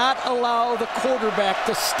cannot allow the quarterback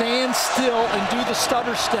to stand still and do the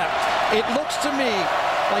stutter step. It looks to me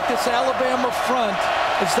like this Alabama front,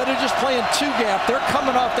 instead of just playing 2-gap, they're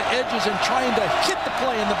coming off the edges and trying to hit the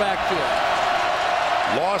play in the backfield.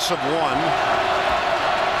 Loss of 1.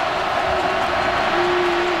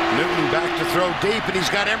 Newton back to throw deep, and he's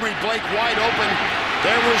got Emory Blake wide open.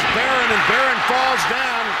 There was Barron, and Barron falls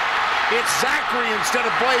down. It's Zachary instead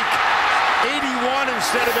of Blake. 81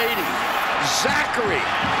 instead of 80. Zachary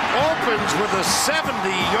opens with a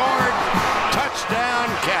 70-yard touchdown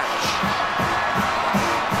catch.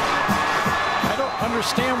 I don't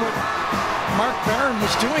understand what Mark Barron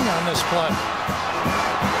was doing on this play.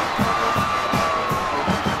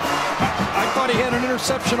 He had an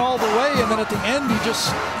interception all the way, and then at the end he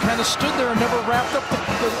just kind of stood there and never wrapped up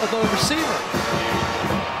the receiver.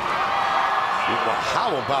 Well,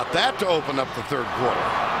 how about that to open up the third quarter?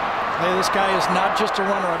 Hey, this guy is not just a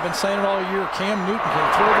runner. I've been saying it all year. Cam Newton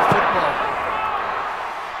can throw the football.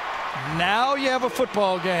 Now you have a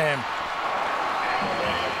football game.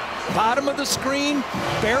 Bottom of the screen,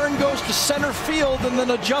 Barron goes to center field and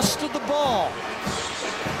then adjusts to the ball.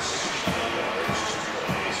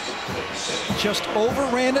 Just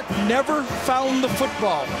overran it, never found the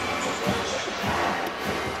football.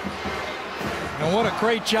 And what a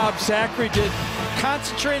great job Zachary did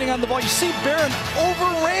concentrating on the ball. You see Barron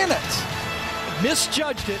overran it,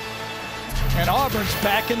 misjudged it, and Auburn's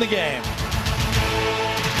back in the game.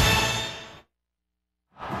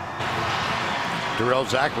 Darrell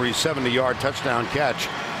Zachary's 70-yard touchdown catch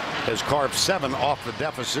has carved 7 off the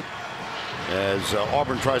deficit. as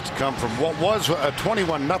Auburn tries to come from what was a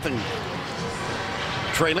 21-0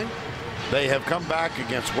 trailing. They have come back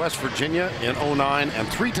against West Virginia in 09 and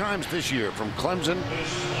 3 times this year from Clemson,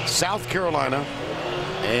 South Carolina,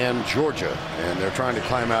 and Georgia. And they're trying to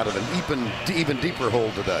climb out of an even deeper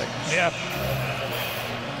hole today. Yeah.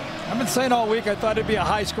 I've been saying all week I thought it'd be a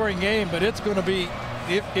high-scoring game, but it's going to be,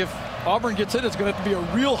 if Auburn gets in, it's going to have to be a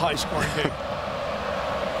real high-scoring game.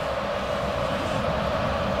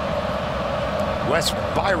 Wes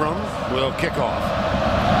Byram will kick off.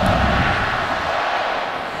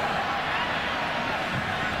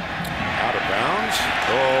 Out of bounds.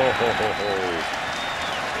 Oh, ho, ho, ho.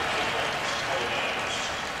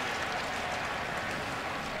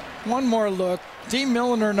 One more look. Dean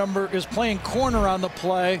Milliner is playing corner on the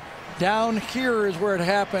play. Down here is where it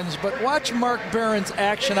happens, but watch Mark Barron's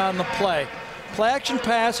action on the play. Play action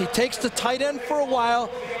pass, he takes the tight end for a while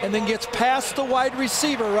and then gets past the wide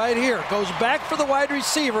receiver right here. Goes back for the wide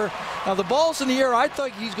receiver. Now the ball's in the air. I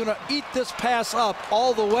thought he's going to eat this pass up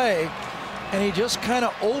all the way, and he just kind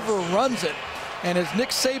of overruns it. And as Nick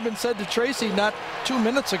Saban said to Tracy not 2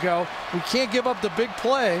 minutes ago, we can't give up the big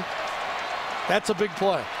play. That's a big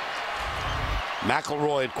play.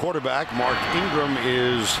 McElroy at quarterback. Mark Ingram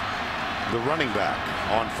is the running back.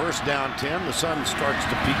 On first down 10, the sun starts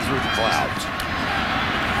to peek through the clouds.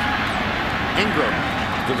 Ingram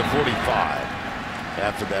to the 45.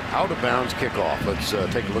 After that out-of-bounds kickoff. Let's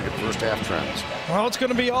take a look at first half trends. Well, it's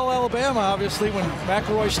going to be all Alabama, obviously, when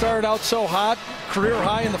McElroy started out so hot. Career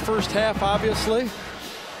high in the first half, obviously.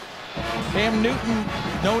 Cam Newton,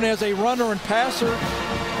 known as a runner and passer.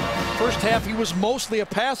 First half, he was mostly a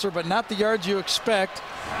passer, but not the yards you expect.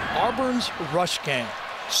 Auburn's rush game.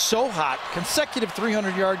 So hot. Consecutive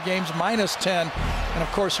 300-yard games, -10. And,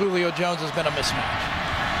 of course, Julio Jones has been a mismatch.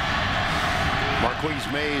 Marquise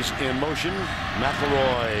Mays in motion.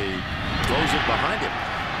 McElroy throws it behind him.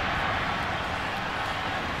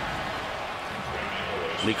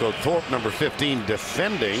 Nico Thorpe, number 15,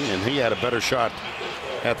 defending, and he had a better shot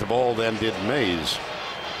at the ball than did Mays.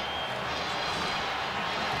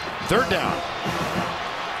 Third down.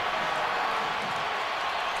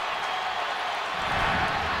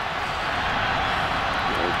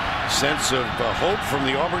 Sense of hope from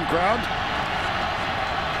the Auburn crowd.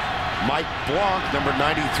 Mike Blanc, number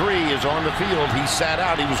 93, is on the field. He sat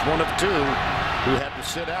out. He was one of 2 who had to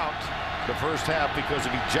sit out the first half because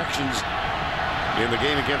of ejections in the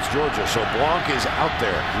game against Georgia. So Blanc is out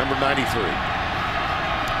there, number 93.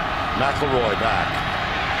 McElroy back.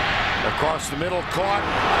 Across the middle, caught.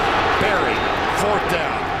 Buried. Fourth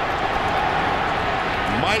down.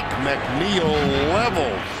 Mike McNeil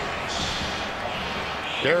leveled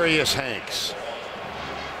Darius Hanks.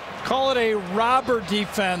 Call it a robber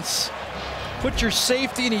defense. Put your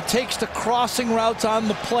safety, and he takes the crossing routes on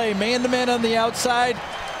the play. Man-to-man on the outside.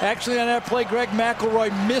 Actually, on that play, Greg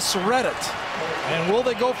McElroy misread it. And will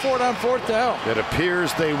they go for it on fourth down? It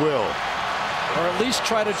appears they will. Or at least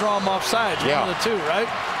try to draw him offside. Yeah. One of the two, right?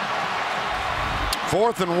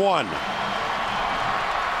 4th and 1.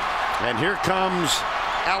 And here comes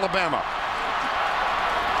Alabama.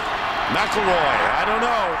 McElroy, I don't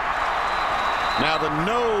know. Now the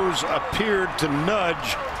nose appeared to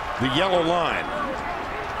nudge the yellow line.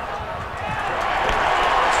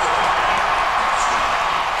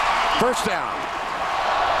 First down.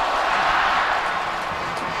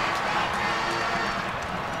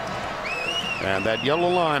 And that yellow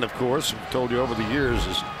line, of course, I've told you over the years,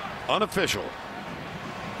 is unofficial.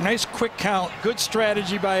 Nice quick count. Good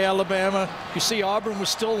strategy by Alabama. You see Auburn was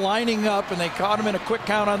still lining up, and they caught him in a quick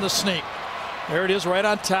count on the sneak. There it is right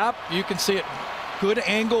on top. You can see it. Good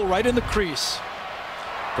angle right in the crease.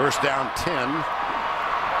 First down 10.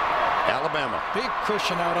 Alabama. Big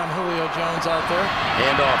cushion out on Julio Jones out there.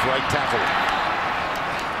 Hand off right tackle.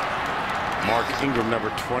 Mark Ingram, number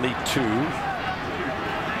 22.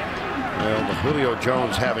 Well, Julio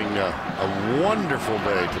Jones having a wonderful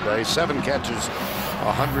day today. 7 catches,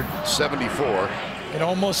 174. You can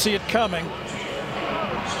almost see it coming.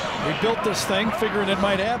 We built this thing figuring it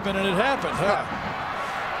might happen, and it happened. Huh?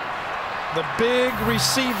 The big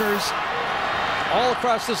receivers all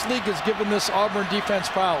across this league has given this Auburn defense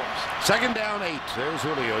problems. Second down 8. There's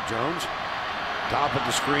Julio Jones. Top of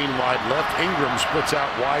the screen, wide left. Ingram splits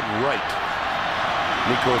out wide right.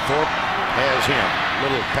 Nico Thorpe has him.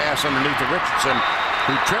 Little pass underneath to Richardson,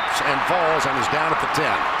 who trips and falls and is down at the 10.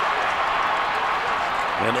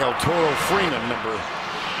 And El Toro Freeman, number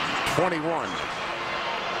 21,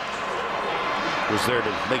 was there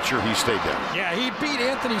to make sure he stayed down. Yeah, he beat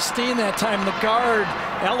Anthony Steen that time. The guard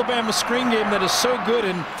Alabama screen game that is so good,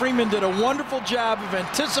 and Freeman did a wonderful job of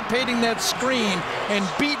anticipating that screen and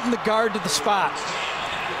beating the guard to the spot.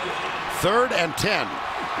 3rd and 10.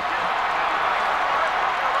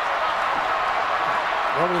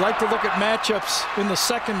 Well, we like to look at matchups in the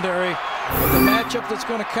secondary, but the matchup that's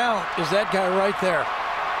going to count is that guy right there.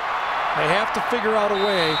 They have to figure out a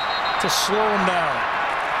way to slow him down.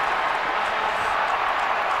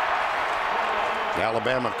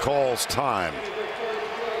 Alabama calls time.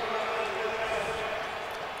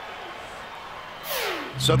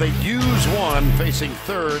 So they use one, facing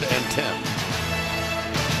 3rd and 10.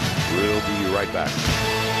 We'll be right back.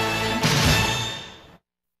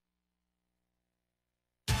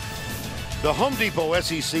 The Home Depot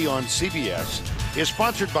SEC on CBS is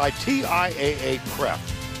sponsored by TIAA Crep.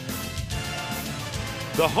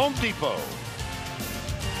 The Home Depot,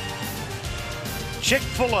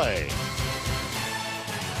 Chick-fil-A,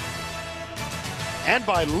 and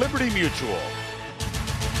by Liberty Mutual.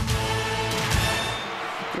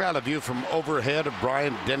 Got a view from overhead of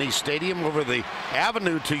Bryant-Denny Stadium over the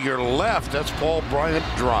avenue to your left. That's Paul Bryant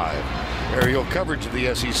Drive. Aerial coverage of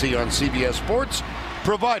the SEC on CBS Sports,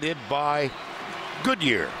 provided by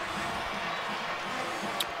Goodyear.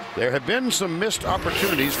 There have been some missed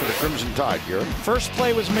opportunities for the Crimson Tide here. First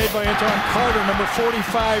play was made by Antoine Carter, number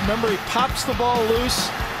 45. Remember, he pops the ball loose,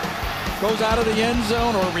 goes out of the end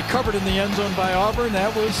zone, or recovered in the end zone by Auburn.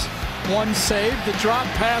 That was one save. The drop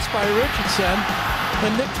pass by Richardson.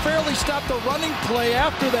 And Nick Fairley stopped the running play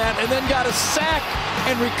after that and then got a sack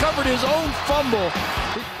and recovered his own fumble.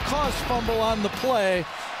 It caused fumble on the play.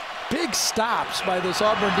 Big stops by this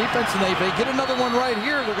Auburn defense, and if they get another one right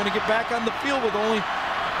here, they're going to get back on the field with only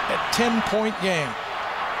a 10-point game.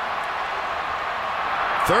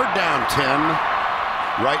 3rd down 10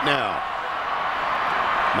 right now.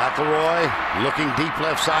 McElroy looking deep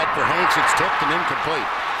left side for Hanks. It's tipped and incomplete.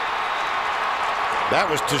 That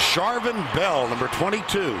was to Sharvin Bell, number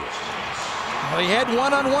 22. Well, he had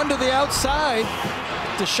one-on-one to the outside.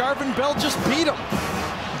 DeSharvin Bell just beat him.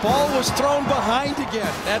 Ball was thrown behind again.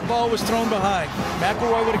 That ball was thrown behind.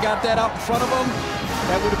 McElroy would have got that out in front of him.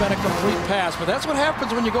 That would have been a complete pass. But that's what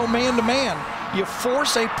happens when you go man-to-man. You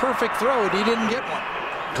force a perfect throw, and he didn't get one.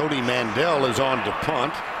 Cody Mandel is on to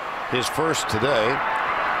punt, his first today.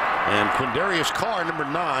 And Quindarius Carr, number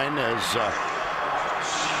 9, has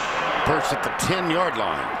perched at the 10-yard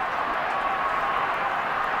line.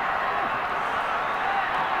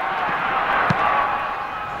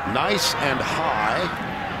 Nice and high,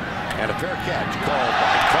 and a fair catch called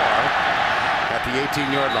by Carr at the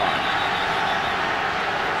 18-yard line.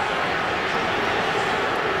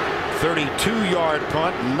 32-yard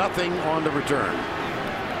punt, nothing on the return.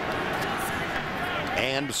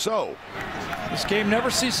 And so this game never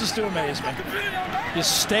ceases to amaze me. You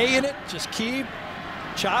stay in it, just keep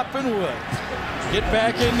chopping wood. Get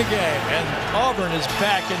back in the game, and Auburn is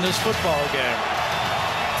back in this football game.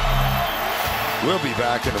 We'll be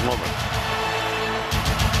back in a moment.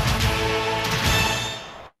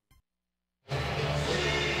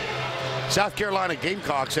 South Carolina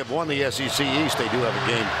Gamecocks have won the SEC East. They do have a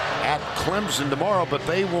game at Clemson tomorrow, but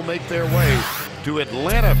they will make their way to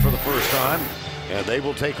Atlanta for the first time, and they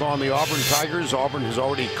will take on the Auburn Tigers. Auburn has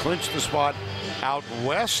already clinched the spot out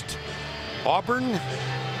west. Auburn,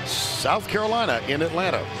 South Carolina in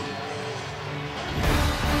Atlanta.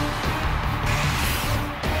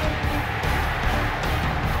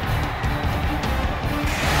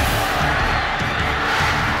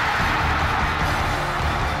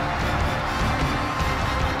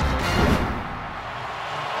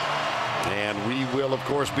 Of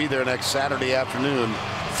course, be there next Saturday afternoon,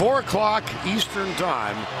 4 o'clock Eastern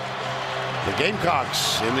time. The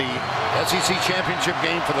Gamecocks in the SEC championship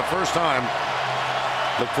game for the first time.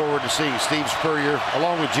 Look forward to seeing Steve Spurrier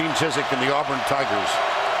along with Gene Chizik and the Auburn Tigers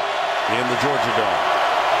in the Georgia Dome.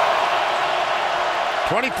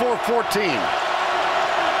 24-14.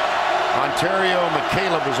 Ontario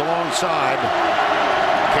McCaleb is alongside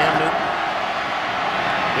Camden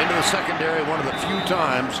into the secondary one of the few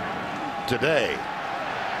times today.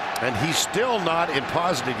 And he's still not in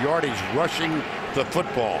positive yardage rushing the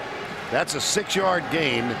football. That's a 6-yard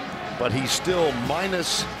gain, but he's still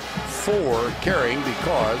 -4 carrying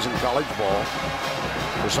because in college ball,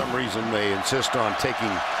 for some reason, they insist on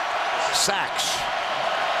taking sacks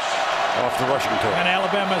off the rushing total. And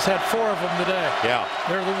Alabama's had 4 of them today. Yeah.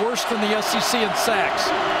 They're the worst in the SEC in sacks.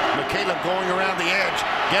 McCaleb going around the edge.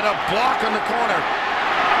 Get a block on the corner.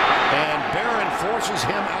 And Barron forces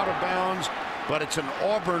him out of bounds, but it's an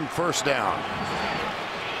Auburn first down.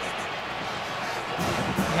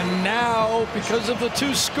 And now, because of the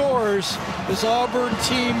 2 scores, this Auburn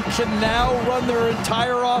team can now run their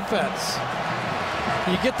entire offense.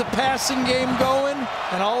 You get the passing game going,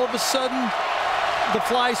 and all of a sudden, the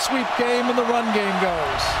fly sweep game and the run game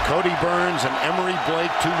goes. Cody Burns and Emery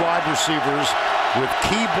Blake, 2 wide receivers, with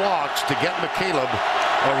key blocks to get McCaleb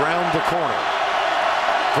around the corner.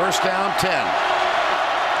 First down, 10.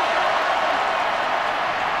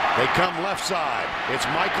 They come left side. It's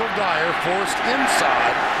Michael Dyer forced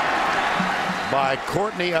inside by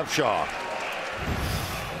Courtney Upshaw.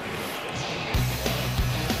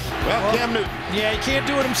 Well, Cam Newton. Yeah, he can't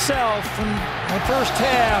do it himself. In the first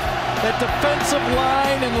half, that defensive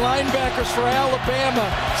line and linebackers for Alabama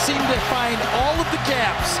seemed to find all of the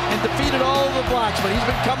gaps and defeated all of the blocks, but he's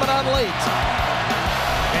been coming on late.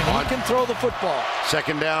 And he can throw the football.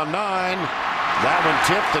 Second down, 9. That one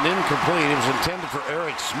tipped and incomplete. It was intended for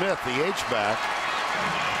Eric Smith, the H-back.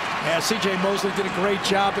 Yeah, C.J. Mosley did a great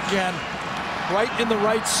job again. Right in the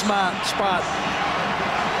right spot.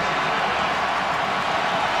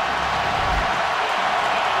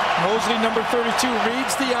 Mosley, number 32,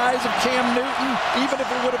 reads the eyes of Cam Newton. Even if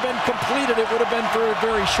it would have been completed, it would have been for a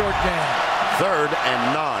very short gain. Third and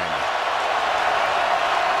 9.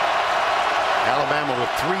 Alabama with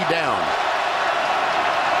 3 down.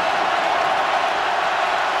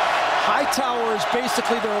 Hightower is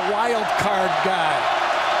basically their wild card guy.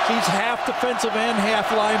 He's half defensive and half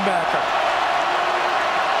linebacker.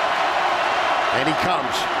 And he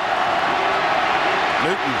comes.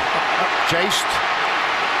 Newton chased.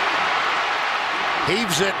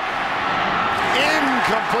 Heaves it.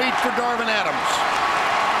 Incomplete for Darvin Adams.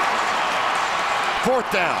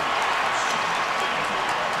 4th down.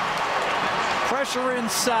 Pressure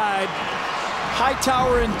inside.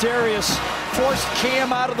 Hightower and Darius forced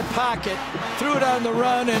Cam out of the pocket, threw it on the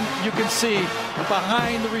run, and you can see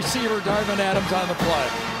behind the receiver, Darvin Adams on the play.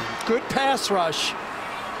 Good pass rush.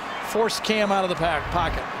 Forced Cam out of the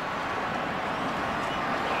pocket.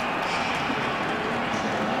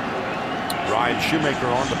 Ryan Shoemaker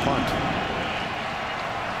on the punt.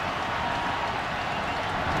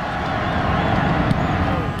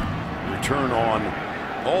 Return on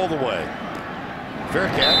all the way. Fair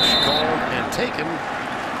catch called and taken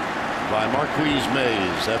by Marquise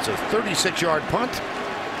Mays. That's a 36-yard punt.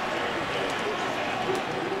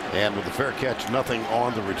 And with the fair catch, nothing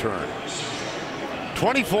on the return.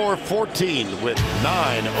 24-14 with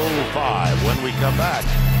 9:05 when we come back.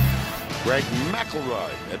 Greg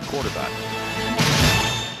McElroy at quarterback.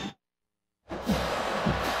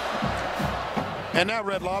 And now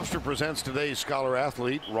Red Lobster presents today's scholar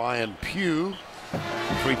athlete, Ryan Pugh.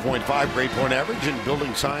 3.5 grade point average in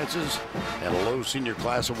building sciences and a low senior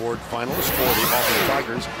class award finalist for the Auburn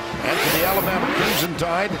Tigers. And for the Alabama Crimson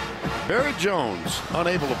Tide, Barry Jones,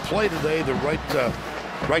 unable to play today, the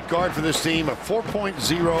right guard for this team, a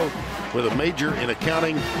 4.0 with a major in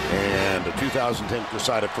accounting and a 2010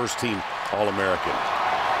 Cresida first team All-American.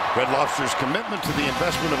 Red Lobster's commitment to the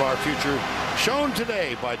investment of our future shown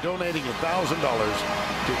today by donating $1,000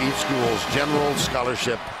 to each school's general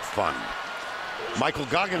scholarship fund. Michael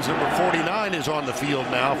Goggins, number 49, is on the field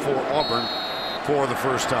now for Auburn for the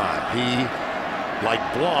first time. He, like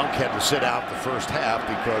Blanc, had to sit out the first half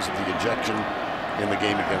because of the ejection in the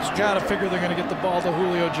game against Georgia. Gotta figure they're going to get the ball to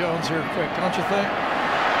Julio Jones here quick, don't you think?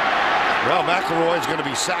 Well, McElroy's going to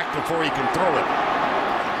be sacked before he can throw it.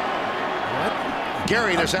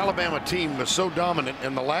 Gary, this Alabama team was so dominant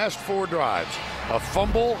in the last 4 drives. A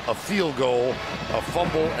fumble, a field goal, a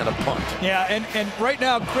fumble, and a punt. Yeah, and right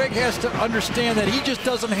now Greg has to understand that he just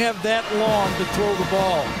doesn't have that long to throw the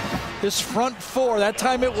ball. This front 4, that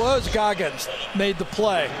time it was Goggins, made the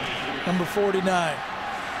play, number 49.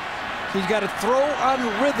 He's got to throw on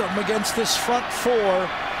rhythm against this front 4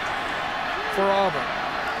 for Auburn.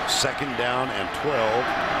 Second down and 12.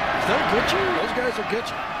 Is that get you? Those guys will get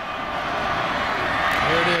you.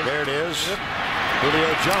 There it is. There it is. Yep.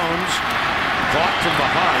 Julio Jones caught from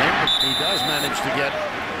behind. He does manage to get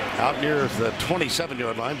out near the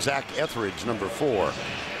 27-yard line. Zach Etheridge, number 4,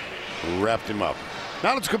 wrapped him up.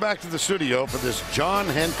 Now let's go back to the studio for this John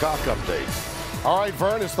Hancock update. All right,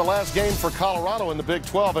 Vern, it's the last game for Colorado in the Big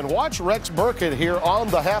 12. And watch Rex Burkhead here on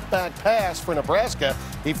the halfback pass for Nebraska.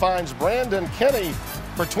 He finds Brandon Kenny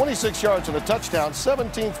for 26 yards and a touchdown.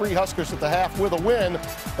 17-3 Huskers at the half with a win.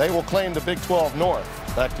 They will claim the Big 12 North.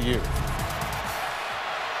 Back to you.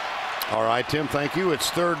 All right, Tim, thank you. It's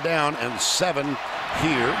 3rd down and 7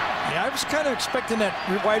 here. Yeah, I was kind of expecting that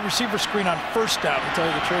wide receiver screen on 1st down, to tell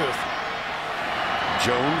you the truth.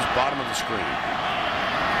 Jones, bottom of the screen.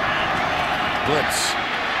 Blitz.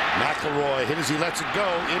 McElroy hit as he lets it go.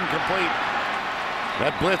 Incomplete.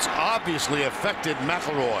 That blitz obviously affected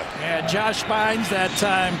McElroy. Yeah, Josh Bynes that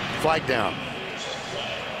time. Flag down.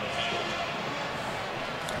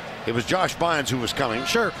 It was Josh Bynes who was coming.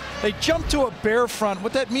 Sure. They jumped to a bare front.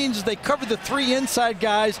 What that means is they covered the 3 inside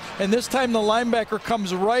guys, and this time the linebacker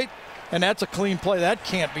comes right, and that's a clean play. That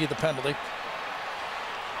can't be the penalty.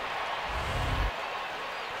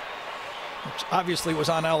 Which obviously was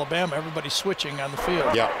on Alabama. Everybody switching on the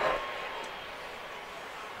field. Yeah.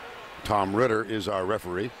 Tom Ritter is our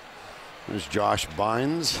referee. There's Josh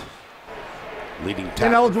Bynes, leading tackle.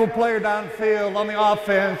 Ineligible player downfield on the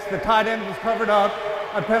offense. The tight end was covered up.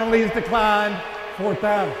 A penalty is declined. 4th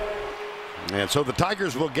down. And so the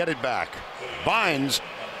Tigers will get it back. Bynes,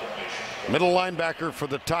 middle linebacker for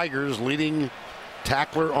the Tigers, leading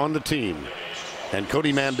tackler on the team. And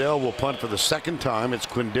Cody Mandel will punt for the 2nd time. It's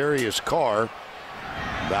Quindarius Carr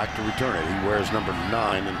back to return it. He wears number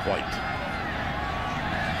 9 in white.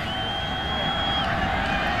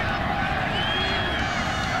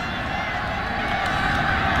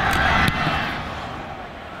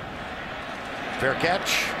 Fair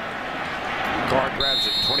catch. Carr grabs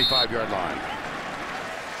it, 25-yard line.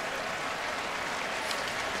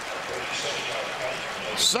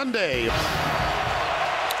 Sunday,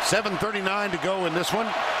 7:39 to go in this one.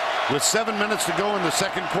 With 7 minutes to go in the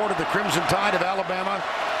 2nd quarter, the Crimson Tide of Alabama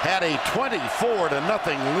had a 24-0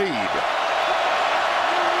 lead.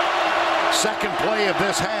 Second play of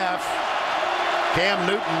this half, Cam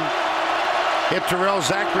Newton hit Terrell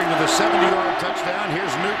Zachary with a 70-yard touchdown.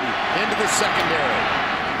 Here's Newton into the secondary.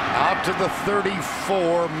 Out to the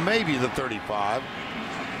 34, maybe the 35.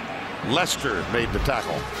 Lester made the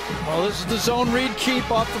tackle. Well, this is the zone read keep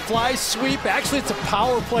off the fly sweep. Actually, it's a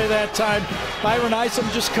power play that time. Byron Isom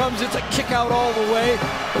just comes. It's a kick out all the way.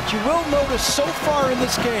 But you will notice so far in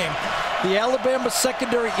this game, the Alabama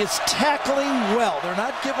secondary is tackling well. They're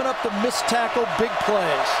not giving up the missed tackle big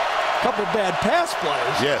plays. A couple bad pass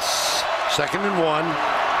plays. Yes. 2nd and 1.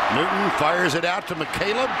 Newton fires it out to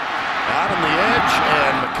McCaleb. Out on the edge,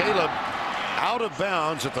 and McCaleb out of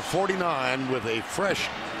bounds at the 49 with a fresh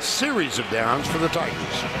series of downs for the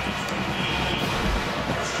Titans.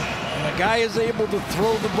 And the guy is able to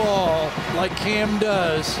throw the ball like Cam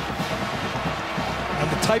does. And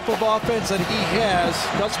the type of offense that he has,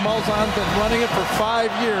 Gus Malzahn's been running it for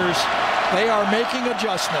 5 years. They are making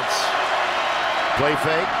adjustments. Play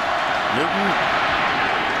fake. Newton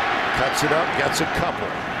cuts it up, gets a couple.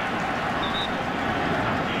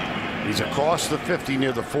 He's across the 50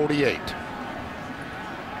 near the 48.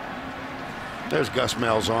 There's Gus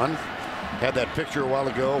Malzahn. Had that picture a while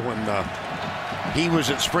ago when he was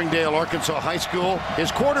at Springdale, Arkansas High School.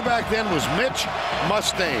 His quarterback then was Mitch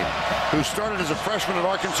Mustaine, who started as a freshman at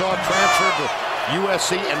Arkansas, transferred to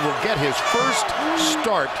USC, and will get his first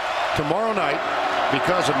start tomorrow night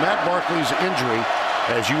because of Matt Barkley's injury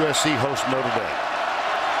as USC hosts Notre Dame.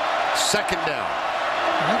 2nd down.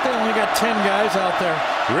 I think they only got 10 guys out there.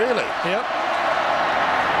 Really? Yep.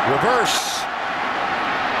 Reverse.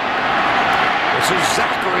 This is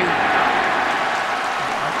Zachary.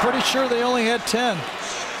 I'm pretty sure they only had 10.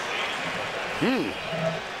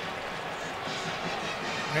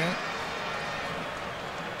 Yeah.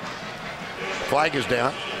 Flag is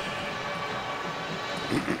down.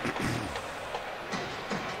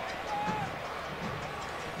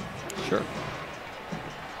 Sure.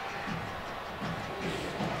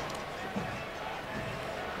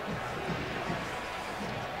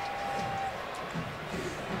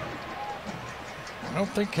 I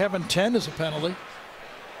don't think having 10 is a penalty.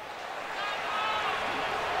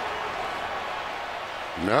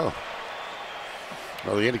 No.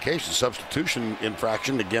 Well, the indication substitution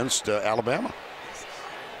infraction against Alabama.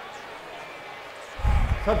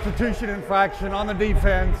 Substitution infraction on the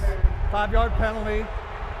defense. 5-yard penalty.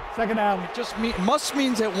 2nd down. It just must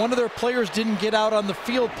means that one of their players didn't get out on the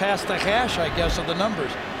field past the hash, I guess, of the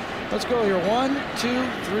numbers. Let's go here. 1, 2,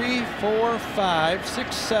 3, 4, 5,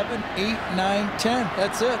 6, 7, 8, 9, 10.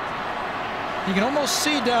 That's it. You can almost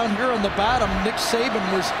see down here on the bottom, Nick Saban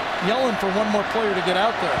was yelling for one more player to get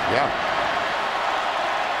out there. Yeah.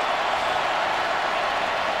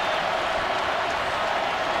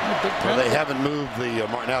 Well, they haven't moved the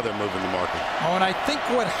now they're moving the marker. Oh, and I think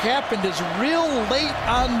what happened is real late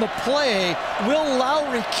on the play, Will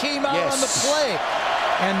Lowry came out on the play.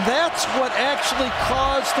 And that's what actually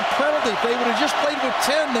caused the penalty. If they would have just played with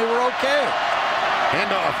 10, they were okay.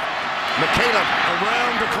 Handoff. McCaleb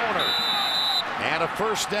around the corner. And a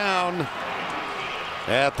 1st down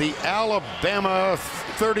at the Alabama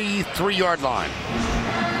 33-yard line.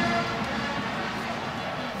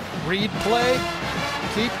 Read play.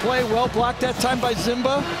 Keep play, well blocked that time by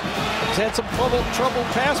Zimba. He's had some trouble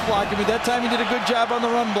pass blocking, but that time he did a good job on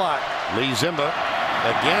the run block. Lee Zimba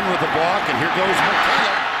again with the block, and here goes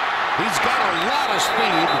McKenna. He's got a lot of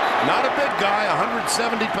speed. Not a big guy, 170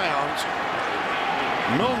 pounds.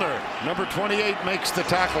 Milner, number 28, makes the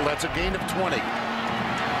tackle. That's a gain of 20.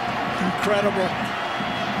 Incredible.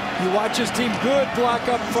 You watch his team, good block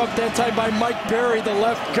up front that time by Mike Berry, the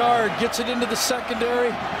left guard, gets it into the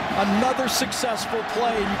secondary. Another successful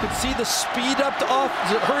play, and you can see the speed up to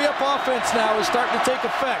hurry up offense now is starting to take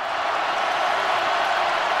effect.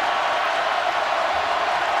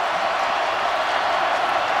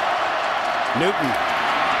 Newton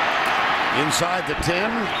inside the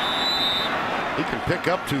 10. He can pick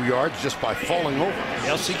up 2 yards just by falling over.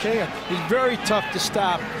 Yes, he can. He's very tough to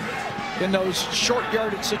stop in those short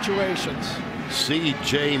yardage situations.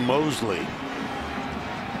 C.J. Mosley.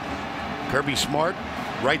 Kirby Smart,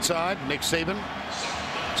 right side, Nick Saban.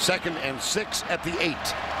 2nd and 6 at the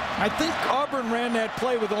 8. I think Auburn ran that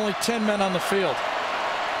play with only 10 men on the field.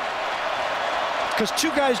 Because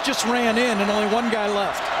 2 guys just ran in and only 1 guy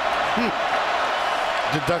left.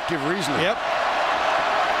 Deductive reasoning. Yep.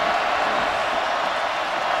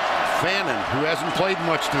 Fannin, who hasn't played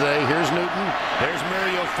much today. Here's Newton. There's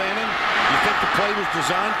Mario Fannin. You think the play was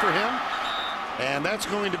designed for him? And that's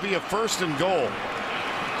going to be a 1st and goal.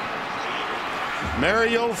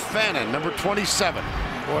 Mario Fannin, number 27.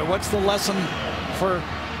 Boy, what's the lesson for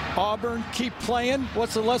Auburn? Keep playing.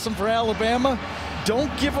 What's the lesson for Alabama?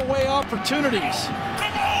 Don't give away opportunities.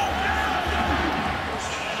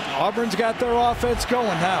 Auburn's got their offense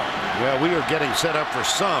going now. Well, we are getting set up for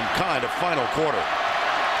some kind of final quarter.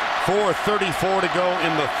 4:34 to go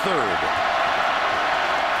in the 3rd.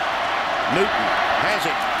 Newton has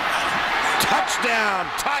it. Touchdown,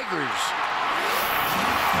 Tigers.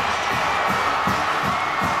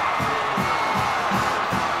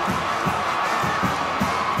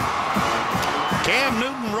 Cam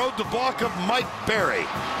Newton rode the block of Mike Berry.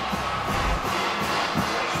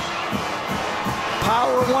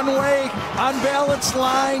 Power one way, unbalanced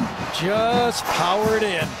line, just power it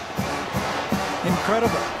in.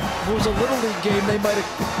 Incredible. If it was a Little League game, they might have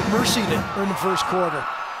mercied it in the 1st quarter.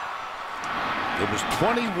 It was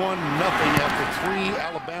 21-0 after 3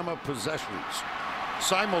 Alabama possessions.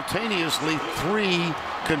 Simultaneously, 3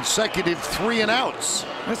 consecutive 3-and-outs.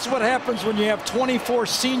 That's what happens when you have 24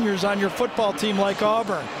 seniors on your football team like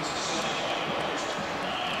Auburn.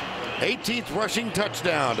 18th rushing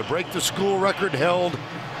touchdown to break the school record held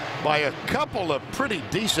by a couple of pretty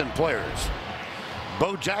decent players.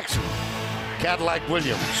 Bo Jackson, Cadillac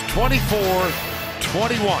Williams,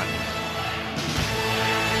 24-21.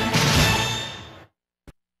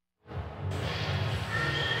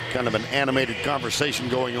 Kind of an animated conversation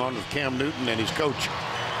going on with Cam Newton and his coach,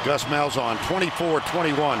 Gus Malzahn.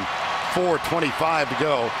 24-21, 4:25 to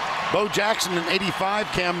go. Bo Jackson in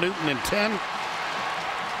 85, Cam Newton in 10.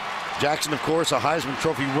 Jackson, of course, a Heisman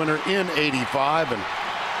Trophy winner in 85, and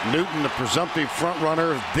Newton, the presumptive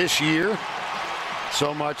front-runner this year.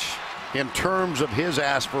 So much in terms of his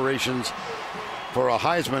aspirations for a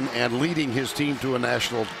Heisman and leading his team to a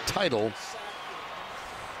national title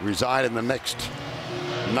reside in the next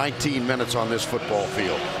 19 minutes on this football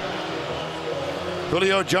field.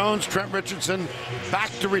 Julio Jones, Trent Richardson back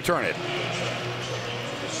to return it.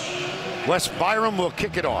 Wes Byram will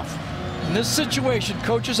kick it off. In this situation,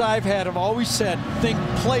 coaches I've had have always said, think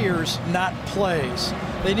players, not plays.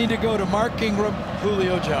 They need to go to Mark Ingram,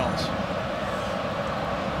 Julio Jones.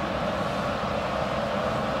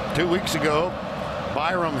 2 weeks ago,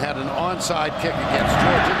 Byram had an onside kick against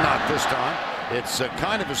Georgia, not this time. It's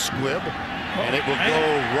kind of a squib, and it will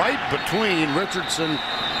go right between Richardson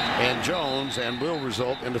and Jones and will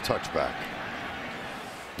result in a touchback.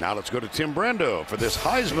 Now let's go to Tim Brando for this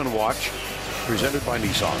Heisman Watch presented by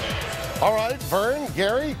Nissan. All right, Vern,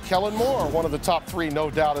 Gary, Kellen Moore, one of the top 3,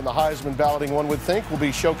 no doubt, in the Heisman balloting, one would think, will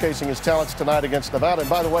be showcasing his talents tonight against Nevada. And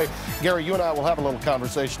by the way, Gary, you and I will have a little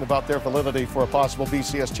conversation about their validity for a possible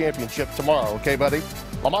BCS championship tomorrow, okay, buddy?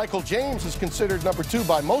 Michael James is considered number 2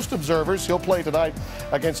 by most observers. He'll play tonight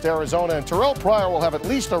against Arizona. And Terrell Pryor will have at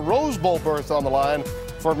least a Rose Bowl berth on the line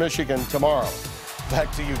for Michigan tomorrow.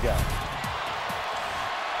 Back to you guys.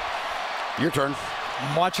 Your turn.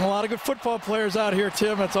 I'm watching a lot of good football players out here,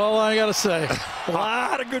 Tim. That's all I got to say. A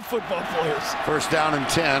lot of good football players. 1st down and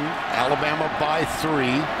 10. Alabama by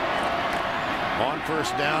 3. On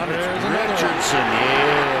 1st down, it's Richardson.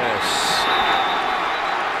 Yes.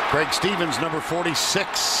 Craig Stevens, number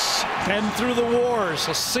 46. Been through the wars,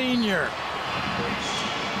 a senior.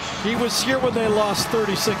 He was here when they lost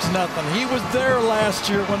 36-0. He was there last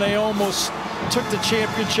year when they almost took the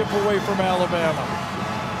championship away from Alabama.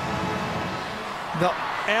 The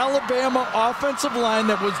Alabama offensive line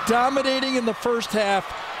that was dominating in the first half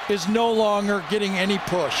is no longer getting any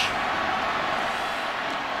push.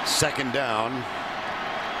 2nd down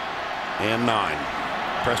and 9.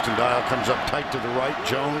 Preston Dial comes up tight to the right.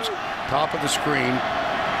 Jones, top of the screen.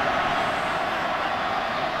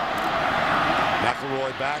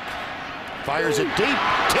 McElroy back. Fires it deep.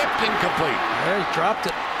 Tipped, incomplete. There, he dropped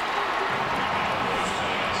it.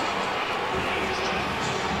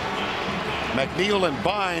 McNeil and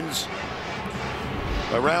Bynes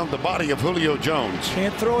around the body of Julio Jones.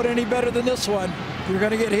 Can't throw it any better than this one. You're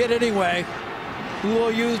going to get hit anyway.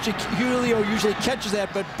 Julio usually catches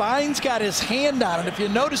that, but Bynes got his hand on it. If you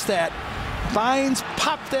notice that, Bynes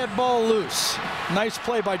popped that ball loose. Nice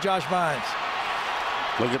play by Josh Bynes.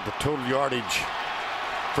 Look at the total yardage.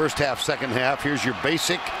 First half, second half. Here's your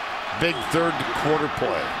basic big third quarter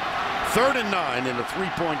play. 3rd and 9 in a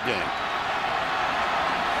 3-point game.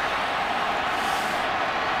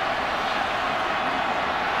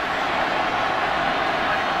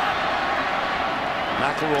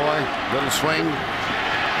 McElroy, little swing.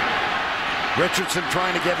 Richardson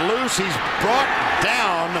trying to get loose. He's brought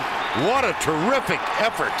down. What a terrific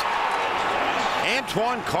effort.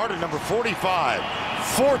 Antoine Carter, number 45.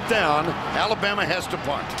 4th down. Alabama has to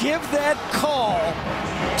punt. Give that call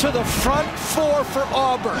to the front 4 for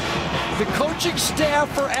Auburn. The coaching staff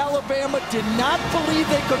for Alabama did not believe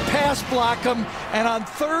they could pass block him, and on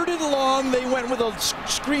 3rd and long, they went with a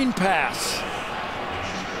screen pass.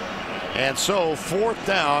 And so 4th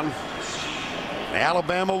down,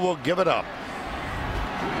 Alabama will give it up.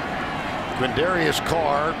 Quindarius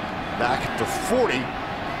Carr back at the 40.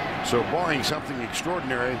 So barring something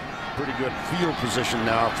extraordinary, pretty good field position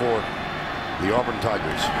now for the Auburn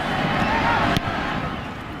Tigers.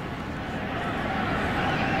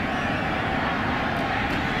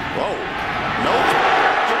 Whoa. Nope.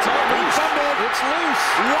 It's loose. It's loose.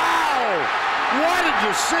 Wow. What a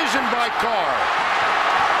decision by Carr.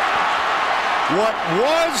 What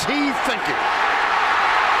was he thinking?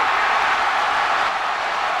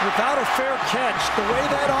 Without a fair catch, the way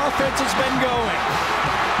that offense has been going.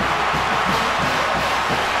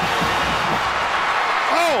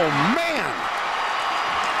 Oh, man.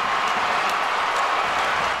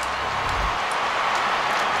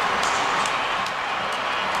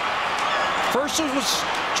 First it was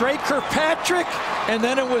Drake Kirkpatrick, and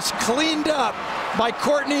then it was cleaned up by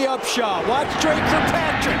Courtney Upshaw. Watch Drake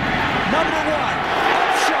Kirkpatrick. Number 1,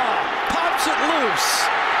 Upshaw pops it loose.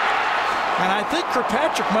 And I think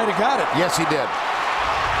Kirkpatrick might have got it. Yes, he did.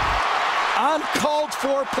 Uncalled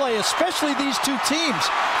for play, especially these two teams.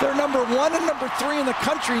 They're number 1 and number 3 in the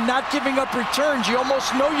country, not giving up returns. You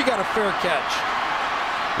almost know you got a fair catch.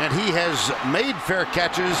 And he has made fair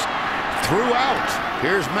catches throughout.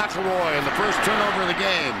 Here's McElroy in the first turnover of the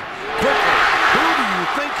game. Quickly, who do you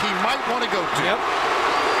think he might want to go to? Yep.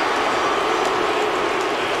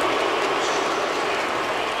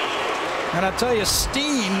 And I'll tell you,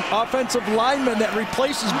 Steen, offensive lineman that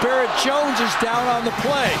replaces Barrett Jones, is down on the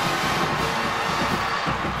play.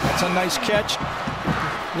 That's a nice catch.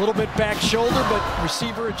 A little bit back shoulder, but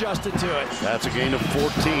receiver adjusted to it. That's a gain of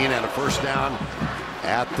 14 and a first down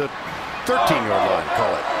at the 13-yard line,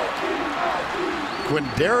 call it.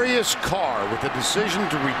 Quindarius Carr with the decision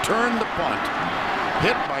to return the punt.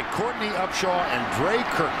 Hit by Courtney Upshaw, and Dre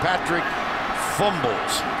Kirkpatrick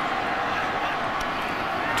fumbles.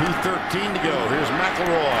 2:13 to go. Here's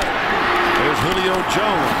McElroy. There's Julio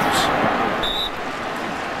Jones.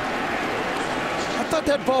 I thought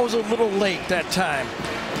that ball was a little late that time.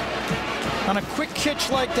 On a quick catch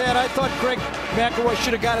like that, I thought Greg McElroy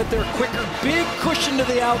should have got it there quicker. Big cushion to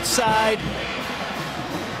the outside.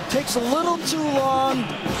 Takes a little too long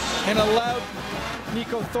and allowed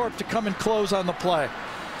Nico Thorpe to come and close on the play.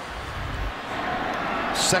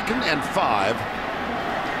 2nd and 5.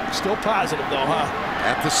 Still positive though, huh?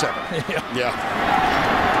 At the 7. Yeah.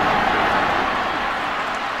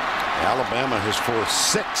 Alabama has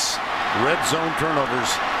forced 6 red zone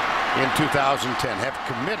turnovers in 2010. Have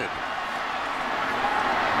committed.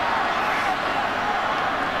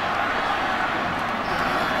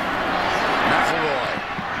 McElroy.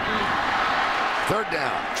 3rd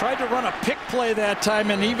down. Tried to run a pick play that time,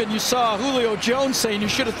 and even you saw Julio Jones saying you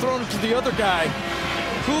should have thrown it to the other guy.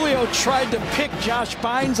 Julio tried to pick Josh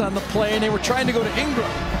Bynes on the play, and they were trying to go to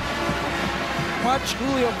Ingram. Watch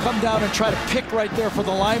Julio come down and try to pick right there for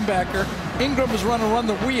the linebacker. Ingram was run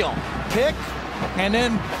the wheel. Pick, and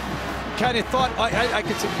then kind of thought, I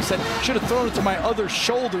could see, he said, should have thrown it to my other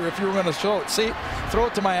shoulder if you were going to show it. See, throw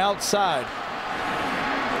it to my outside.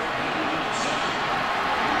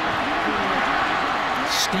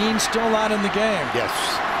 Steen still not in the game. Yes.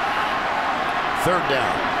 Third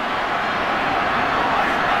down.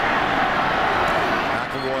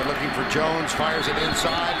 McElroy looking for Jones, fires it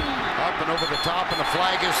inside, up and over the top, and the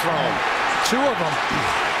flag is thrown. 2 of them.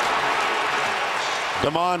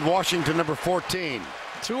 Damon Washington, number 14.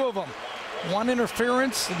 2 of them. 1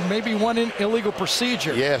 interference and maybe 1 illegal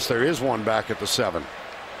procedure. Yes, there is one back at the 7.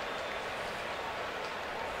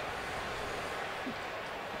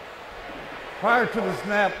 Prior to the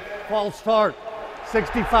snap, false start,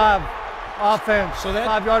 65, offense. So that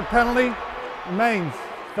 5-yard penalty remains.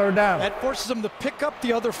 Third down. That forces them to pick up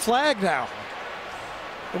the other flag now.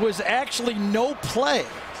 It was actually no play.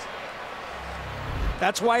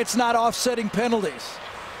 That's why it's not offsetting penalties.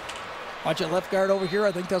 Watch it, left guard over here.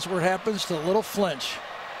 I think that's where it happens. Just a little flinch.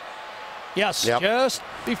 Yes, just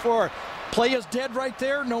before. Play is dead right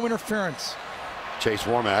there. No interference. Chase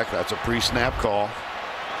Warmack, that's a pre-snap call.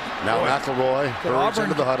 Now McElroy hurries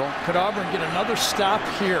into the huddle. Could Auburn get another stop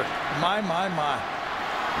here? My.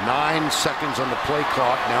 9 seconds on the play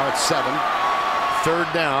clock. Now it's 7. Third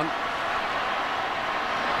down.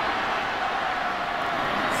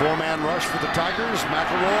 4-man rush for the Tigers.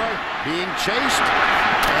 McElroy being chased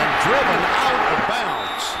and driven out of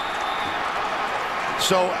bounds.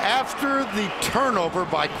 So after the turnover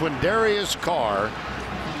by Quindarius Carr,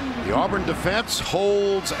 the Auburn defense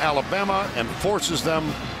holds Alabama and forces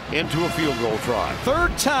them into a field goal try.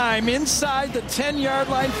 Third time inside the 10-yard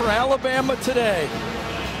line for Alabama today.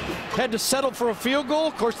 Had to settle for a field goal.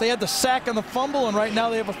 Of course, they had the sack and the fumble, and right now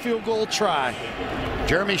they have a field goal try.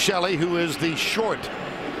 Jeremy Shelley, who is the short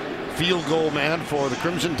field goal man for the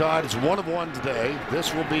Crimson Tide, is 1 of 1 today.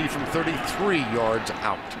 This will be from 33 yards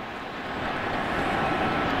out.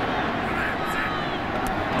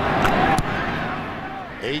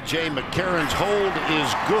 A.J. McCarron's hold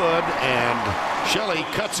is good, and Shelley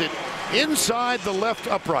cuts it inside the left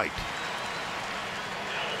upright.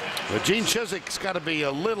 But Gene Chizik's got to be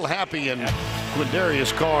a little happy, and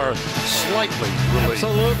Quindarius Carr slightly relieved.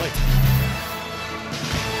 Absolutely.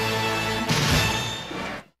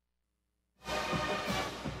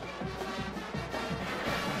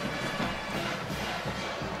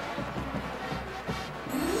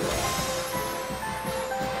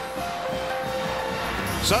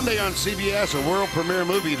 Sunday on CBS, a world premiere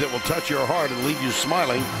movie that will touch your heart and leave you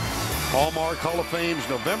smiling. Hallmark Hall of Fame's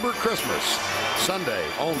November Christmas. Sunday,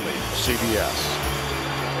 only CBS.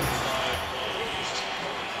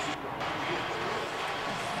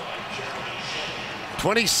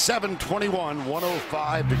 (27-21),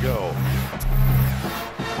 1:05 to go.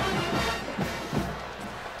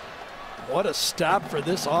 What a stop for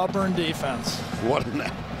this Auburn defense. What an...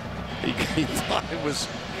 He thought it was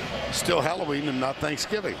still Halloween and not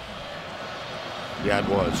Thanksgiving. Yeah, it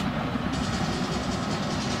was.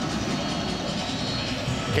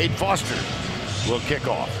 Cade Foster will kick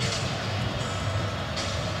off.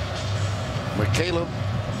 McCaleb,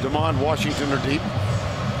 Damon Washington are deep.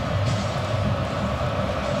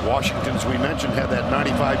 Washington, as we mentioned, had that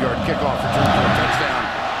 95-yard kickoff return for a touchdown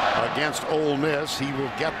against Ole Miss. He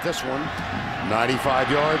will get this one 95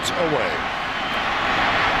 yards away.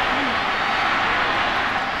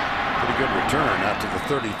 Pretty good return out to the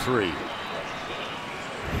 33.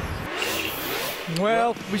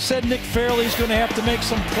 Well, we said Nick Fairley's going to have to make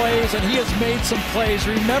some plays, and he has made some plays.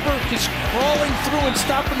 Remember, he's crawling through and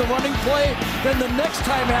stopping the running play. Then the next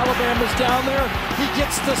time Alabama's down there, he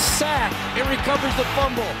gets the sack and recovers the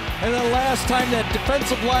fumble. And then last time, that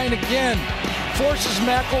defensive line again forces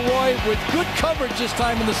McElroy with good coverage this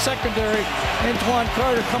time in the secondary. Antoine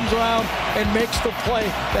Carter comes around and makes the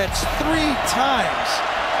play. That's 3 times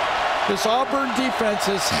this Auburn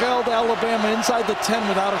defense has held Alabama inside the 10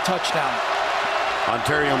 without a touchdown.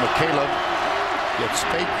 Ontario McCaleb gets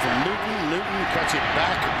fake from Newton. Newton cuts it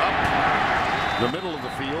back up the middle of the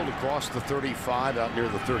field across the 35 out near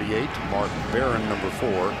the 38. Mark Barron, number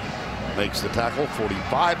 4, makes the tackle.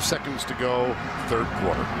 45 seconds to go, third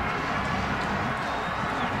quarter.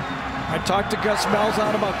 I talked to Gus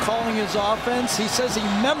Malzahn about calling his offense. He says he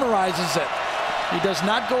memorizes it. He does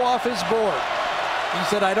not go off his board. He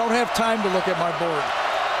said, I don't have time to look at my board.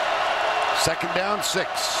 Second down,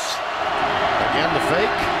 6. Again, the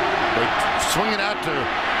fake. They swing it out to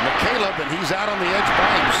McCaleb, and he's out on the edge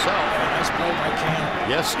by himself. Nice play by Cam.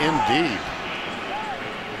 Yes, indeed.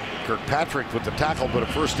 Kirkpatrick with the tackle, but a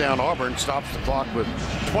first down. Auburn stops the clock with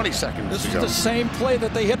 20 seconds This to is go. the same play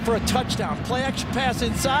that they hit for a touchdown. Play action pass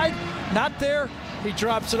inside, not there. He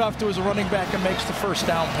drops it off to his running back and makes the first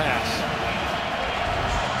down pass.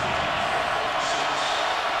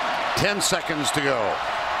 10 seconds to go.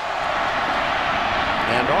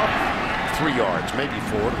 And off 3 yards, maybe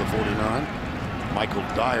 4 to the 49. Michael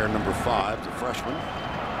Dyer, number 5, the freshman.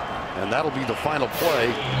 And that'll be the final play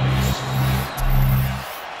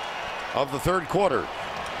of the third quarter.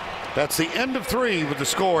 That's the end of 3 with the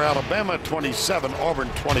score Alabama 27, Auburn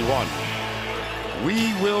 21.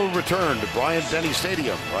 We will return to Bryant-Denny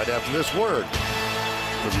Stadium right after this word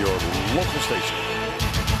from your local station.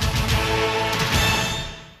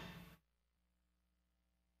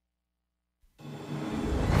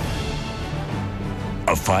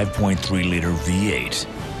 A 5.3-liter V8,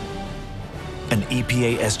 an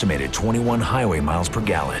EPA estimated 21 highway miles per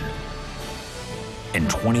gallon, and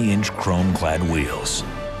 20-inch chrome-clad wheels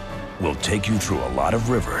will take you through a lot of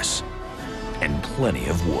rivers and plenty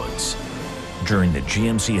of woods. During the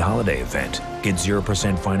GMC holiday event, get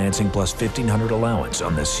 0% financing plus $1,500 allowance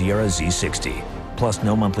on the Sierra Z60, plus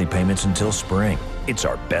no monthly payments until spring. It's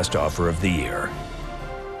our best offer of the year.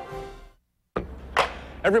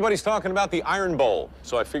 Everybody's talking about the Iron Bowl,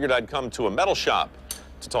 so I figured I'd come to a metal shop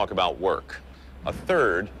to talk about work. A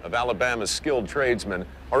third of Alabama's skilled tradesmen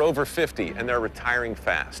are over 50, and they're retiring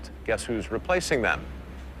fast. Guess who's replacing them?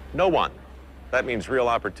 No one. That means real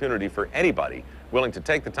opportunity for anybody willing to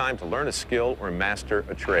take the time to learn a skill or master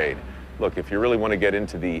a trade. Look, if you really want to get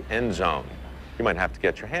into the end zone, you might have to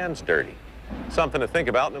get your hands dirty. Something to think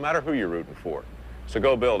about no matter who you're rooting for. So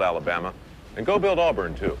go build Alabama, and go build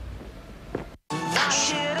Auburn, too.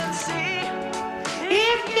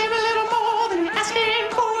 If you give a little more than you're asking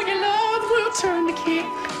for, your love will turn the key.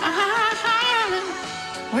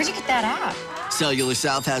 Where'd you get that app? Cellular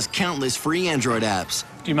South has countless free Android apps.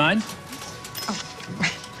 Do you mind? Oh.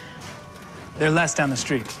 They're less down the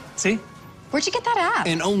street. See? Where'd you get that app?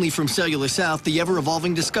 And only from Cellular South, the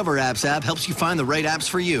ever-evolving Discover Apps app helps you find the right apps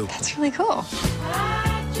for you. That's really cool.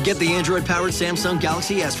 Get the Android-powered Samsung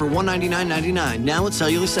Galaxy S for $199.99, now at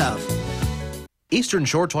Cellular South. Eastern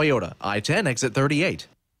Shore Toyota, I-10, exit 38.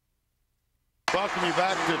 Welcome you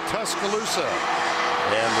back to Tuscaloosa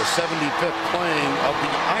and the 75th playing of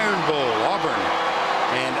the Iron Bowl. Auburn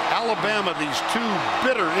and Alabama, these two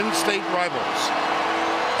bitter in-state rivals.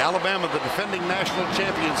 Alabama, the defending national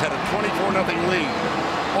champions, had a 24-0 lead.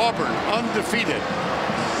 Auburn, undefeated,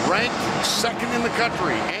 ranked second in the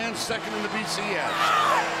country and second in the BCS,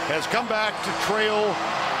 has come back to trail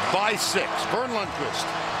by 6. Vern Lundquist,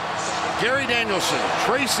 Gary Danielson,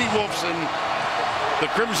 Tracy Wolfson, the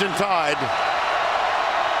Crimson Tide,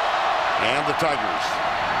 and the Tigers.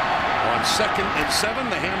 On 2nd and 7,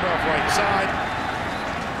 the handoff right side.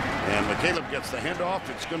 And McCaleb gets the handoff.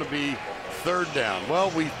 It's going to be 3rd down.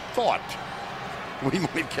 Well, we thought we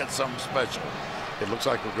might get something special. It looks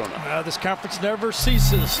like we're going to. This conference never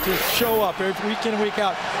ceases to show up every week in and week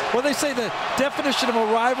out. Well, they say the definition of a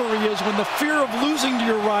rivalry is when the fear of losing to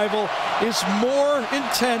your rival is more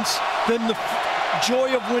intense than the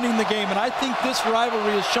joy of winning the game. And I think this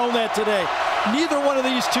rivalry has shown that today. Neither one of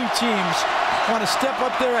these two teams want to step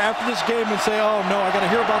up there after this game and say, oh, no, I got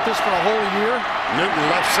to hear about this for a whole year. Newton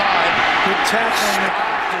left side. Good tackling.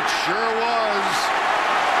 It sure was.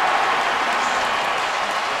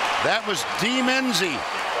 That was D. Menzie.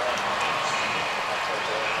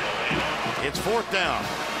 It's 4th down.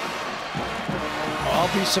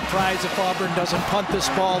 I'll be surprised if Auburn doesn't punt this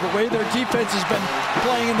ball the way their defense has been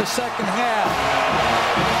playing in the second half.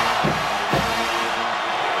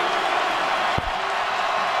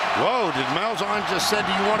 Whoa, did Malzahn just said,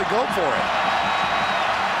 do you want to go for it?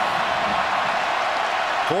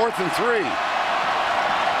 4th and 3.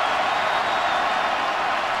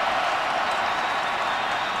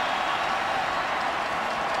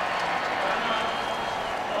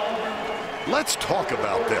 Let's talk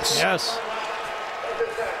about this. Yes.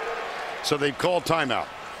 So they've called timeout.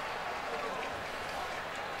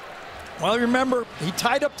 Well, remember, he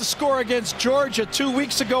tied up the score against Georgia 2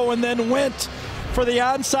 weeks ago and then went for the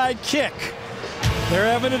onside kick. They're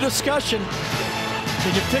having a discussion.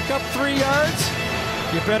 Can you pick up 3 yards?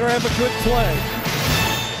 You better have a good play.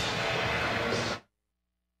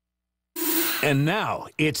 And now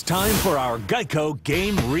it's time for our Geico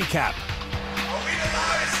game recap.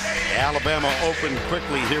 Alabama opened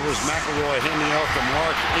quickly. Here was McElroy handing off to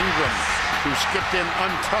Mark Ingram, who skipped in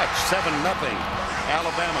untouched. 7-0.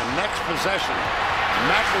 Alabama next possession.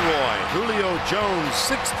 McElroy, Julio Jones,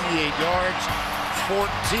 68 yards,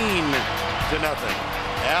 14-0.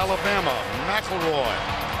 Alabama, McElroy,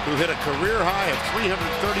 who hit a career high of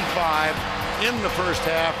 335 in the first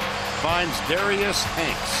half, finds Darius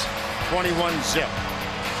Hanks, 21-0.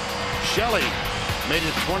 Shelley made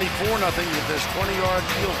it 24-0 with this 20-yard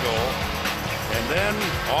field goal. And then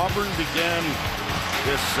Auburn began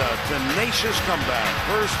this tenacious comeback.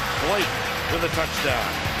 First, Blake with a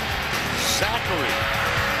touchdown. Zachary,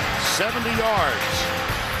 70 yards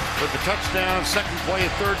with the touchdown. Second play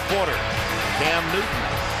of third quarter. Cam Newton,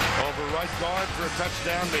 right guard for a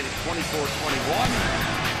touchdown, made it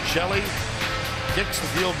 24-21. Shelley kicks the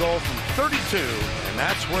field goal from 32, and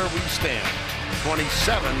that's where we stand,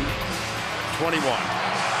 27-21.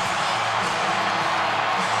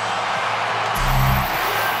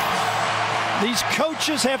 These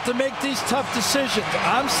coaches have to make these tough decisions.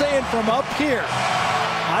 I'm saying from up here,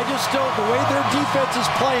 I just don't, the way their defense is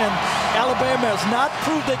playing, Alabama has not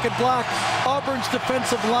proved they could block Auburn's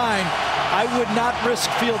defensive line. I would not risk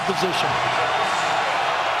field position.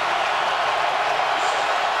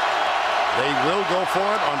 They will go for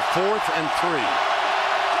it on 4th and 3.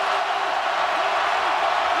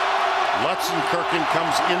 Lutzenkirchen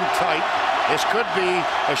comes in tight. This could be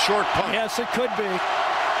a short punt. Yes, it could be.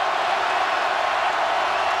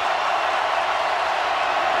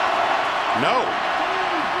 No.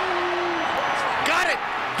 Got it!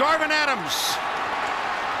 Darvin Adams.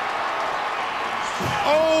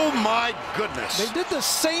 Oh, my goodness. They did the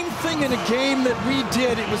same thing in a game that we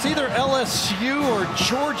did. It was either LSU or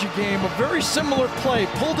Georgia game, a very similar play.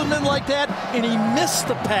 Pulled him in like that, and he missed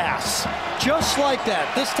the pass. Just like that.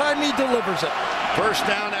 This time he delivers it. First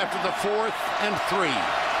down after the 4th and 3.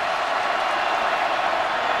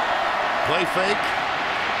 Play fake.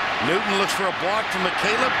 Newton looks for a block from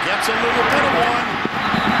McCaleb, gets a little bit of one,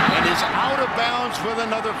 and is out of bounds with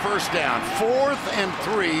another first down. 4th and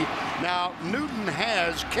 3. Now, Newton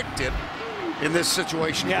has kicked it in this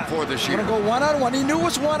situation before this year. Going to go one-on-one. He knew it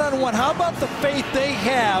was one-on-one. How about the faith they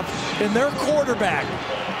have in their quarterback?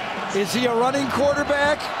 Is he a running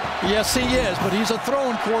quarterback? Yes, he is, but he's a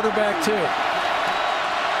throwing quarterback, too.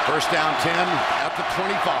 First down 10 at the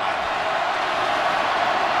 25.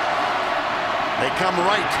 They come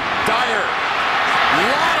right. Dyer.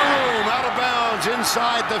 Lot of room out of bounds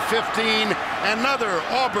inside the 15. Another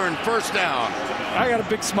Auburn first down. I got a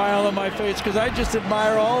big smile on my face because I just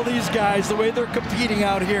admire all these guys, the way they're competing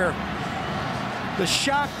out here. The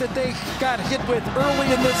shock that they got hit with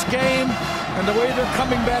early in this game and the way they're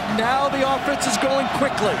coming back now, the offense is going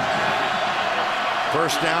quickly.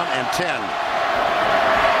 First down and 10.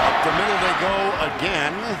 Up the middle they go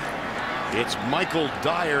again. It's Michael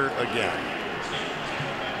Dyer again.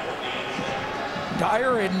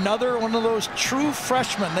 Dyer, another one of those true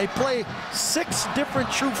freshmen. They play 6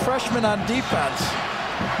 different true freshmen on defense.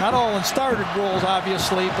 Not all in started roles,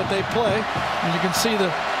 obviously, but they play. And you can see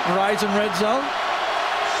the Verizon red zone.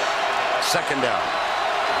 Second down.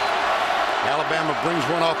 Alabama brings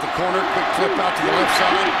one off the corner. Quick flip out to the left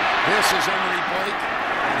side. This is Emery Blake.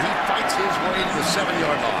 And he fights his way to the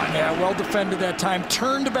 7-yard line. Yeah, well defended that time.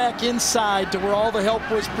 Turned back inside to where all the help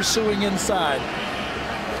was pursuing inside.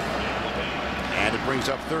 And it brings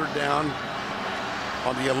up third down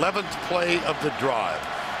on the 11th play of the drive.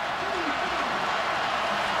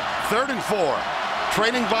 3rd and 4,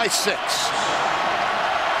 trailing by 6.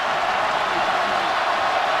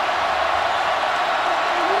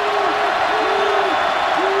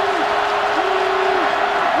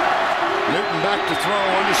 Newton back to throw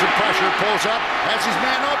under some pressure, pulls up, has his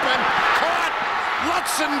man open, caught,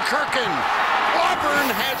 Lutzenkirchen. Auburn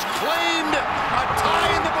has claimed a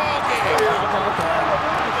tie in the ball game. How about that?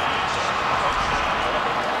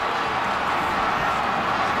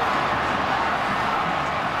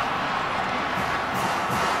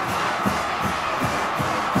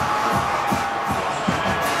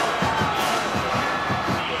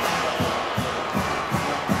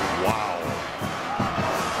 Wow.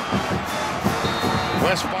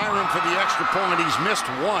 Wes Byram for the extra point. He's missed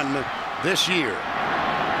one this year.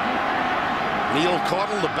 Neil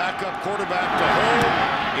Caudle, the backup quarterback, to hold.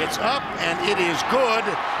 It's up, and it is good.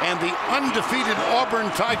 And the undefeated Auburn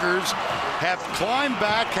Tigers have climbed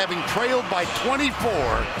back, having trailed by 24,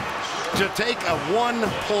 to take a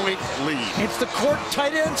 1-point lead. It's the court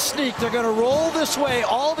tight end sneak. They're going to roll this way.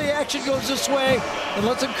 All the action goes this way, and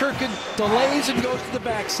Lutzenkirchen delays and goes to the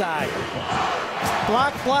backside.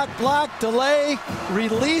 Block, block, block, delay,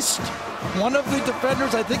 released. One of the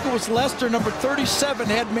defenders, I think it was Lester, number 37,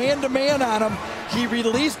 had man-to-man on him. He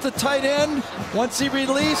released the tight end. Once he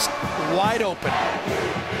released, wide open.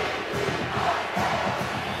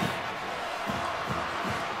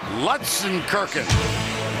 Lutzenkirchen.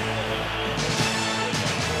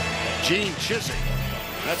 Gene Chiswick.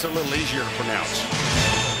 That's a little easier to pronounce.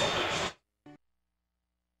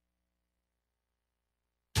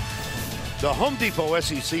 The Home Depot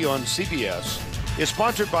SEC on CBS is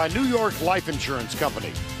sponsored by New York Life Insurance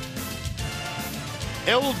Company,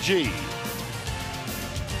 LG,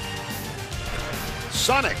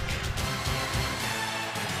 Sonic,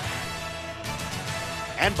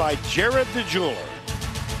 and by Jared the Jeweler.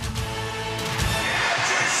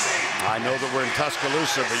 I know that we're in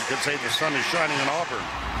Tuscaloosa, but you could say the sun is shining in Auburn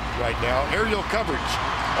right now. Aerial coverage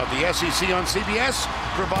of the SEC on CBS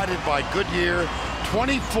provided by Goodyear.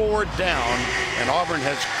 24 down, and Auburn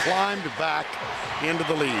has climbed back into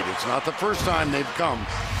the lead. It's not the first time they've come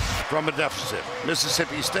from a deficit.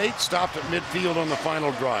 Mississippi State stopped at midfield on the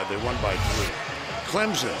final drive. They won by 3.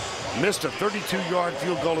 Clemson missed a 32-yard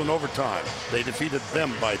field goal in overtime. They defeated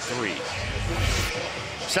them by 3.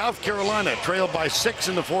 South Carolina trailed by 6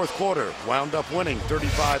 in the fourth quarter, wound up winning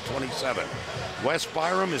 35-27. West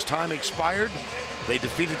Byram, as time expired, they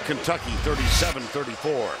defeated Kentucky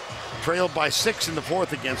 37-34. Trailed by 6 in the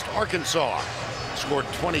fourth against Arkansas, scored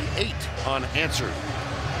 28 unanswered.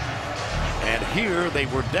 And here they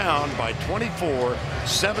were down by 24,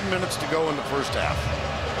 7 minutes to go in the first half.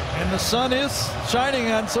 And the sun is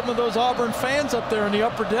shining on some of those Auburn fans up there in the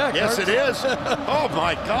upper deck. Yes, it is. Oh,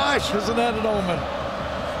 my gosh. Isn't that an omen?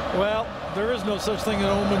 Well, there is no such thing as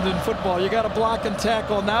omens in football. You got to block and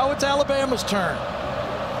tackle. Now it's Alabama's turn.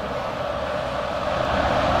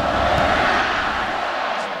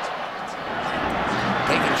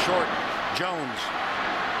 Taken short, Jones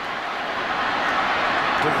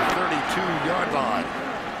to the 32-yard line.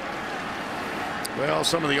 Well,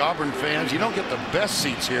 some of the Auburn fans, you don't get the best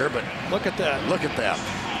seats here, but look at that. Look at that.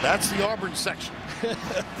 That's the Auburn section.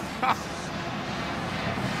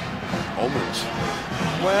 Omens.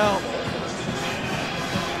 Well,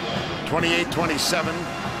 28-27.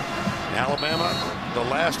 Alabama, the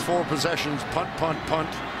last 4 possessions, punt, punt,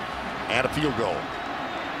 punt, and a field goal.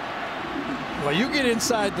 Well, you get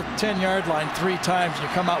inside the 10-yard line 3 times, and you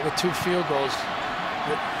come out with 2 field goals.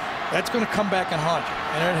 That's going to come back and haunt you,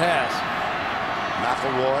 and it has.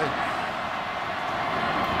 McElroy.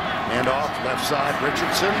 Hand off, left side,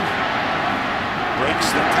 Richardson.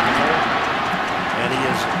 Breaks the tackle, and he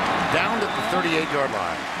is down at the 38-yard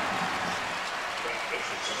line.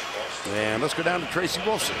 And let's go down to Tracy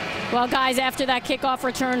Wolfson. Well, guys, after that kickoff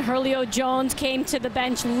return, Julio Jones came to the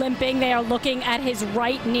bench limping. They are looking at his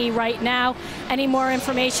right knee right now. Any more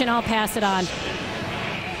information, I'll pass it on.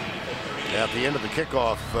 At the end of the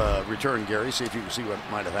kickoff return, Gary, see if you can see what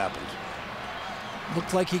might have happened.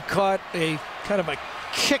 Looked like he caught a kind of a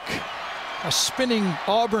kick. A spinning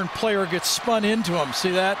Auburn player gets spun into him.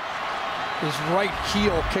 See that? His right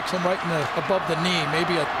heel kicks him right in above the knee.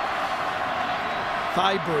 Maybe a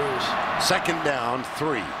thigh bruise. Second down,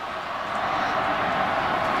 3.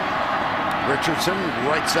 Richardson,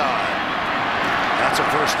 right side. That's a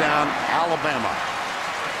first down, Alabama.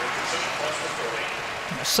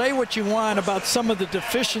 Say what you want about some of the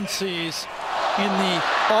deficiencies in the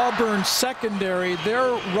Auburn secondary.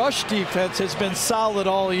 Their rush defense has been solid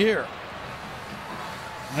all year.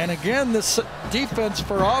 And again, this defense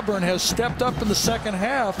for Auburn has stepped up in the second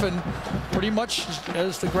half and pretty much,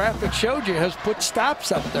 as the graphic showed you, has put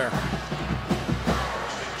stops up there.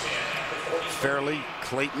 Fairley,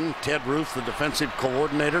 Clayton, Ted Roof, the defensive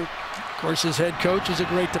coordinator. Of course, his head coach is a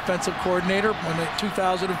great defensive coordinator. When in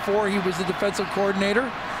 2004, he was the defensive coordinator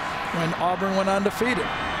when Auburn went undefeated.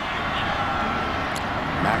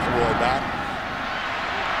 McElroy back.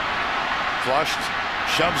 Flushed,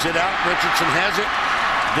 shoves it out. Richardson has it.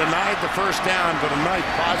 Denied the first down, but a nice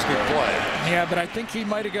positive play. Yeah, but I think he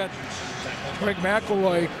might have got Greg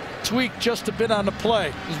McElroy tweaked just a bit on the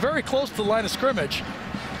play. He was very close to the line of scrimmage.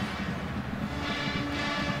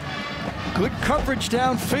 Good coverage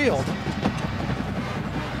downfield.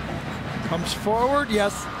 Comes forward,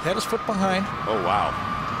 yes, had his foot behind. Oh, wow.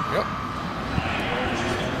 Yep.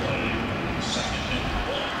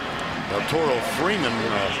 El Toro Freeman.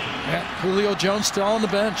 Yeah, Julio Jones still on the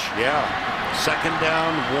bench. Yeah. Second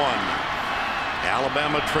down, 1.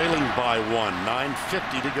 Alabama trailing by 1.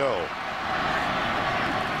 9:50 to go.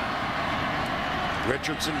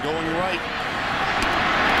 Richardson going right.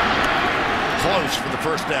 Close for the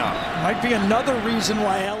first down. Might be another reason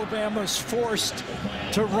why Alabama is forced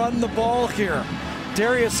to run the ball here.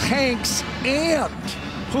 Darius Hanks and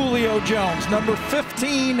Julio Jones, number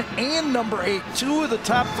 15 and number 8, 2 of the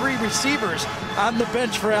top 3 receivers on the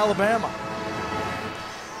bench for Alabama.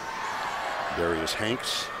 Darius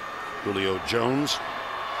Hanks, Julio Jones.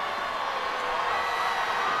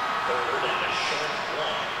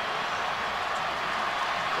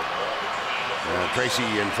 Tracy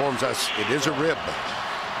informs us it is a rib.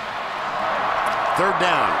 Third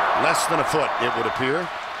down, less than a foot, it would appear.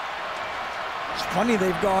 It's funny,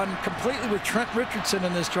 they've gone completely with Trent Richardson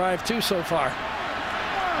in this drive, too, so far.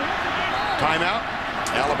 Timeout,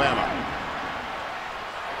 Alabama.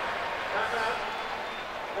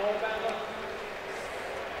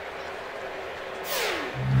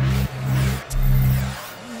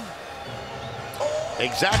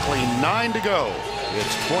 Exactly 9 to go.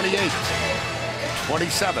 It's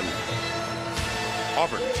 28-27.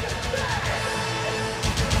 Auburn.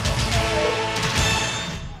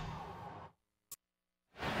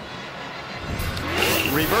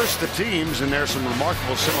 Reverse the teams, and there's some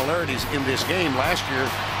remarkable similarities in this game. Last year,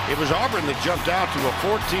 it was Auburn that jumped out to a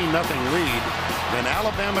 14-0 lead. Then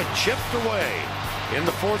Alabama chipped away in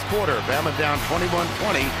the fourth quarter. Bama down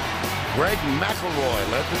 21-20. Greg McElroy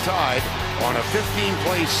led the Tide on a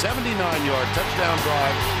 15-play, 79-yard touchdown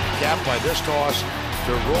drive, capped by this toss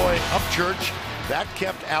to Roy Upchurch. That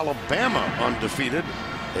kept Alabama undefeated.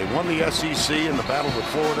 They won the SEC in the battle with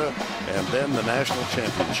Florida and then the national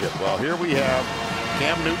championship. Well, here we have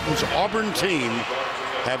Cam Newton's Auburn team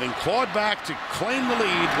having clawed back to claim the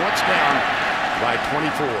lead once down by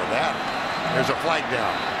 24. There's a flag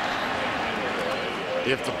down.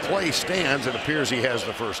 If the play stands, it appears he has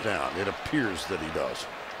the first down. It appears that he does.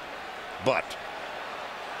 But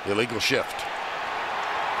illegal shift.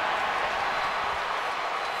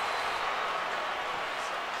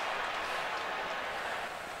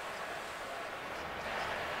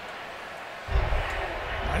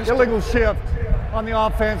 Illegal shift on the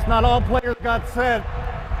offense. Not all players got set.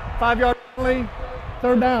 5-yard penalty,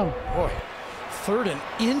 third down. Boy, 3rd and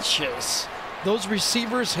inches. Those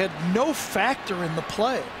receivers had no factor in the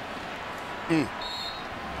play.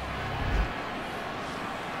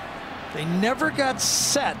 They never got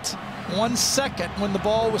set 1 second when the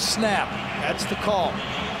ball was snapped. That's the call.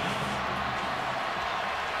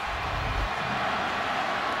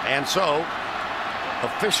 And so,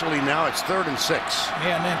 officially now it's 3rd and 6.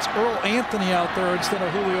 Man, that's Earl Anthony out there instead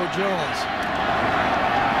of Julio Jones.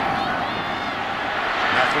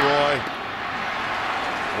 McElroy.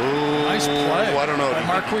 Ooh, nice play. I don't know. By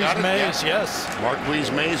Marquise Mays, yes. Marquise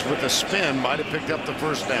Mays with the spin might have picked up the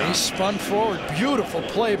first down. He spun forward. Beautiful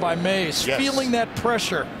play by Mays. Yes. Feeling that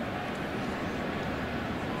pressure.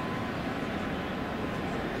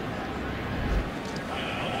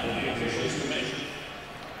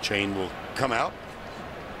 Chain will come out.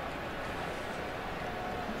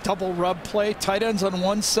 Double rub play. Tight ends on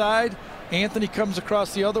one side. Anthony comes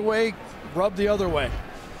across the other way. Rub the other way.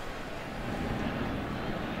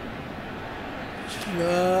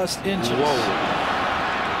 Just inches. Whoa.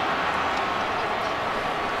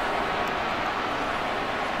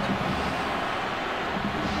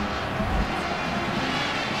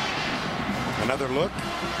 Another look.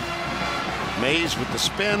 Mays with the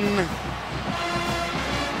spin.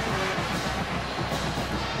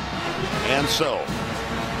 And so,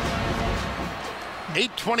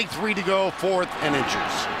 8:23 to go, 4th and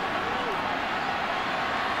inches.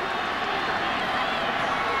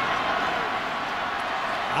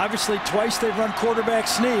 Obviously, twice they've run quarterback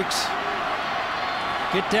sneaks.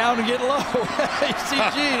 Get down and get low. You see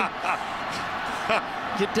Gene.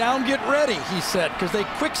 Get down, get ready, he said, because they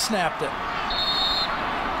quick snapped it.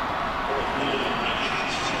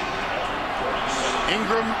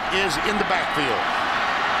 Ingram is in the backfield.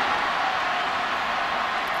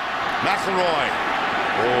 McElroy.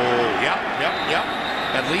 Oh, yep.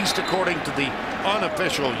 At least according to the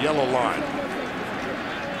unofficial yellow line.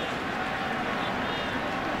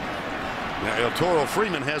 Now, El Toro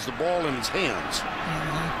Freeman has the ball in his hands,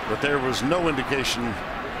 but there was no indication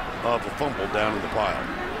of a fumble down in the pile.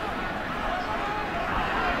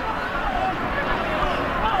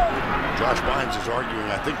 Josh Bynes is arguing,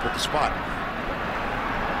 I think, with the spot.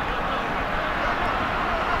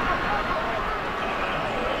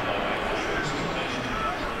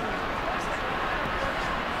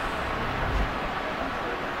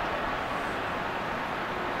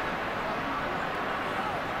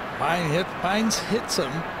 Bynes hits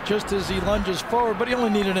him just as he lunges forward, but he only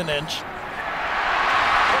needed an inch.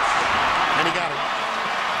 And he got it.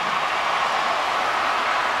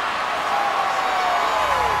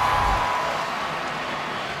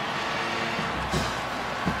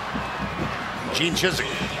 Gene Chizik.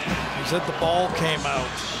 He said the ball came out.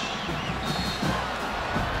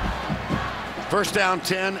 First down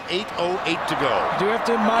 10, 8:08 to go. I do have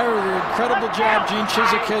to admire the incredible job Gene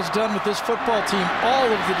Chizik has done with this football team. All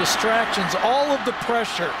of the distractions, all of the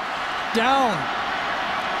pressure, down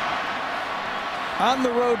on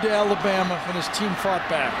the road to Alabama, and his team fought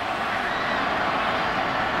back.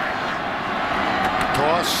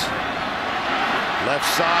 Toss. Left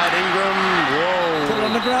side, Ingram. Whoa. Put it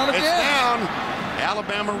on the ground again. It's down.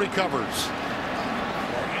 Alabama recovers.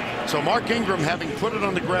 So Mark Ingram, having put it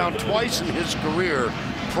on the ground twice in his career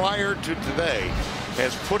prior to today,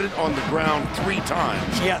 has put it on the ground 3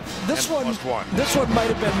 times. Yeah, this one might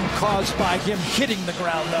have been caused by him hitting the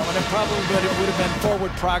ground, though, and it probably would have been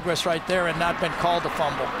forward progress right there and not been called a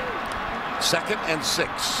fumble. 2nd and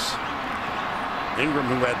 6. Ingram,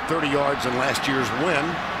 who had 30 yards in last year's win,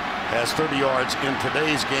 has 30 yards in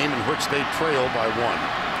today's game, in which they trail by 1.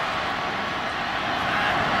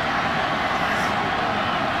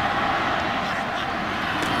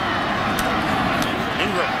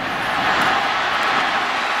 Ingram.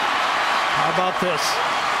 How about this?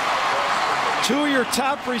 2 of your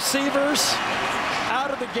top receivers out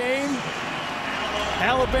of the game.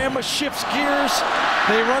 Alabama shifts gears.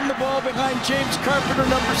 They run the ball behind James Carpenter,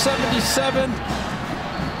 number 77.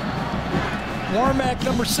 Warmack,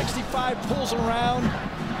 number 65, pulls around.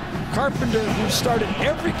 Carpenter, who started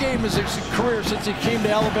every game of his career since he came to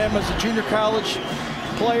Alabama as a junior college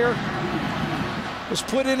player, was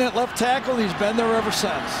put in at left tackle. He's been there ever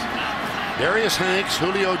since. Darius Hanks,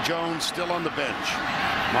 Julio Jones still on the bench.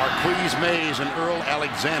 Marquise Mays and Earl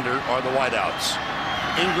Alexander are the wideouts.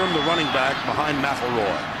 Ingram, the running back, behind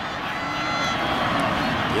McElroy.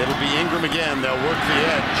 It'll be Ingram again. They'll work the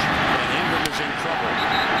edge, and Ingram is in trouble.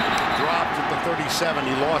 Dropped at the 37.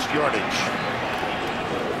 He lost yardage.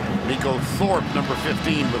 Nico Thorpe, number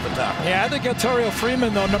 15, with the tackle. Yeah, I think Ontario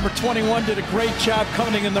Freeman, though, number 21, did a great job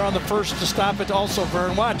coming in there on the first to stop it also,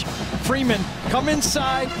 Vern. Watch. Freeman come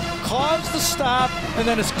inside, cause the stop, and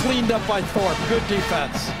then it's cleaned up by Thorpe. Good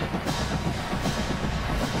defense.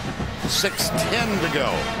 6:10 to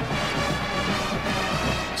go.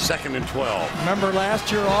 2nd and 12. Remember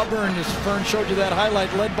last year, Auburn, as Vern showed you that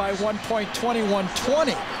highlight, led by 1 point,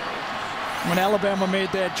 21-20. When Alabama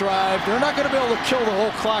made that drive. They're not going to be able to kill the whole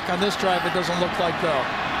clock on this drive, it doesn't look like, though.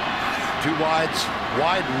 2 wides,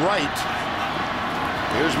 wide right.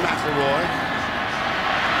 Here's McElroy.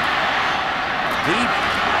 Deep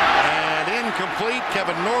and incomplete.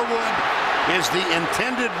 Kevin Norwood is the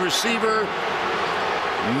intended receiver.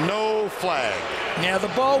 No flag. Yeah, the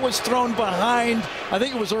ball was thrown behind. I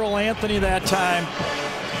think it was Earl Anthony that time.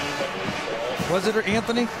 Was it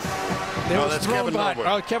Anthony? No, that's Kevin Harwood.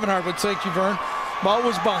 Oh, Kevin Harwood. Thank you, Vern. Ball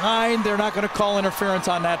was behind. They're not going to call interference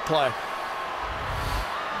on that play.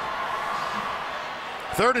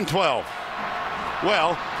 3rd and 12.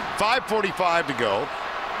 Well, 5:45 to go.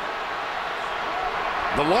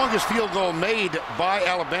 The longest field goal made by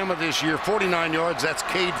Alabama this year, 49 yards. That's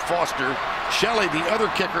Cade Foster. Shelley, the other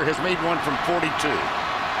kicker, has made one from 42.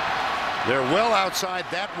 They're well outside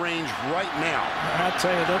that range right now. I'll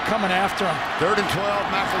tell you, they're coming after him. 3rd and 12,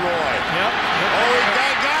 McElroy. Yep. Oh,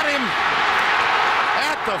 they got him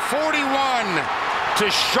at the 41 to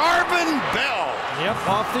Sharvin Bell. Yep,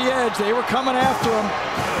 off the edge. They were coming after him.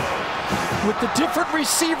 With the different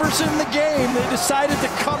receivers in the game, they decided to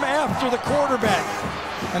come after the quarterback.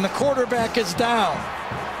 And the quarterback is down.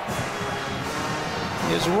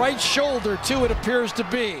 His right shoulder, too, it appears to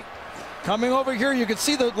be. Coming over here, you can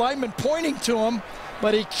see the lineman pointing to him,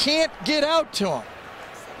 but he can't get out to him.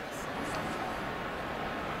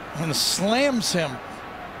 And slams him.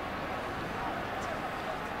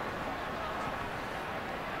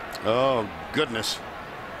 Oh, goodness.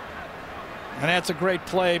 And that's a great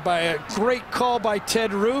play by a great call by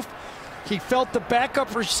Ted Roof. He felt the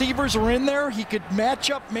backup receivers were in there. He could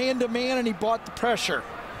match up man-to-man, and he bought the pressure.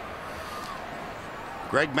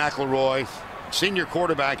 Greg McElroy, senior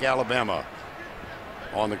quarterback, Alabama,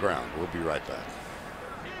 on the ground. We'll be right back.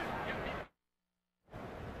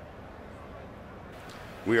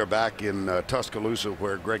 We are back in Tuscaloosa,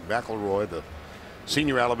 where Greg McElroy, the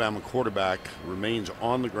senior Alabama quarterback, remains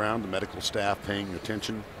on the ground. The medical staff paying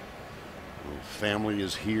attention. The family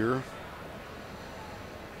is here.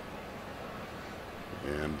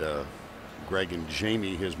 And Greg and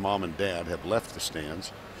Jamie, his mom and dad, have left the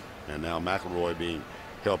stands. And now McElroy being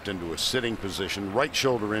helped into a sitting position. Right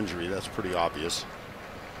shoulder injury, that's pretty obvious.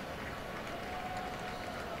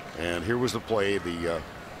 And here was the play. The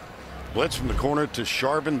blitz from the corner to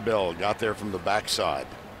Sharvin Bell. Got there from the backside.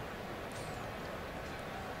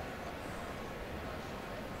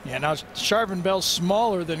 Yeah, now Sharvin Bell's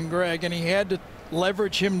smaller than Greg, and he had to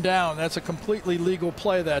leverage him down. That's a completely legal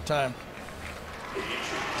play that time.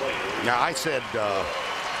 Now, I said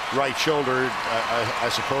right shoulder. I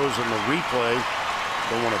suppose in the replay,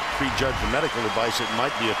 don't want to prejudge the medical advice. It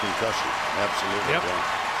might be a concussion. Absolutely. Yep.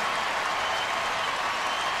 Yeah.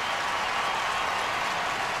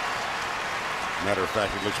 Matter of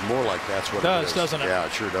fact, it looks more like that's what it is. Doesn't it? Yeah,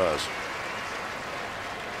 it sure does.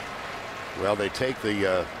 Well, they take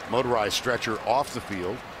the motorized stretcher off the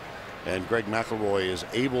field, and Greg McElroy is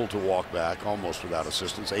able to walk back almost without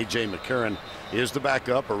assistance. A.J. McCarron is the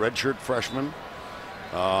backup, a redshirt freshman.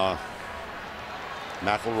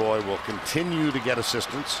 McElroy will continue to get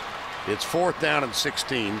assistance. It's 4th down and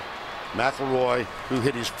 16. McElroy, who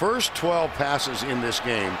hit his first 12 passes in this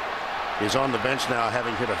game, is on the bench now,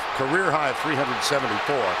 having hit a career high of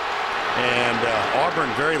 374. And Auburn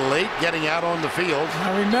very late getting out on the field.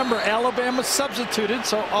 Now remember, Alabama substituted,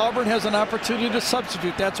 so Auburn has an opportunity to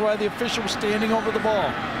substitute. That's why the official was standing over the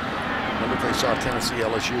ball. Remember if they saw Tennessee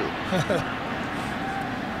LSU.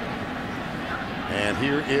 And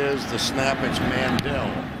here is the snap. It's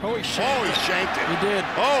Mandel. Oh, he shanked it. He did.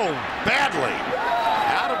 Oh, badly.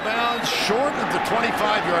 Out of bounds, short of the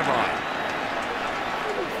 25-yard line.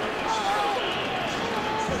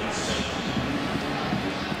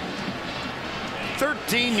 A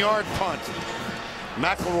 13-yard punt.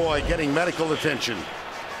 McElroy getting medical attention.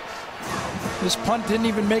 This punt didn't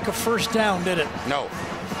even make a first down, did it? No.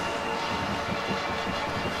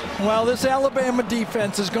 Well, this Alabama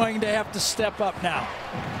defense is going to have to step up now.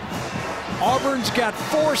 Auburn's got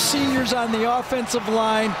 4 seniors on the offensive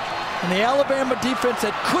line, and the Alabama defense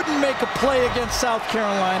that couldn't make a play against South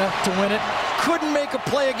Carolina to win it, couldn't make a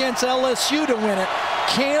play against LSU to win it.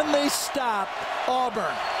 Can they stop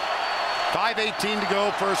Auburn? 5:18 to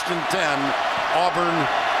go, 1st and 10. Auburn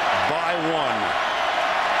by 1.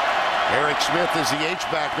 Eric Smith is the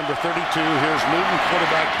H-back, number 32. Here's Newton,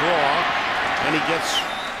 quarterback draw, and he gets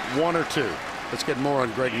 1 or 2. Let's get more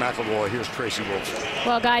on Greg McElroy. Here's Tracy Wilson.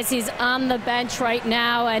 Well, guys, he's on the bench right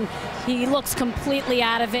now, and he looks completely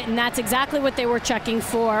out of it, and that's exactly what they were checking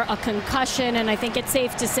for, a concussion. And I think it's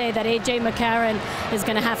safe to say that A.J. McCarron is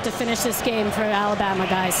going to have to finish this game for Alabama,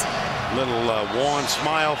 guys. Little wan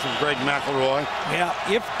smile from Greg McElroy. Yeah,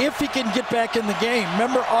 if he can get back in the game.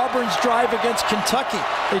 Remember Auburn's drive against Kentucky.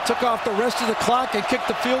 They took off the rest of the clock and kicked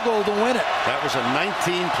the field goal to win it. That was a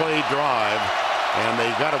 19-play drive, and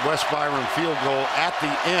they got a West Byram field goal at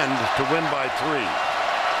the end to win by 3.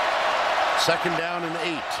 2nd down and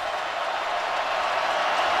 8.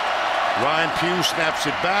 Ryan Pugh snaps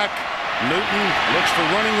it back. Newton looks for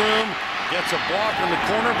running room, gets a block in the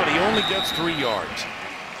corner, but he only gets 3 yards.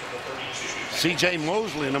 C.J.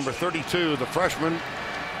 Mosley, number 32, the freshman,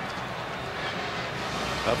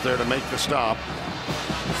 up there to make the stop.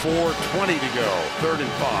 4:20 to go, 3rd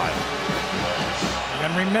and 5.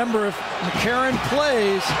 And remember, if McCarron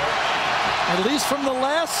plays, at least from the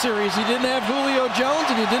last series, he didn't have Julio Jones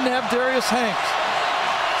and he didn't have Darius Hanks.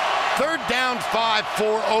 3rd down, 5,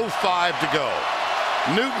 4:05 to go.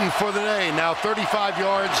 Newton for the day, now 35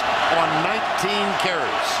 yards on 19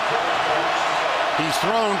 carries. He's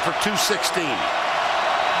thrown for 216.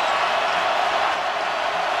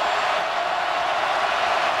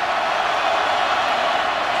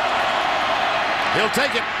 He'll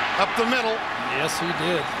take it up the middle. Yes, he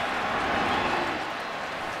did.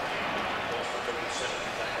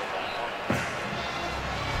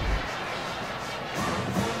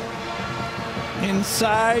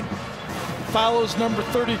 Inside, follows number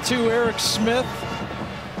 32, Eric Smith.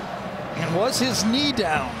 And was his knee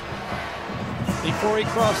down before he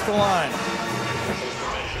crossed the line?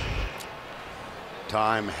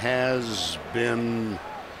 Time has been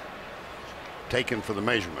taken for the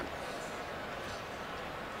measurement.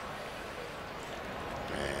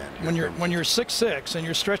 When you're 6'6" and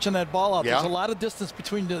you're stretching that ball out, there's a lot of distance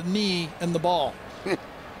between the knee and the ball.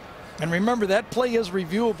 And remember, that play is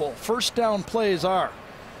reviewable. 1st down plays are.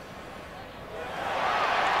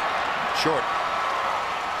 Short.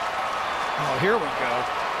 Oh, here we go.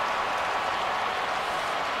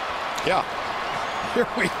 Yeah. Here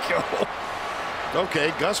we go.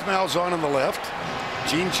 Okay, Gus Malzahn on the left.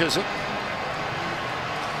 Gene Chizik.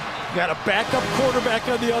 Got a backup quarterback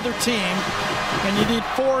on the other team, and you need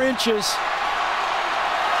 4 inches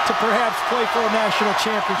to perhaps play for a national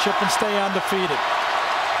championship and stay undefeated.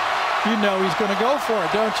 You know he's going to go for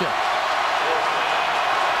it, don't you?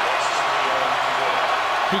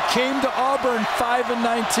 He came to Auburn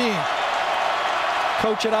 5-19.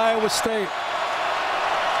 Coach at Iowa State.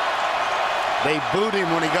 They booed him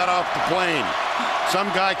when he got off the plane. Some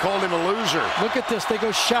guy called him a loser. Look at this. They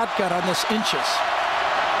go shotgun on this inches.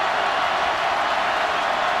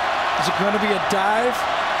 Is it going to be a dive?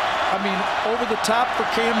 I mean, over the top for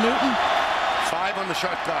Cam Newton? 5 on the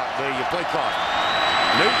shot clock. The play clock.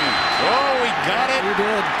 Newton. Oh, he got it. He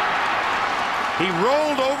did. He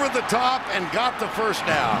rolled over the top and got the 1st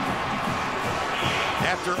down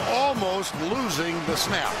after almost losing the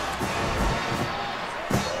snap.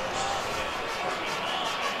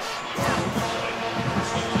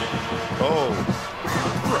 Oh,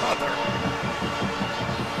 brother.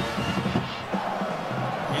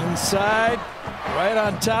 Inside, right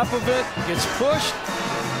on top of it, gets pushed,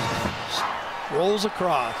 rolls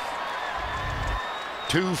across.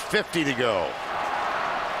 2:50 to go.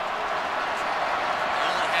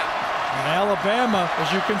 And Alabama,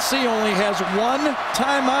 as you can see, only has 1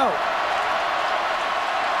 timeout.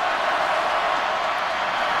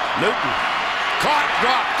 Newton, caught,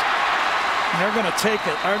 dropped. They're going to take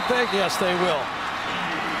it, aren't they? Yes, they will.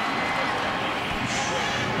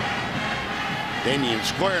 Damian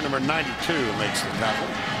Square, number 92, makes the tackle.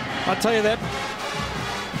 I'll tell you that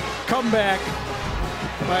comeback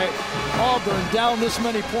by Auburn down this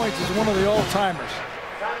many points is one of the all-timers.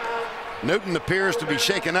 Newton appears to be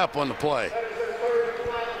shaken up on the play.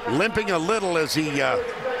 Limping a little as he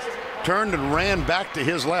turned and ran back to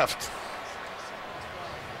his left.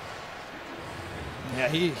 Yeah,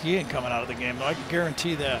 he ain't coming out of the game, though. I can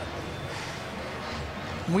guarantee that.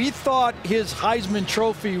 We thought his Heisman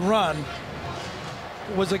Trophy run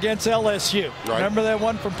was against LSU. Right. Remember that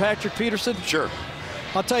one from Patrick Peterson? Sure.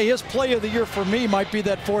 I'll tell you, his play of the year for me might be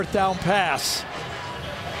that 4th down pass.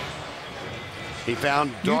 He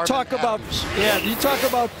found Darvin You talk Adams. you talk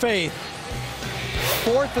about faith.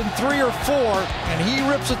 4th and 3 or 4, and he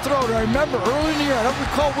rips a throw. And I remember early in the year, I don't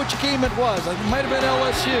recall which game it was. It might have been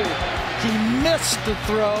LSU. He missed the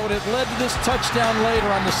throw, and it led to this touchdown later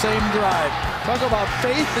on the same drive. Talk about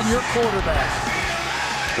faith in your quarterback.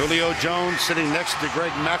 Julio Jones sitting next to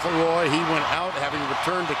Greg McElroy. He went out having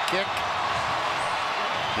returned a kick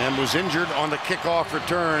and was injured on the kickoff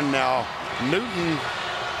return. Now Newton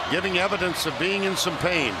giving evidence of being in some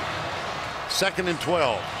pain. 2nd and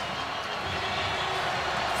 12.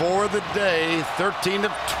 For the day, 13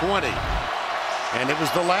 of 20. And it was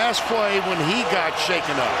the last play when he got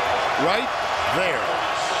shaken up. Right there.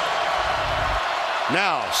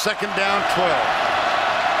 Now 2nd down, 12.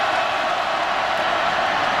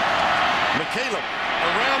 McCaleb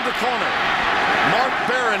around the corner. Mark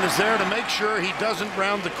Barron is there to make sure he doesn't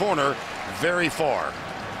round the corner very far.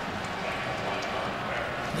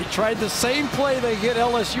 They tried the same play they hit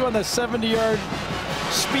LSU on the 70-yard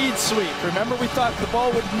speed sweep. Remember, we thought the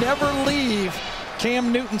ball would never leave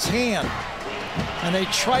Cam Newton's hand. And they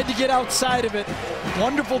tried to get outside of it.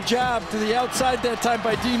 Wonderful job to the outside that time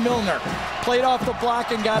by D. Milner. Played off the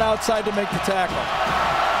block and got outside to make the tackle.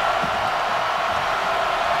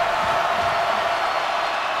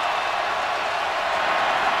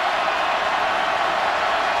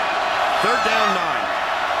 Third down, 9.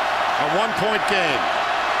 A 1-point game.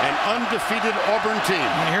 An undefeated Auburn team.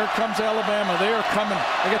 And here comes Alabama. They are coming.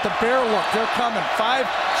 They got the bear look. They're coming. 5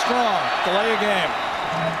 strong. Delay a game.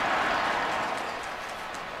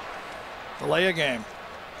 Delay a game.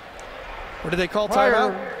 What did they call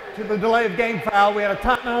timeout? Prior to the delay of game foul, we had a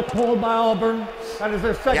timeout called by Auburn. That is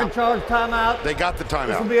their second charge timeout. They got the timeout.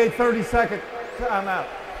 This will be a 30-second timeout.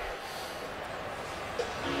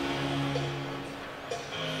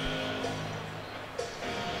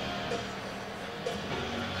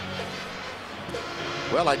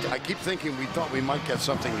 Well, I keep thinking we thought we might get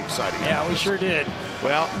something exciting. Yeah, we sure did.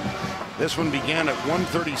 Well, this one began at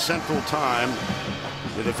 1:30 Central Time.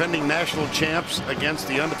 The defending national champs against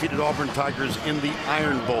the undefeated Auburn Tigers in the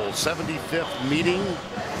Iron Bowl. 75th meeting.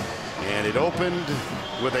 And it opened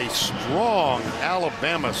with a strong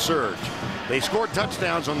Alabama surge. They scored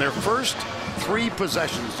touchdowns on their first 3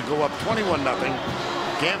 possessions to go up 21-0.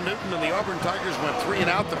 Cam Newton and the Auburn Tigers went 3 and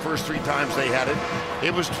out the first 3 times they had it.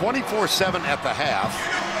 It was 24-7 at the half.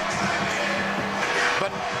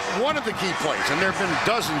 But one of the key plays, and there have been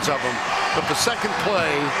dozens of them, but the second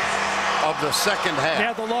play of the second half.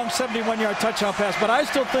 Yeah, the long 71-yard touchdown pass. But I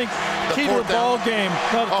still think the key to the ball game,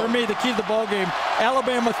 for me, the key to the ball game,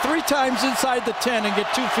 Alabama 3 times inside the 10 and get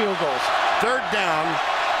 2 field goals. 3rd down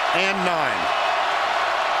and 9.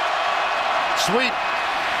 Sweep.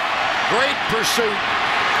 Great pursuit.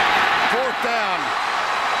 4th down.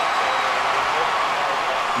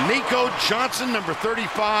 Nico Johnson, number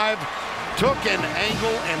 35, took an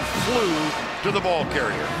angle and flew to the ball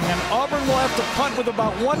carrier. And Auburn will have to punt with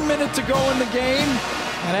about 1 minute to go in the game,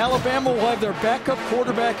 and Alabama will have their backup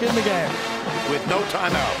quarterback in the game. With no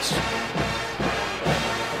timeouts.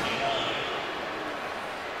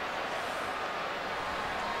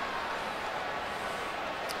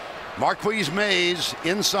 Marquise Mays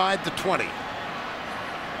inside the 20.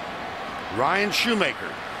 Ryan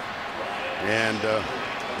Shoemaker. And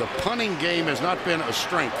the punting game has not been a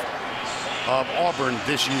strength of Auburn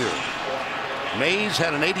this year. Mays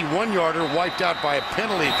had an 81-yarder wiped out by a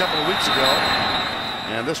penalty a couple of weeks ago.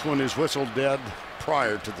 And this one is whistled dead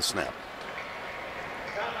prior to the snap.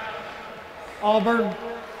 Auburn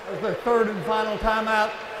is their 3rd and final timeout.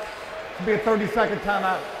 It will be a 30-second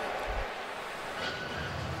timeout.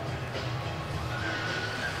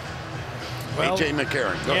 Well, A.J.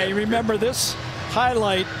 McCarron. Go yeah, ahead. you remember this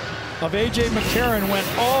highlight of A.J. McCarron went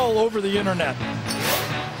all over the internet.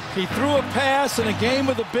 He threw a pass in a game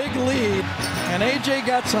with a big lead, and A.J.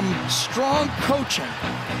 got some strong coaching.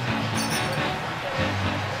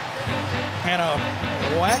 And a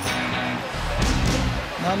whack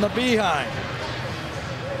on the behind.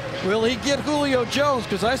 Will he get Julio Jones?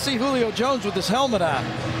 Because I see Julio Jones with his helmet on.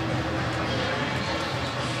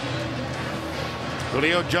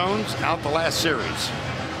 Julio Jones out the last series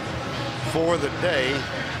for the day.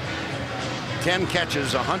 10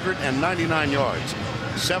 catches, 199 yards.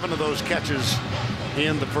 7 of those catches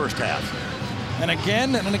in the first half. And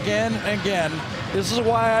again and again and again, this is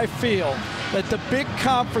why I feel that the big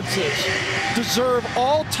conferences deserve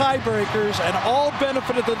all tiebreakers and all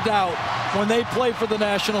benefit of the doubt when they play for the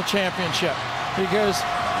national championship. Because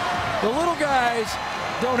the little guys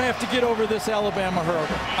don't have to get over this Alabama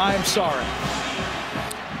hurdle. I'm sorry.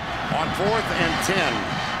 On 4th and 10,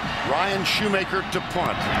 Ryan Shoemaker to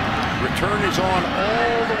punt. Return is on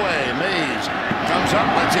all the way. Mays comes up,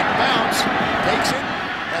 lets it bounce, takes it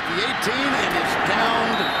at the 18 and is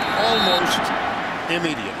downed almost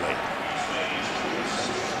immediately.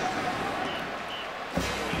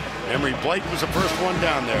 Emory Blake was the first one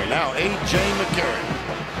down there. Now A.J. McCarron.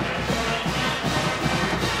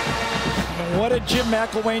 And what did Jim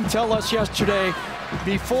McElwain tell us yesterday?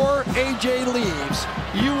 Before A.J. leaves,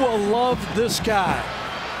 you will love this guy.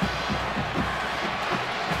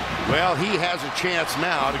 Well, he has a chance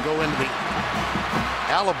now to go into the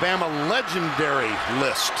Alabama legendary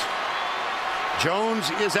list. Jones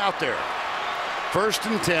is out there. 1st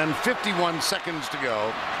and 10, 51 seconds to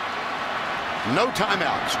go. No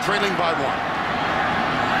timeouts, trailing by 1.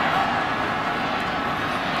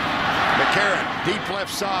 McCarron, deep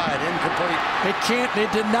left side, incomplete. They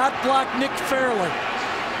did not block Nick Fairley.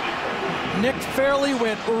 Nick Fairley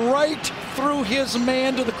went right through his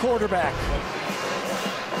man to the quarterback.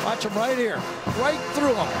 Watch him right here. Right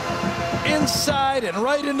through him. Inside and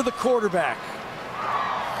right into the quarterback.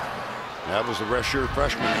 That was the redshirt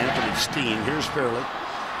freshman, Anthony Steen. Here's Fairley.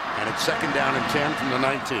 And it's 2nd down and 10 from the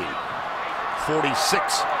 19.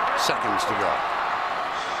 46 seconds to go.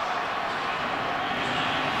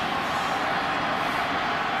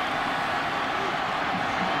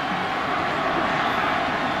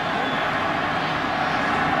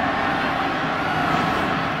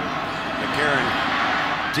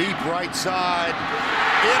 Deep right side,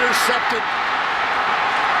 intercepted.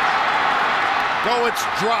 No, it's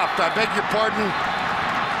dropped. I beg your pardon.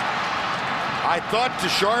 I thought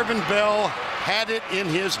Desharvin Bell had it in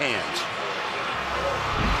his hands.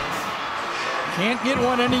 Can't get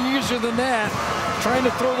one any easier than that. Trying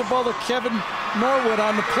to throw the ball to Kevin Norwood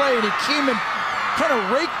on the play, and he came and kind of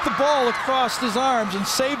raked the ball across his arms and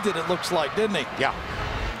saved it, it looks like, didn't he? Yeah.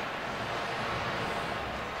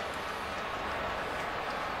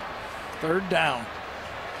 Third down.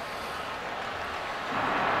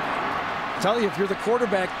 I tell you, if you're the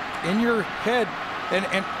quarterback, in your head, and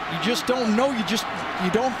you just don't know, you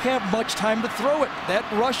don't have much time to throw it. That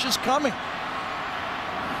rush is coming.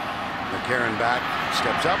 McCarron back,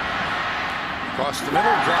 steps up, across the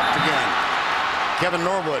middle, dropped again. Kevin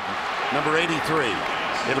Norwood, number 83.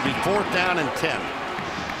 It'll be 4th down and 10.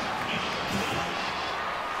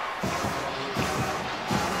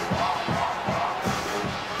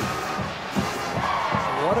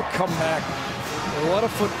 What a comeback. What a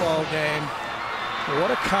football game.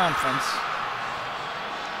 What a conference.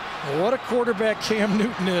 What a quarterback Cam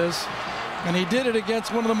Newton is. And he did it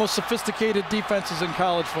against one of the most sophisticated defenses in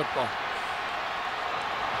college football.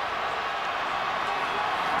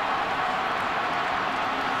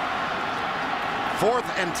 Fourth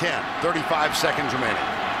and 10, 35 seconds remaining.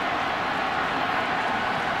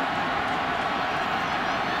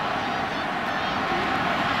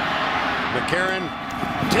 McCarron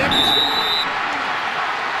tipped.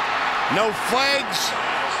 No flags.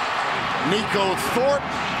 Nico Thorpe.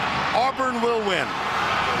 Auburn will win.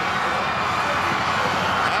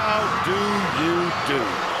 How do you do?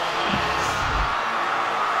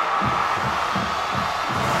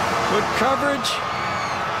 Good coverage.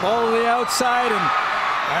 Ball to the outside, and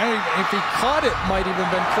if he caught it, might even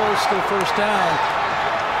been close to the first down.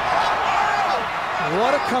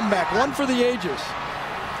 What a comeback. One for the ages.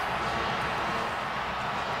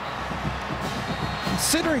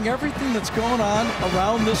 Considering everything that's going on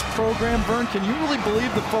around this program, Vern, can you really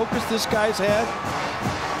believe the focus this guy's had?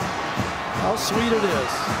 How sweet it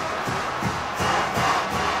is.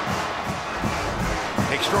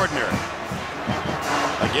 Extraordinary.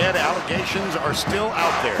 Again, allegations are still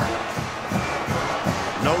out there.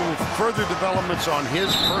 No further developments on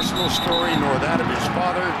his personal story nor that of his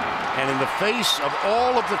father. And in the face of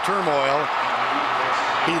all of the turmoil,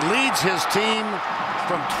 he leads his team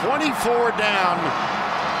from 24 down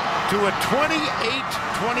to a 28-27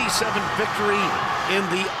 victory in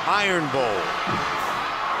the Iron Bowl.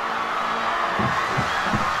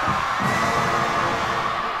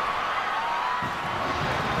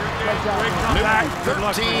 Newton,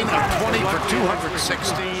 13 of 20 for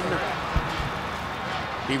 216.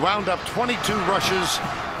 He wound up 22 rushes,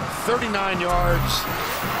 39 yards,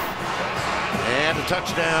 and a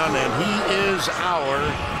touchdown, and he is our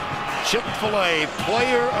Chick-fil-A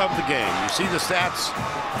player of the game. You see the stats,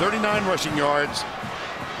 39 rushing yards,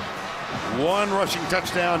 1 rushing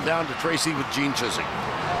touchdown down to Tracy with Gene Chiswick.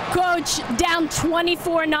 Coach, down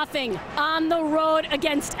 24-0 on the road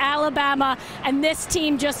against Alabama, and this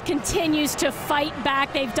team just continues to fight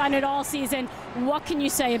back. They've done it all season. What can you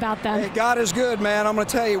say about them? Hey, God is good, man. I'm going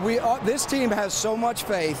to tell you, this team has so much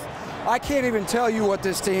faith. I can't even tell you what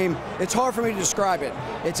this team, it's hard for me to describe it.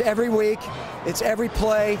 It's every week, it's every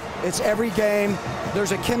play, it's every game.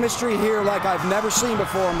 There's a chemistry here like I've never seen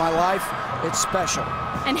before in my life. It's special.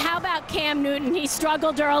 And how about Cam Newton? He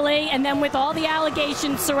struggled early, and then with all the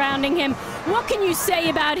allegations surrounding him, what can you say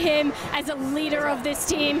about him as a leader of this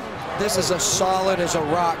team? This is as solid as a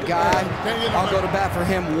rock guy. I'll go to bat for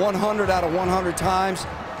him 100 out of 100 times.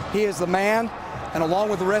 He is the man, and along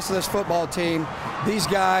with the rest of this football team, these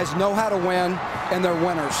guys know how to win, and they're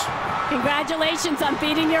winners. Congratulations on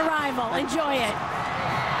beating your rival. Enjoy it.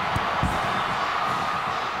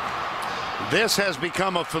 This has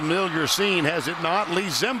become a familiar scene, has it not? Lee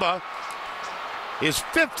Zimba, his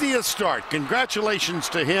 50th start. Congratulations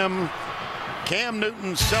to him. Cam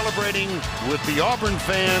Newton celebrating with the Auburn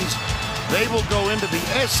fans. They will go into the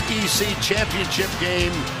SEC championship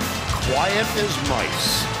game quiet as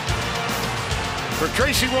mice. For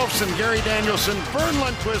Tracy Wolfson, Gary Danielson, Vern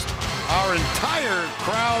Lundquist, our entire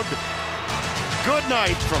crowd, good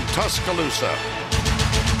night from Tuscaloosa.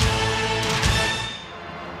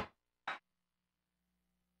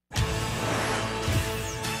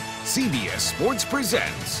 CBS Sports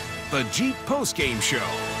presents the Jeep Postgame Show.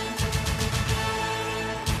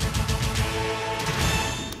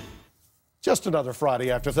 Just another Friday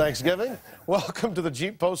after Thanksgiving. Welcome to the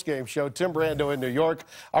Jeep Postgame Show. Tim Brando in New York.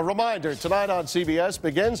 A reminder, tonight on CBS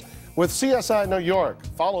begins with CSI New York,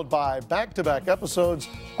 followed by back-to-back episodes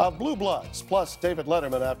of Blue Bloods, plus David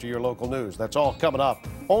Letterman after your local news. That's all coming up,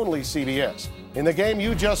 only CBS. In the game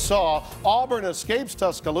you just saw, Auburn escapes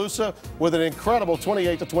Tuscaloosa with an incredible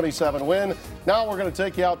 28-27 win. Now we're going to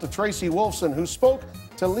take you out to Tracy Wolfson, who spoke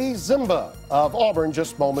to Lee Zimba of Auburn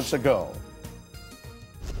just moments ago.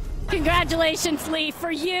 Congratulations, Lee,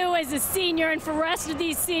 for you as a senior and for the rest of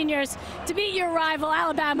these seniors to beat your rival,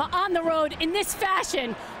 Alabama, on the road in this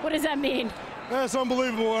fashion. What does that mean? Yeah, it's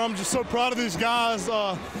unbelievable. I'm just so proud of these guys.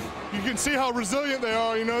 You can see how resilient they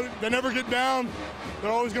are. You know, they never get down. They're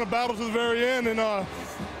always going to battle to the very end, and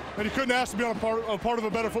you couldn't ask to be on a part of a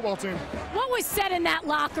better football team. What was said in that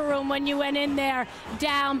locker room when you went in there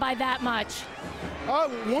down by that much?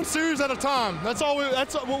 One series at a time. That's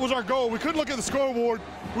what was our goal. We couldn't look at the scoreboard.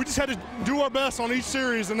 We just had to do our best on each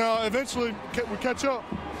series, and eventually we catch up.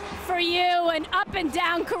 For you, an up and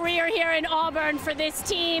down career here in Auburn for this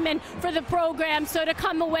team and for the program. So to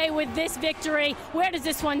come away with this victory, where does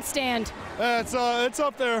this one stand? It's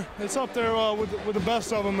up there. It's up there with the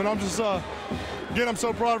best of them, and I'm just again, I'm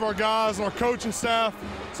so proud of our guys and our coaching staff.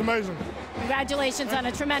 It's amazing. Congratulations on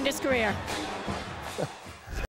a tremendous career.